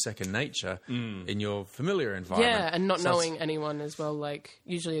just do second nature in your familiar environment. Yeah, and not knowing anyone as well. Like,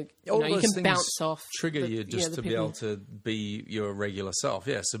 usually, you can bounce off. Trigger you just to be able to be your regular self.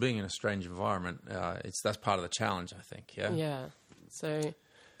 Yeah, so being in a strange environment, that's part of the challenge, I think. Yeah. Yeah. So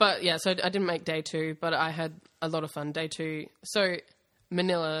I didn't make day 2, but I had a lot of fun. Day 2. So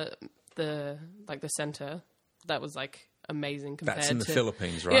Manila, the center, that was like amazing compared to... That's in the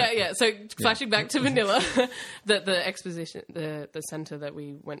Philippines, right? Yeah. So flashing back to Manila, the exposition, the center that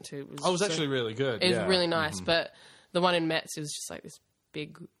we went to was... actually really good. It was really nice, but the one in Metz, it was just like this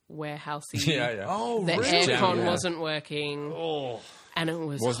big warehousey... Yeah. Oh, the really? aircon wasn't working. Oh. And it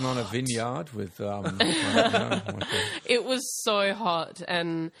was Wasn't hot. on a vineyard with... It was so hot,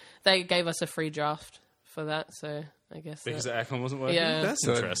 and they gave us a free draft for that, so... I guess because the aircon wasn't working. Yeah. That's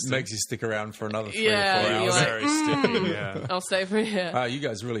so interesting. It makes you stick around for another 3 or 4 you're hours. like, Very sticky. Yeah. I'll stay for here. You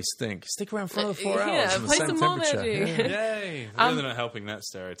guys really stink. Stick around for another 4 hours Yeah, in the play same some more temperature. Magic. Yeah. Yay! Really not helping that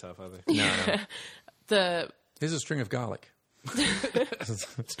stereotype, are they? No. Here's a string of garlic.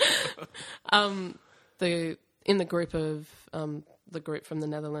 In the group of the group from the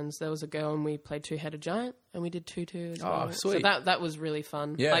Netherlands, there was a girl and we played Two-Headed Giant and we did 2-2 as well. Sweet. So that was really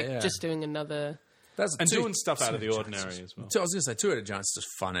fun. Yeah, just doing another... doing stuff out of the ordinary as well. I was going to say, Two-Headed Giant's just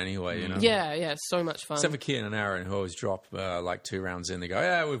fun anyway, you know? Yeah, so much fun. Except for Kian and Aaron, who always drop 2 rounds in. They go,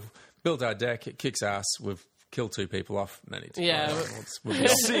 yeah, we've built our deck, it kicks ass, we've killed 2 people off. No need to we'll be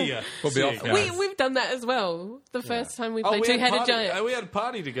off. See ya. We'll be off, guys. We've done that as well. The first time we played Two-Headed Giant. We had a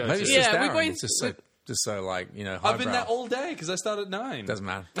party to go Maybe to. it's just Aaron. It's just so like, you know, I've been there all day because I started at 9. Doesn't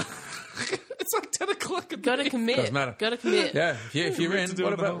matter. It's like 10 o'clock at Gotta commit. Doesn't matter. Gotta commit. Yeah, if you're in,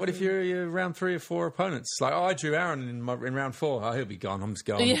 what if you're round 3 or 4 opponents? It's like, I drew Aaron in round 4. Oh, he'll be gone. I'm just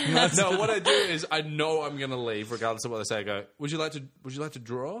gone. Yeah. No, what I do is I know I'm going to leave regardless of what they say. I go, would you like to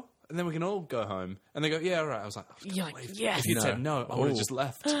draw? And then we can all go home. And they go, yeah, all right. I was like, yes. if you said no, I would have just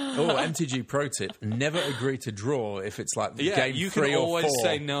left. MTG pro tip: never agree to draw if it's like game you 3 can or always 4.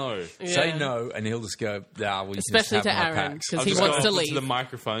 say no. Say no, and he'll just go, well, especially to Aaron, because he wants to leave. To the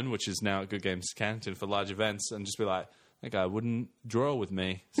microphone, which is now at Good Games Canton for large events, and just be like, that guy wouldn't draw with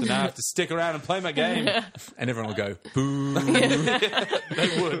me, so now I have to stick around and play my game. And everyone will go, boo.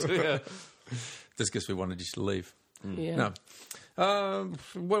 They would, yeah. Just because we wanted you to leave. Yeah. No.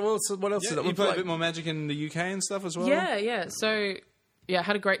 What else? You play a bit more Magic in the UK and stuff as well? Yeah. So, I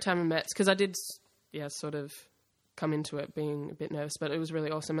had a great time in Mets because I did, sort of come into it being a bit nervous, but it was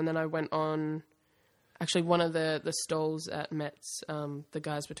really awesome. And then I went on, actually, one of the stalls at Mets, the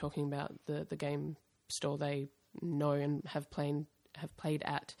guys were talking about the game stall they know and have played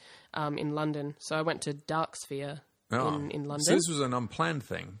at in London. So I went to Dark Sphere in London. So this was an unplanned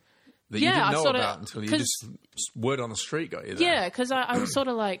thing that you didn't know about until you just word on the street got you there. Yeah, because I was sort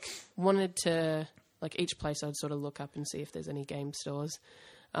of like wanted to, like each place I'd sort of look up and see if there's any game stores.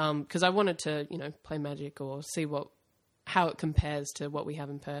 Because I wanted to, play Magic or see how it compares to what we have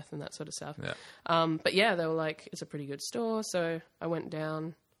in Perth and that sort of stuff. Yeah. But yeah, they were like, it's a pretty good store. So I went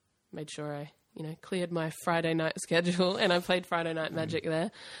down, made sure I, cleared my Friday night schedule and I played Friday Night Magic there.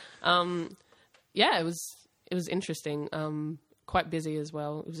 It was interesting. Quite busy as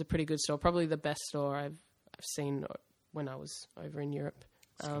well. It was a pretty good store. Probably the best store I've seen when I was over in Europe.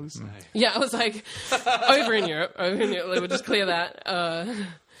 I was like, over in Europe. We'll just clear that.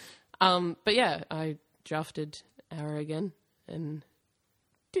 But yeah, I drafted Arrow again and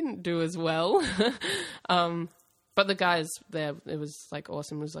didn't do as well. But the guys there, it was like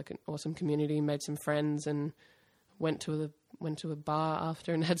awesome. It was like an awesome community. Made some friends and went to a bar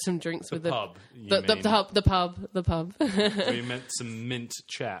after and had some drinks with the pub. The pub. We met some mint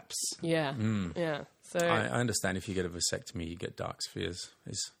chaps. Yeah. So I understand if you get a vasectomy, you get dark spheres.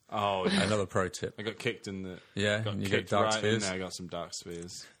 Is yeah. Another pro tip. I got kicked in the you get dark spheres. I got some dark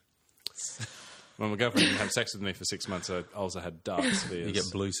spheres. When my girlfriend didn't have sex with me for 6 months, I also had dark spheres. You get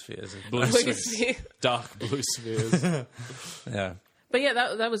blue spheres. Blue spheres. Dark blue spheres. Yeah. But yeah,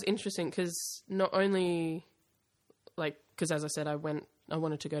 that was interesting because not only because as I said, I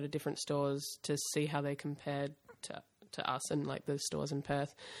wanted to go to different stores to see how they compared to us and like the stores in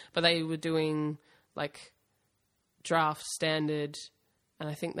Perth, but they were doing like draft standard, and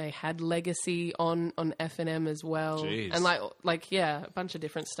I think they had legacy on F&M as well. Jeez. And like a bunch of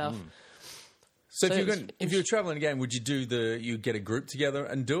different stuff. So if you were traveling again, would you get a group together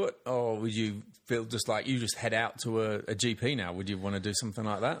and do it, or would you feel just like you just head out to a GP now? Would you want to do something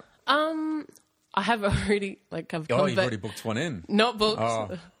like that? I have already you've already booked one in. Not booked.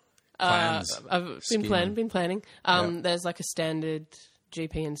 Plans. I've been planning. There's like a standard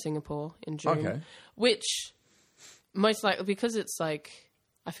GP in Singapore in June, which most likely because it's like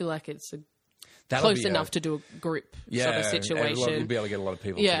I feel like it's close enough to do a group sort of situation. You'd be able to get a lot of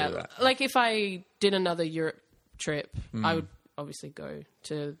people to do that. Like if I did another Europe trip, I would obviously go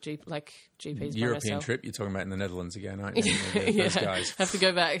to GPs European trip. You're talking about in the Netherlands again, aren't you? Those guys have to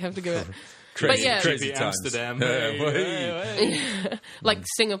go back. Crazy Amsterdam, like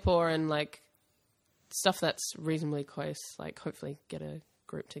Singapore and like stuff that's reasonably close. Like hopefully get a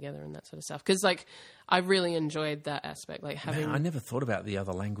group together and that sort of stuff. Because like I really enjoyed that aspect. Like having, I never thought about the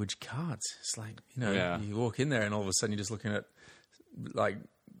other language cards. It's like you walk in there and all of a sudden you're just looking at like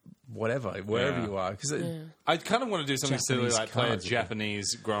wherever you are. Because I kind of want to do something silly like play a cards,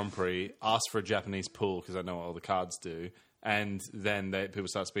 Japanese Grand Prix, ask for a Japanese pool because I know what all the cards do. And then people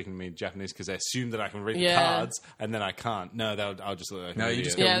start speaking to me in Japanese because they assume that I can read the cards, and then I can't. No, I'll just look like an idiot. You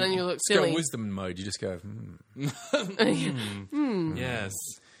just go, then you look silly. Go wisdom mode. You just go, Yes.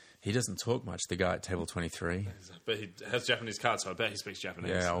 He doesn't talk much, the guy at table 23. But he has Japanese cards, so I bet he speaks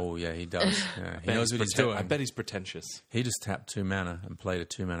Japanese. Yeah, he does. Yeah. He knows what he's doing. I bet he's pretentious. He just tapped 2 mana and played a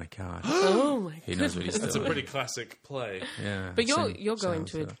 2 mana card. Oh my god. He knows what he's doing. That's a pretty classic play. Yeah. But you're going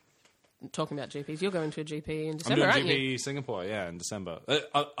to talking about GPs. You're going to a GP in I'm December, doing aren't GP you? Singapore, in December.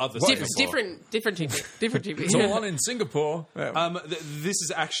 Other Different Singapore. GP. It's all on in Singapore. This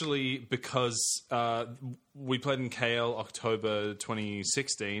is actually because we played in KL October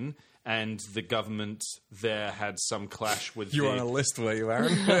 2016, and the government there had some clash with. You're on a list, were you,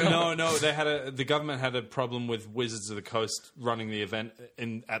 Aaron? No. The government had a problem with Wizards of the Coast running the event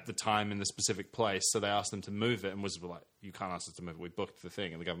at the time in the specific place, so they asked them to move it, and Wizards were like, "You can't ask us to move it. We booked the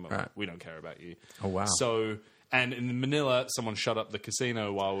thing," and the government were like, "We don't care about you." Oh wow! So. And in Manila, someone shut up the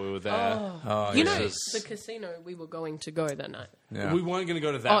casino while we were there. You know, the casino we were going to go that night. Yeah. We weren't going to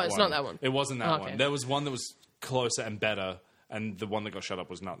go to that one. Oh, it's not that one. It wasn't that Okay. one. There was one that was closer and better, and the one that got shut up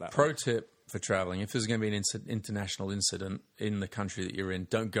was not that one. Pro tip for travelling: if there's going to be an international incident in the country that you're in,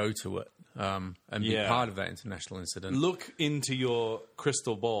 don't go to it and be part of that international incident. Look into your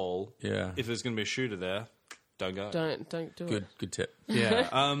crystal ball. Yeah. If there's going to be a shooter there, don't go. Don't do it. Good tip.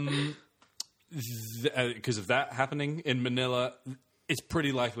 Yeah. Because of that happening in Manila, it's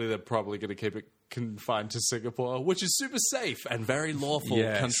pretty likely they're probably going to keep it confined to Singapore, which is super safe and very lawful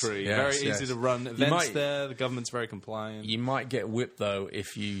country. Very easy to run events there. The government's very compliant. You might get whipped, though,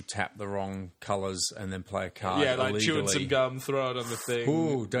 if you tap the wrong colours and then play a card like illegally. chewing some gum, throw it on the thing.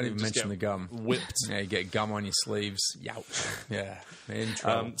 Ooh, don't even Just mention the gum. Whipped. Yeah, you get gum on your sleeves. Youch. Yeah, in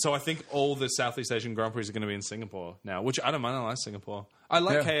trouble. So I think all the Southeast Asian Grand Prix are going to be in Singapore now, which I don't mind. I like Singapore. I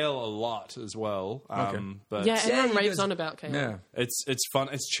like KL a lot as well. But Yeah, everyone you raves guys- on about KL. Yeah. it's fun.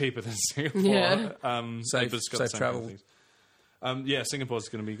 It's cheaper than Singapore. Yeah. Safe but it's got the same travel. kind of things. Singapore's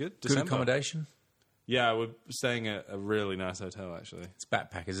going to be good. Good December. accommodation. Yeah, we're staying at a really nice hotel, actually. It's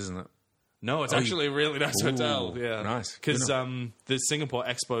backpackers, isn't it? No, it's actually a really nice hotel. Yeah, nice. Because Good the Singapore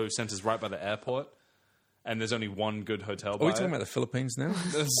Expo Centre's right by the airport, and there's only one good hotel. Are we talking about the Philippines now?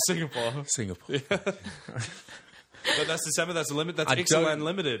 Singapore? Singapore. But that's December. That's a limit. That's I Ixalan don't-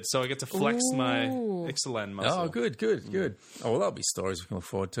 Limited, so I get to flex my Ixalan muscle. Oh, good. Oh, well, that'll be stories we can look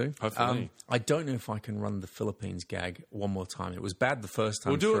forward to. Hopefully. I don't know if I can run the Philippines gag one more time. It was bad the first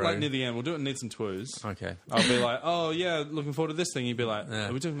time. We'll do it through. like near the end. We'll do it in Needs and Twoos. Okay. I'll be like, oh yeah, looking forward to this thing. You'd be like,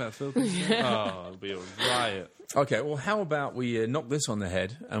 are we talking about Philippines? Oh, it'll be a riot. Okay, well, how about we knock this on the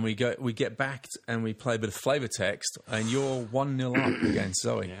head and we get back and we play a bit of flavour text, and you're 1-0 up against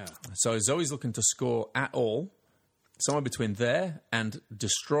Zoe. Yeah. So Zoe's looking to score at all, somewhere between there and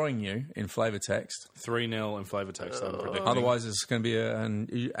destroying you in flavour text. 3-0 in flavour text. I'm predicting. Otherwise, it's going to be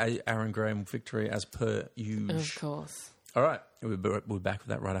an Aaron Graham victory as per usual. Of course. All right, we'll be back with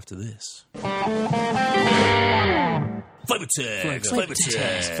that right after this. Flavour text, flavour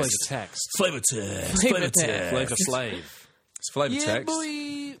text, Flavour text. flavour text, Flavour text. Flavour Slave. It's flavour Yeah, text.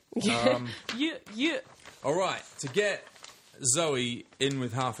 boy. Yeah. All right, to get Zoe in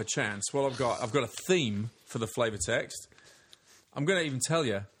with half a chance, well, I've got a theme for the flavour text. I'm going to even tell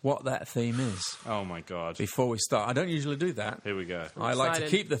you what that theme is Oh my god. before we start. I don't usually do that. Here we go. I like to excited.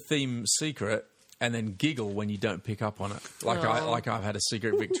 keep the theme secret and then giggle when you don't pick up on it, like I've had a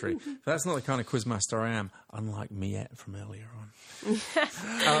secret victory. But that's not the kind of quizmaster I am, unlike Miette from earlier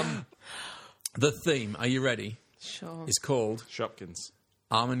on. The theme, are you ready? Sure. Is called Shopkins.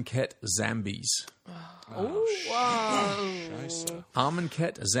 Armanket Zambies. Oh, wow.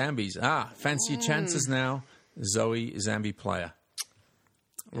 Armanket Zambies. Fancy your chances now, Zoe Zambi player.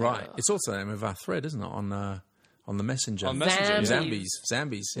 Right. It's also the name of our thread, isn't it, on the Messenger? On Messenger, Zambies.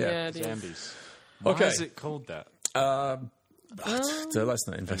 Zambies, yeah. Yeah, it is. Zambies. Why Okay. is it called that? So let's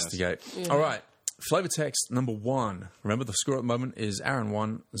not investigate. All right. Flavor text number 1. Remember, the score at the moment is Aaron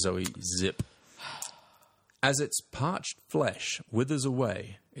 1, Zoe 0. As its parched flesh withers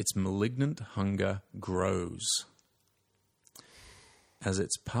away, its malignant hunger grows. As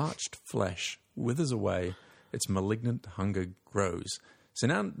its parched flesh withers away, its malignant hunger grows. So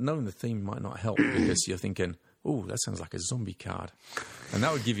now knowing the theme might not help because you're thinking, oh, that sounds like a zombie card. And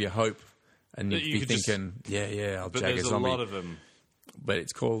that would give you hope. And you'd You be could just- thinking, I'll But jag a there's a zombie. lot of them. But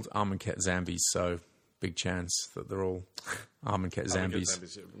it's called Armanket Zambies, so big chance that they're all Armanket Zambies.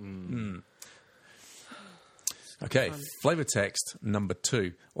 Okay, flavour text number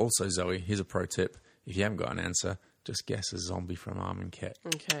 2. Also, Zoe, here's a pro tip. If you haven't got an answer, just guess a zombie from Armanket.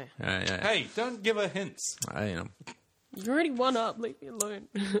 Okay. Hey, don't give her hints. You've already won up. Leave me alone.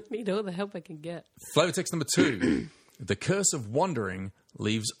 Need all the help I can get. Flavour text number 2. The curse of wandering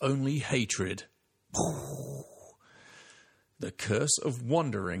leaves only hatred. The curse of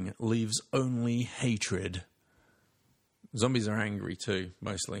wandering leaves only hatred. Zombies are angry too,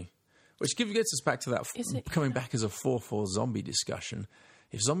 mostly. Which gets us back to that, Is it? coming back as a 4-4 zombie discussion.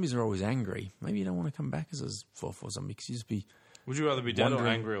 If zombies are always angry, maybe you don't want to come back as a 4-4 zombie because you just be, Would you rather be dead or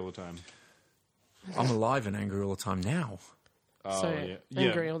Wondering- angry all the time? I'm alive and angry all the time now. Oh, so yeah.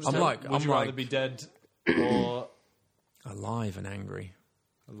 angry all the time. Would you rather be dead or alive and angry.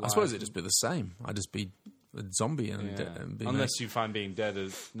 I suppose it'd just be the same. I'd just be a zombie and be unless you find being dead a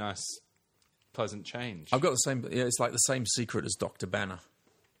nice, pleasant change. I've got the same. Yeah, it's like the same secret as Dr. Banner.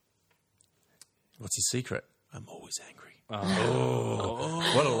 What's his secret? I'm always angry. Oh,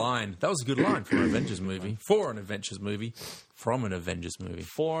 what a line! That was a good line for an Avengers movie. For an Avengers movie, from an Avengers movie.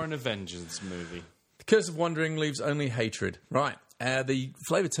 For an Avengers movie. The Curse of Wandering leaves only hatred. Right. The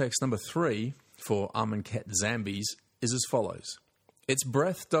flavor text number 3 for Amonkhet Zombies is as follows: its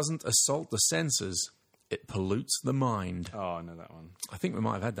breath doesn't assault the senses; it pollutes the mind. Oh, I know that one. I think we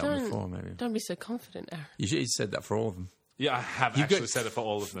might have had that one before. Maybe. Don't be so confident, Aaron. You said that for all of them. Yeah, I have actually said it for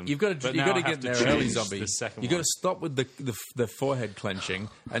all of them. You've got to get in there early, zombie. You've got to stop with the forehead clenching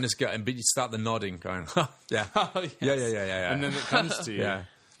and just go and you start the nodding, going, yeah. Oh, yes. Yeah. And then it comes to you. Yeah.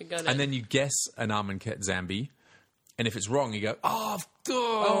 And then you guess an Amonkhet zombie, and if it's wrong, you go, of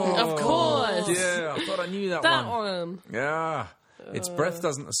course. Yeah, I thought I knew that one. Yeah. Its breath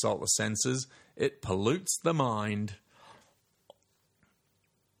doesn't assault the senses; it pollutes the mind.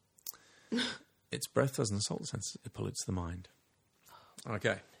 Its breath doesn't assault the senses; it pollutes the mind.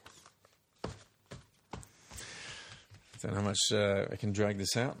 Okay. I don't know how much I can drag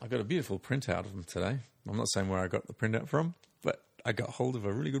this out. I got a beautiful printout of them today. I'm not saying where I got the printout from, but I got hold of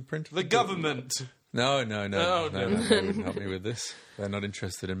a really good print. The government. No. They wouldn't help me with this. They're not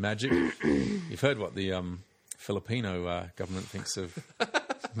interested in magic. You've heard what the Filipino government thinks of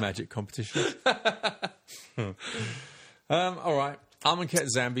magic competitions. All right. Amonkhet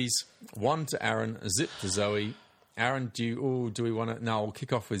Zombies, 1 to Aaron, zip to Zoe. Aaron, do we want to... No, we'll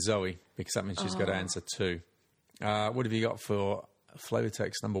kick off with Zoe, because that means she's got to answer 2. What have you got for flavor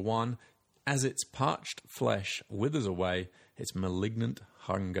text number 1? As its parched flesh withers away, its malignant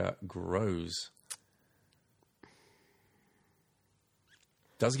hunger grows.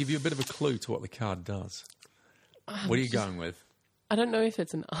 Does give you a bit of a clue to what the card does. What are you going with? I don't know if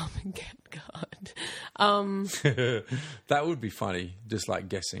it's an Amonkhet card. That would be funny, just like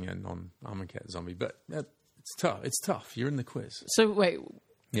guessing a non-Amonkhet zombie. But it's tough. It's tough. You're in the quiz. So, wait.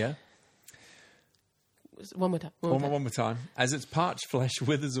 Yeah? One more time. One more time. As its parched flesh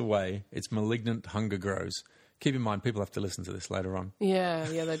withers away, its malignant hunger grows. Keep in mind, people have to listen to this later on. Yeah,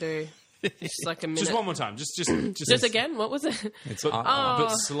 they do. Just like a minute. Just one more time. Just again? What was it? But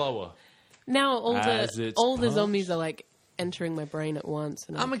slower. Now all the zombies are like entering my brain at once.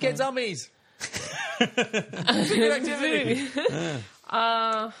 And Amonkhet zombies! Good activity.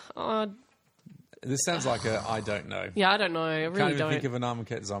 This sounds like a I don't know. Yeah, I don't know. I really Can't even don't. think of an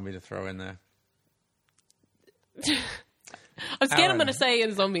Amonkhet zombie to throw in there. I'm scared I'm going to say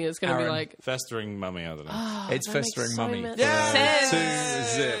a zombie. It's going to be like... Festering mummy, I don't know. It's Festering Mummy. Yeah!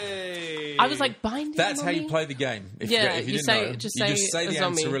 2 zip. I was like, binding That's mummy? how you play the game. If Yeah, you didn't say- know, just you say just say a the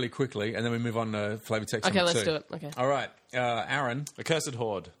zombie. answer really quickly, and then we move on to flavor text Okay, number 2. let's do it. Okay. All right. Aaron, Accursed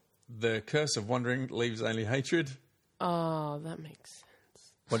Horde. the curse of wandering leaves only hatred. Oh, that makes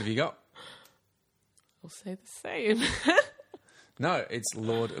sense. What have you got? I'll say the same. No, it's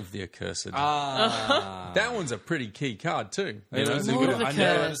Lord of the Accursed. That one's a pretty key card too. You know? Lord of the I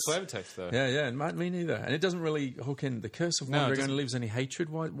know Curse. it's flavor text though. Yeah, me neither. And it doesn't really hook in. The curse of No, it wandering doesn't. only leaves any hatred.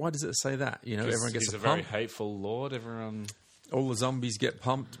 Why does it say that? You know, everyone gets He's a a very pump. hateful lord. Everyone All the zombies get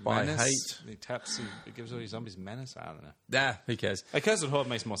pumped by menace. hate. He taps. He gives all these zombies menace. I don't know. Who cares? Accursed Horde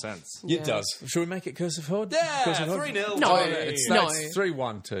makes more sense. It does. Should we make it Curse of Horde? Curse of Horde? 3-0. No. It's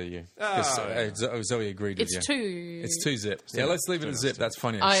 3-1 to you. 'Cause, Zoe agreed with It's you. 2. It's 2 zip. Yeah, let's leave it at zip. That's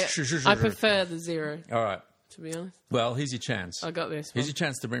funny. I prefer the 0, All right. to be honest. Well, here's your chance. I got this. Here's your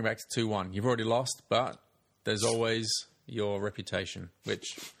chance to bring it back to 2-1. You've already lost, but there's always your reputation,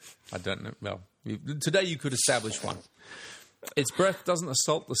 which I don't know. Well, today you could establish one. Its breath doesn't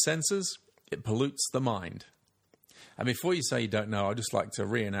assault the senses; it pollutes the mind. And before you say you don't know, I'd just like to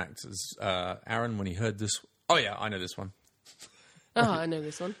reenact as Aaron when he heard this. Oh yeah, I know this one. Oh, I know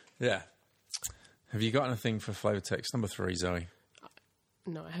this one. Yeah. Have you got anything for flavor text number 3, Zoe?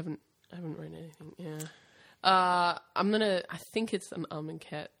 No, I haven't written anything. Yeah. I think it's an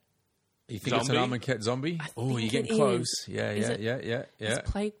Amonkhet. You think it's an Amonkhet zombie? Oh, you're getting close. Yeah. Is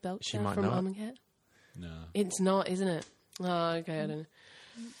Plague Belcher She might from know it. Amonkhet? No. It's not, isn't it? Oh, okay, I don't know.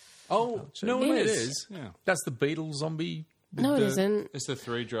 Oh, no, It it is. is. Yeah. That's the beetle zombie. No, it isn't. It's the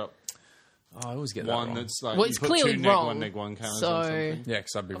 3-drop Oh, I always get that one wrong. that's like Well, you it's put clearly 2 neg wrong. 1 neg 1 counters So- or something. Yeah,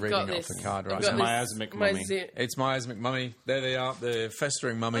 because I'd be I've reading got it off this. the card I've right got now. Miasmic my mummy. zip. It's Miasmic Mummy. There they are, the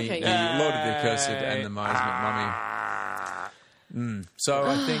Festering Mummy, Okay. the Lord of the Accursed, and the Miasmic Mummy. So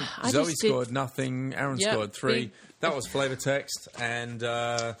I think I Zoe just did- scored nothing, Aaron Yep, scored 3. big- That was flavor text, and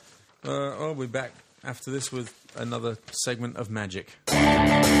I'll be back after this with another segment of magic.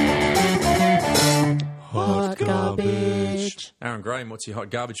 Hot garbage. Aaron Graham, what's your hot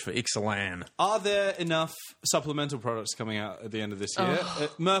garbage for Ixalan? Are there enough supplemental products coming out at the end of this year?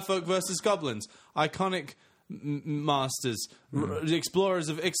 Merfolk versus Goblins, iconic masters, the explorers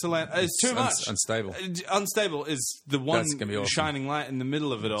of Ixalan. It's too much. Unstable. Unstable is the one That's gonna be awesome. shining light in the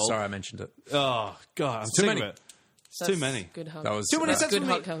middle of it all. Sorry I mentioned it. Oh, God. I'm too sick many. of it. It's too many. Good hot. That was Too many sets good for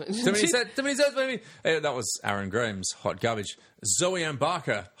hot me. garbage. Too many sets, baby. That was Aaron Graham's hot garbage. Zoe Ann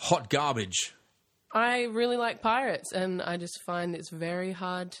Barker, hot garbage. I really like pirates, and I just find it's very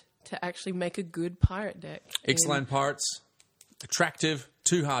hard to actually make a good pirate deck. Ixalan pirates, attractive,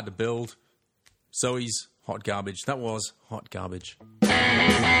 too hard to build. Zoe's hot garbage. That was hot garbage.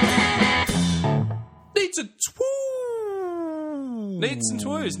 Needs a Neats and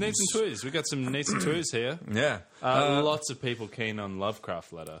twoos. We got some neats and twoos here. Yeah. Lots of people keen on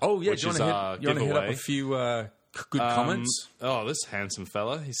Lovecraft Letter. Oh, yeah. Which Do you is want our to hit up giveaway. a few good comments? Oh, this handsome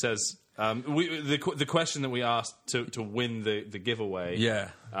fella. He says, the question that we asked to win the giveaway Yeah.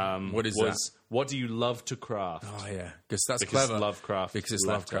 What is was, that? what do you love to craft? Oh, yeah. Because that's Because clever. Lovecraft Because it's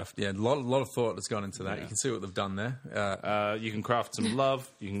letter. Lovecraft. Yeah, a lot of thought has gone into that. You can see what they've done there. You can craft some love.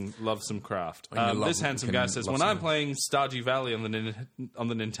 You can love some craft. you love- This handsome you can guy says, love when some- I'm playing Stardew Valley on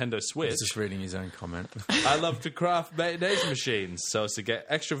the Nintendo Switch, He's just reading his own comment. I love to craft mayonnaise machines so as to get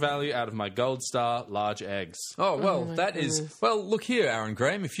extra value out of my gold star large eggs. Oh, well, my that is... goodness. Well, look here, Aaron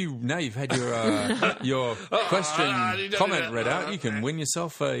Graham. If you now you've had your question comment read out, you can win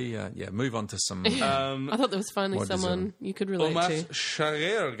yourself a... move on to some... I thought there was finally What is someone you could relate Omaf to.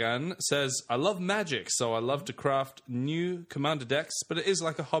 Sharirgan says, I love magic, so I love to craft new commander decks, but it is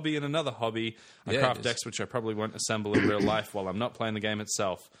like a hobby in another hobby. I Yeah, it craft is. decks which I probably won't assemble in real life while I'm not playing the game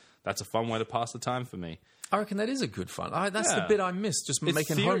itself. That's a fun way to pass the time for me. I reckon that is a good fun. That's the Yeah. bit I miss, just It's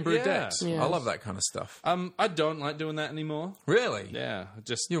making theory- homebrew yeah. decks. Yeah. I love that kind of stuff. I don't like doing that anymore. Really? Yeah,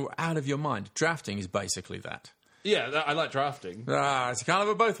 just You're out of your mind. Drafting is basically that. I like drafting. It's kind of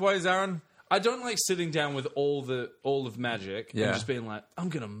a both ways, Aaron. I don't like sitting down with all of Magic Yeah. and just being like, I'm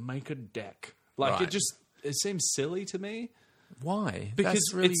gonna make a deck. Like Right. it seems silly to me. Why? Because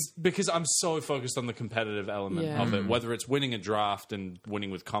That's really... it's because I'm so focused on the competitive element Yeah. of it, whether it's winning a draft and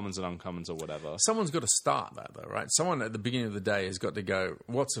winning with commons and uncommons or whatever. Someone's got to start that, though, right? Someone at the beginning of the day has got to go,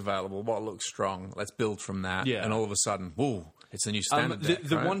 what's available, what looks strong, let's build from that. Yeah. And all of a sudden, whoa, it's a new standard deck,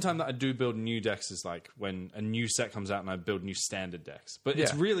 The right? one time that I do build new decks is like when a new set comes out and I build new standard decks. But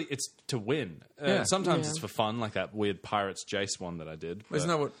it's Yeah. really it's to win. Yeah. Sometimes Yeah. it's for fun, like that weird Pirates Jace one that I did. Isn't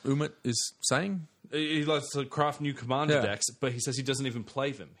that what Umit is saying? He likes to craft new commander Yeah. decks, but he says he doesn't even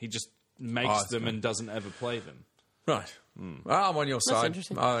play them. He just makes that's them good. and doesn't ever play them. Right. Well, I'm on your side.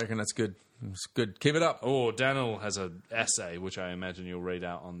 interesting. I reckon that's good. It's good. Keep it up. Oh, Daniel has an essay, which I imagine you'll read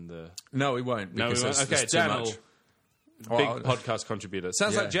out on the... No, we won't. No, we because won't. there's Okay, too Daniel, much. big Well, podcast contributor.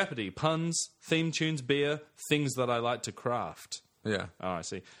 Sounds Yeah. like Jeopardy. Puns, theme tunes, beer, things that I like to craft. Yeah. Oh, I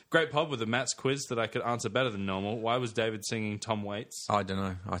see. Great pod with a Matt's quiz that I could answer better than normal. Why was David singing Tom Waits? I don't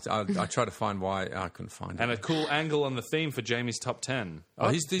know. I tried to find why. I couldn't find it. And a cool angle on the theme for Jamie's top 10. Oh,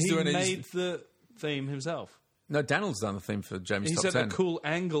 he's doing it. made the theme himself. No, Daniel's done the theme for Jamie's He Top said 10. a cool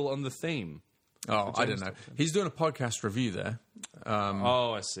angle on the theme. Oh, I don't Jamie's know. Top 10. He's doing a podcast review there.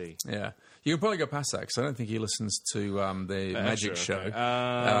 Oh, I see. Yeah. You can probably go past that because I don't think he listens to the Magic sure, Show.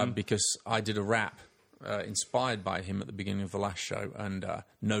 okay. Because I did a rap inspired by him at the beginning of the last show and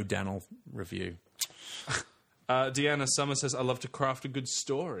no Daniel review. Deanna Summer says, I love to craft a good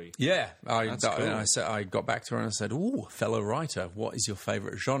story. Yeah. cool. I got back to her and I said, ooh, fellow writer, what is your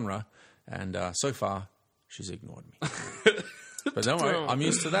favourite genre? And so far, she's ignored me. But don't worry, I'm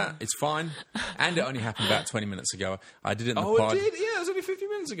used to that. It's fine. And it only happened about 20 minutes ago. I did it in the Oh, pod. it did? Yeah, it was only 50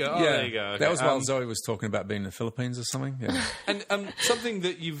 minutes ago. Oh, Yeah, there you go. Okay. That was while Zoe was talking about being in the Philippines or something. Yeah. And something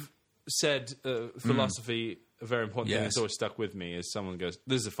that you've said, philosophy, a very important thing Yes. that's always stuck with me is someone goes,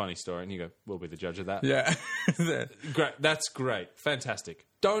 this is a funny story. And you go, we'll be the judge of that. Yeah. Great. That's great. Fantastic.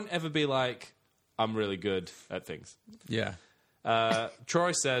 Don't ever be like, I'm really good at things. Yeah.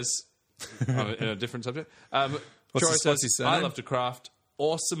 Troy says, in a different subject, Troy what's says, his I surname? love to craft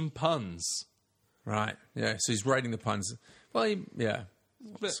awesome puns. Right. Yeah. So he's rating the puns. Well, yeah.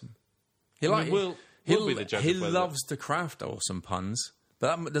 But He I mean, we'll be the judge He of whether- loves to craft awesome puns,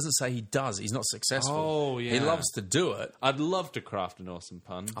 but that doesn't say he does. He's not successful. Oh, yeah. He loves to do it. I'd love to craft an awesome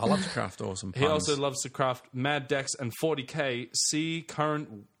pun. I love to craft awesome puns. He also loves to craft mad decks and 40k. See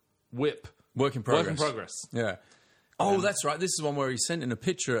current whip. Work in progress. Work in progress. Yeah. Oh, that's right. This is one where he sent in a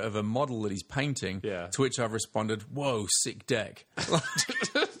picture of a model that he's painting. Yeah. To which I've responded, "Whoa, sick deck."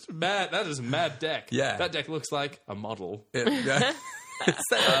 Mad. That is a mad deck. Yeah. That deck looks like a model. Yeah.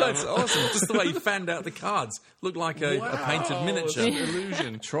 That's awesome. Just the way he fanned out the cards. Looked like a painted miniature.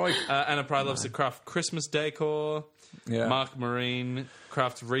 Illusion. Troy. Anna probably loves to craft Christmas decor. Yeah. Mark Marine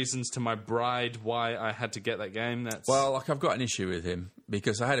craft reasons to my bride why I had to get that game. Well, like I've got an issue with him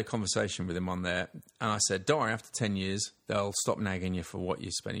because I had a conversation with him on there, and I said, "Don't worry, after 10 years, they'll stop nagging you for what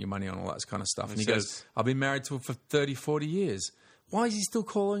you're spending your money on, all that kind of stuff." And he goes, "I've been married to her for 30, 40 years. Why is he still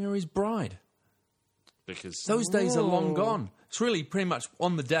calling her his bride? because Those days are long gone. It's really pretty much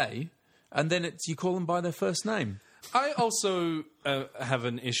on the day, and then you call them by their first name." I also have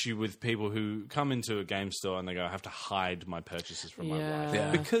an issue with people who come into a game store and they go, "I have to hide my purchases from my wife." Yeah.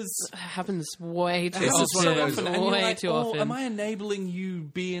 Because It happens way too It's just one of those- often. and you're Way like, too "Oh, often. am I enabling you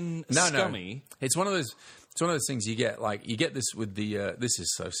being No, scummy?" It's one of those. It's one of those things you get. Like you get this with the. This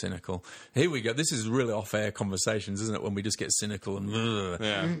is so cynical. Here we go. This is really off-air conversations, isn't it? When we just get cynical and.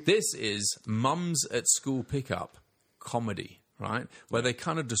 Yeah. This is mums at school pickup comedy, right? Where they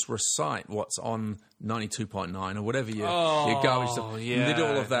kind of just recite what's on 92.9 or whatever your garbage stuff. And they do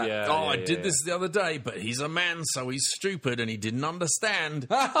all of that. yeah, I yeah, did this the other day, but he's a man, so he's stupid and he didn't understand.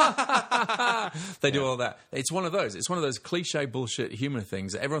 They do all that. It's one of those. It's one of those cliche bullshit humor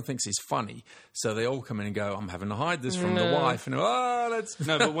things that everyone thinks is funny. So they all come in and go, "I'm having to hide this from the wife," and that's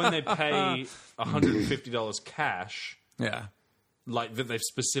No, but when they pay $150 cash, yeah. like that they've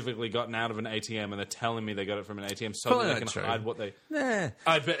specifically gotten out of an ATM and they're telling me they got it from an ATM so Probably that they not can true. hide what they... Yeah.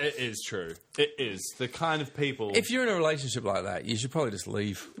 I bet it is true. It is. The kind of people... If you're in a relationship like that, you should probably just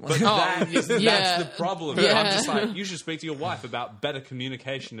leave. But that's yeah. the problem. Yeah. I'm just like, you should speak to your wife about better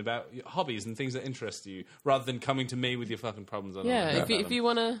communication about your hobbies and things that interest you, rather than coming to me with your fucking problems. I don't Yeah, know if you, about if you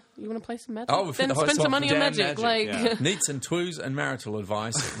wanna play some Magic, Oh, then the whole spend some money on damn Magic. Magic, yeah. Neats and twos and marital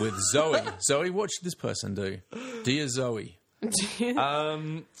advice with Zoe. Zoe, what should this person do? Dear Zoe. You're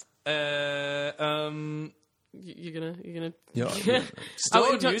gonna. Yeah. Still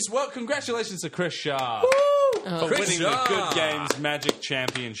Oh, in news. Well, congratulations to Chris Shah for Chris winning Shah. the Good Games Magic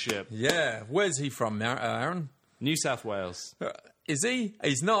Championship. Yeah. Where's he from, Aaron? New South Wales. Is he?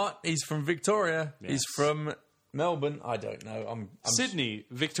 He's not. He's from Victoria. Yes. He's from Melbourne. I don't know. I'm Sydney,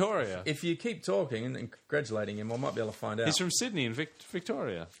 Victoria. If you keep talking and congratulating him, I might be able to find out. He's from Sydney and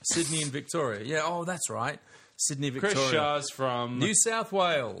Victoria. Sydney and Victoria. Yeah. Oh, that's right. Sydney, Victoria. Chris Shah's from... New South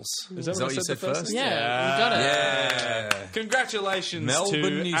Wales. Is that what I you said said the first first? name? Yeah, you got it. Yeah. Congratulations Melbourne,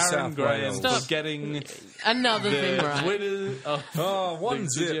 to New Aaron South Graham Wales. for Stop. getting Another thing the right. winner of Oh, the one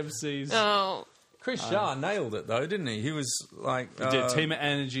zip. GMCs. Oh, Chris Shah nailed it, though, didn't he? He was like... Did Team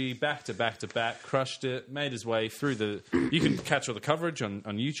Energy back to back to back, crushed it, made his way through the... You can catch all the coverage on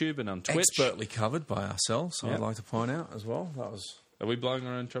YouTube and on Twitch. expertly covered by ourselves, Yeah. I'd like to point out as well. That was... Are we blowing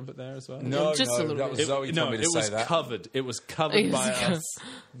our own trumpet there as well? No, Just a little that bit. was It, Zoe no, told me to it say was that. covered. It was covered by us.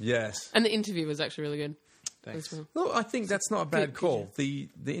 Yes. and the interview was actually really good. Thanks. as well. Look, I think that's not a bad Good, call. The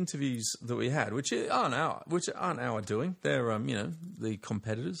interviews that we had, which aren't our doing, they're the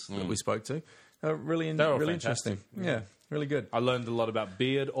competitors that we spoke to, are really They're all really fantastic. interesting. Yeah, really good. I learned a lot about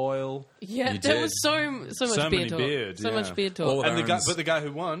beard oil. Yeah, You there did. was so much So beard many talk. beard, so yeah. much beard talk. All of And Aaron's- the guy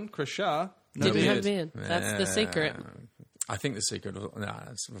who won, Chris Shah, no Didn't have beard. beard. That's the secret. I think the secret.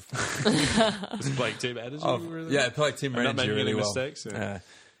 That's Was it like Team Energy? really? yeah, play Team I'm not Energy making really any well. mistakes, yeah.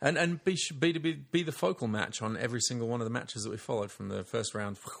 And be the focal match on every single one of the matches that we followed from the first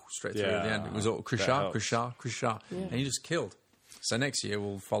round straight through to the end. It was all Chris That Shah, helps. and he just killed. So next year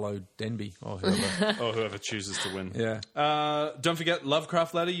we'll follow Denby or whoever. Or whoever chooses to win. Yeah. Don't forget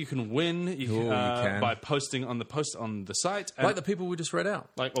Lovecraft Letter. You can win you can. by posting on the site. And Like the people we just read out.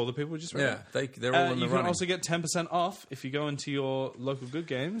 like all the people we just read Yeah, out. they're all in the you can running. also get 10% off if you go into your local Good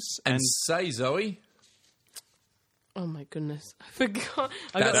Games. and say, Zoe, Oh my goodness, I forgot.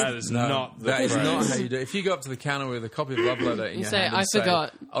 I got That is not the that is phrase. not how you do it. If you go up to the counter with a copy of Love Letter in You your say, hand and "I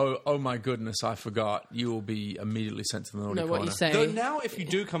forgot." Oh my goodness, I forgot. You will be immediately sent to the naughty know what corner. you say. Though now, if you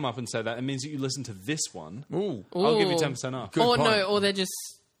do come up and say that, it means that you listen to this one. Ooh. I'll give you Ooh. 10% off. Good or point. no, or they're just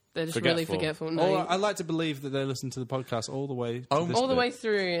really forgetful. No, Or I like to believe that they listen to the podcast all the way. To this all the bit. way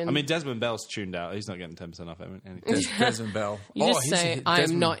through. And I mean, Desmond Bell's tuned out. He's not getting 10% off anything. Desmond Bell. you just he's- say, "I'm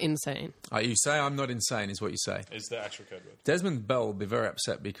Desmond- not insane." You say I'm not insane is what you say. Is the actual code word Desmond Bell will be very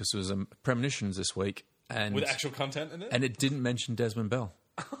upset because there was premonitions this week, and with actual content in it? and it didn't mention Desmond Bell.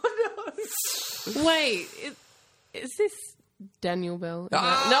 Wait, is this Daniel Bell?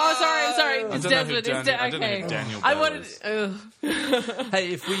 Ah! No, sorry, it's don't know who Desmond. I don't know who Okay, Daniel I Bell wanted. is. Hey,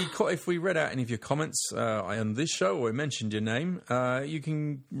 if we read out any of your comments on this show or we mentioned your name, you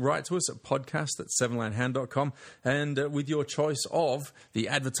can write to us at podcast@sevenlandhand.com and with your choice of the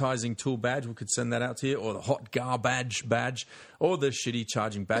advertising tool badge, we could send that out to you, or the hot garbage badge, or the shitty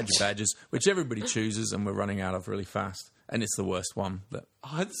charging badges, which everybody chooses and we're running out of really fast. and it's the worst one. But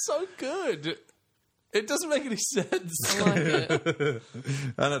Oh, it's so good. It doesn't make any sense. I like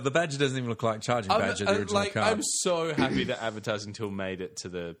it. the Badger doesn't even look like Charging Badger, the original car. I'm so happy that Advertising Tool made it to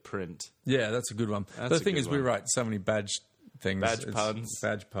the print. Yeah, that's a good one. That's The a thing good is, we one. write so many badge things. Badge puns.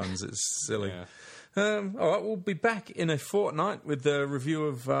 Badge puns. It's silly. Yeah. All right, we'll be back in a fortnight with the review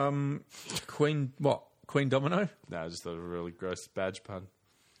of Queen Domino. No, I just thought it was a really gross badge pun.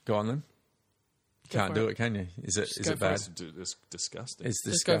 Go on then. Can't for do it. it, can you? Is it go it for bad? It's disgusting. It's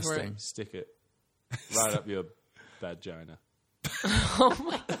Just go for disgusting. Stick it right up your vagina. Oh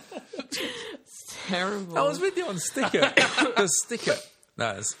my god. Terrible. I was with you on sticker. The sticker.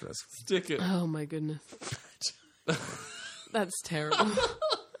 No, that's Stick it. Oh my goodness. That's terrible.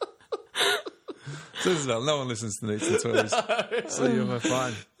 Isabel, no one listens to Neats and Toys. So you're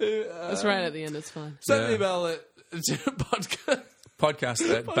fine. It's right at the end. It's fine. Send an Yeah. email at podcast.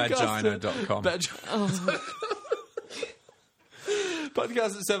 Podcast at badgina.com.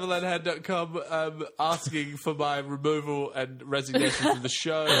 Podcast at sevenlandhand.com asking for my removal and resignation from the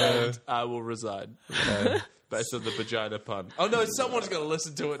show, and I will resign. Based on the vagina pun. Oh no, someone's going to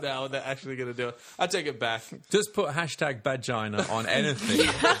listen to it now and they're actually going to do it. I take it back. Just put hashtag badgina on anything,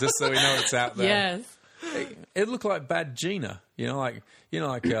 just so we know it's out there. Yes. It looked like Bad Gina, like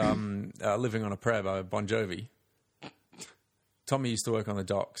Living on a Prayer by Bon Jovi. Tommy used to work on the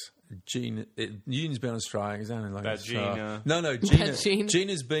docks. Union's been on strike. He's only like Bad Gina. No, Gina. Bad Gina.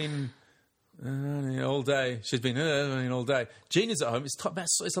 Gina's been all day. She's been all day. Gina's at home.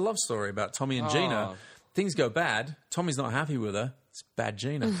 It's a love story about Tommy and Gina. Oh. Things go bad. Tommy's not happy with her. It's Bad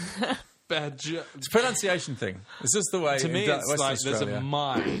Gina. It's a pronunciation thing. It's just the way. To me, in it's Western like Australia. there's a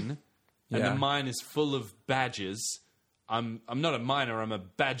mine, and Yeah. the mine is full of badges. I'm not a miner. I'm a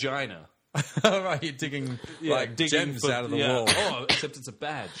badgina. All right, you're digging gems out of the wall. Oh, except it's a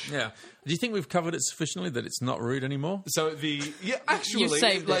badge. Yeah. Do you think we've covered it sufficiently that it's not rude anymore? So actually, You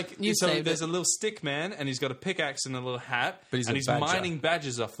saved it. You saved there's it. a little stick man, and he's got a pickaxe and a little hat, But he's and a he's badger. mining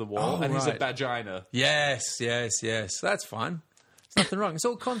badges off the wall, Oh, and he's a right. badgina. Yes. That's fine. There's nothing wrong. It's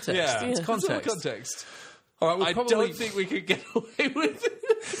all context. Yeah, It's it's all context. context. All right, we'll I probably... don't think we could get away with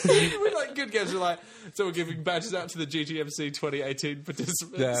it. We're like good games. We're like, so we're giving badges out to the GTMC 2018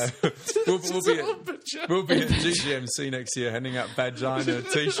 participants. Yeah. we'll be at GGMC next year handing out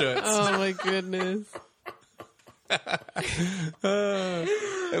Badgina T-shirts. Oh my goodness.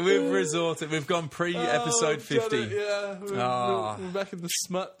 And we've resorted. We've gone pre-episode 50. Yeah, we're back in the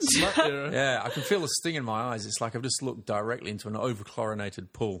smut era. Yeah, I can feel a sting in my eyes. It's like I've just looked directly into an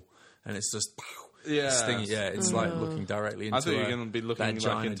over-chlorinated pool. And it's just... Yeah. Stinging. Yeah, it's like looking directly into I thought you were a going to be looking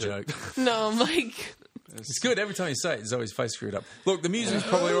Badgina like into joke. No, Mike. It's good. Every time you say it, Zoe's face screwed up. Look, the music's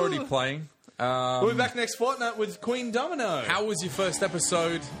probably already playing. We'll be back next fortnight with Queen Domino. How was your first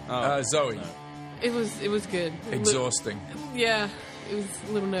episode, Zoe? It was good. Exhausting. Yeah, it was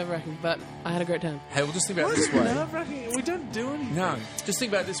a little nerve-wracking, but I had a great time. Hey, well, just think about it this way. Nerve-wracking. We don't do anything. No, just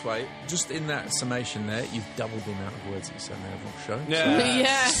think about it this way. Just in that summation there, you've doubled the amount of words that you said in the overall show. Yeah.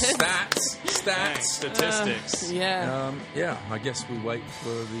 Yeah. Stats. Statistics. Yeah. Yeah, I guess we wait for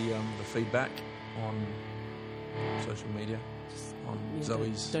the feedback on social media, on Yeah,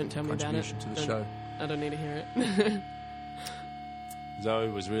 Zoe's don't tell me about it. contribution to the Don't- show. I don't need to hear it. Zoe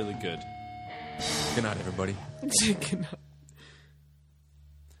was really good. Good night, everybody. Good night.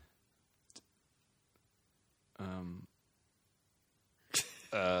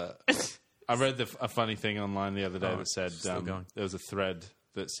 I read a funny thing online the other day that said still going. there was a thread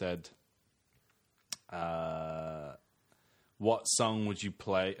that said, "What song would you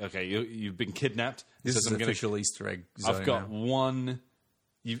play?" Okay, you've been kidnapped. This Says, is an official Easter egg. Zoe I've got now. one.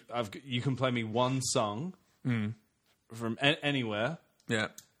 You can play me one song from anywhere. Yeah,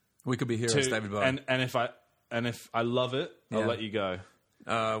 we could be heroes, To, David Bowie. and if I love it, I'll Yeah. let you go.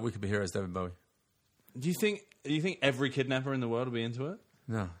 We could be heroes, David Bowie. Do you think every kidnapper in the world will be into it?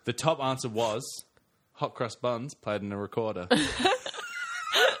 No. The top answer was hot crust buns played in a recorder.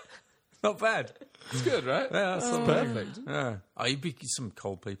 Not bad. It's good, right? Yeah, that's not perfect. Yeah. Oh, you'd be some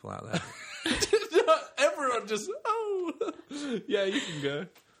cold people out there. Everyone just, yeah, you can go.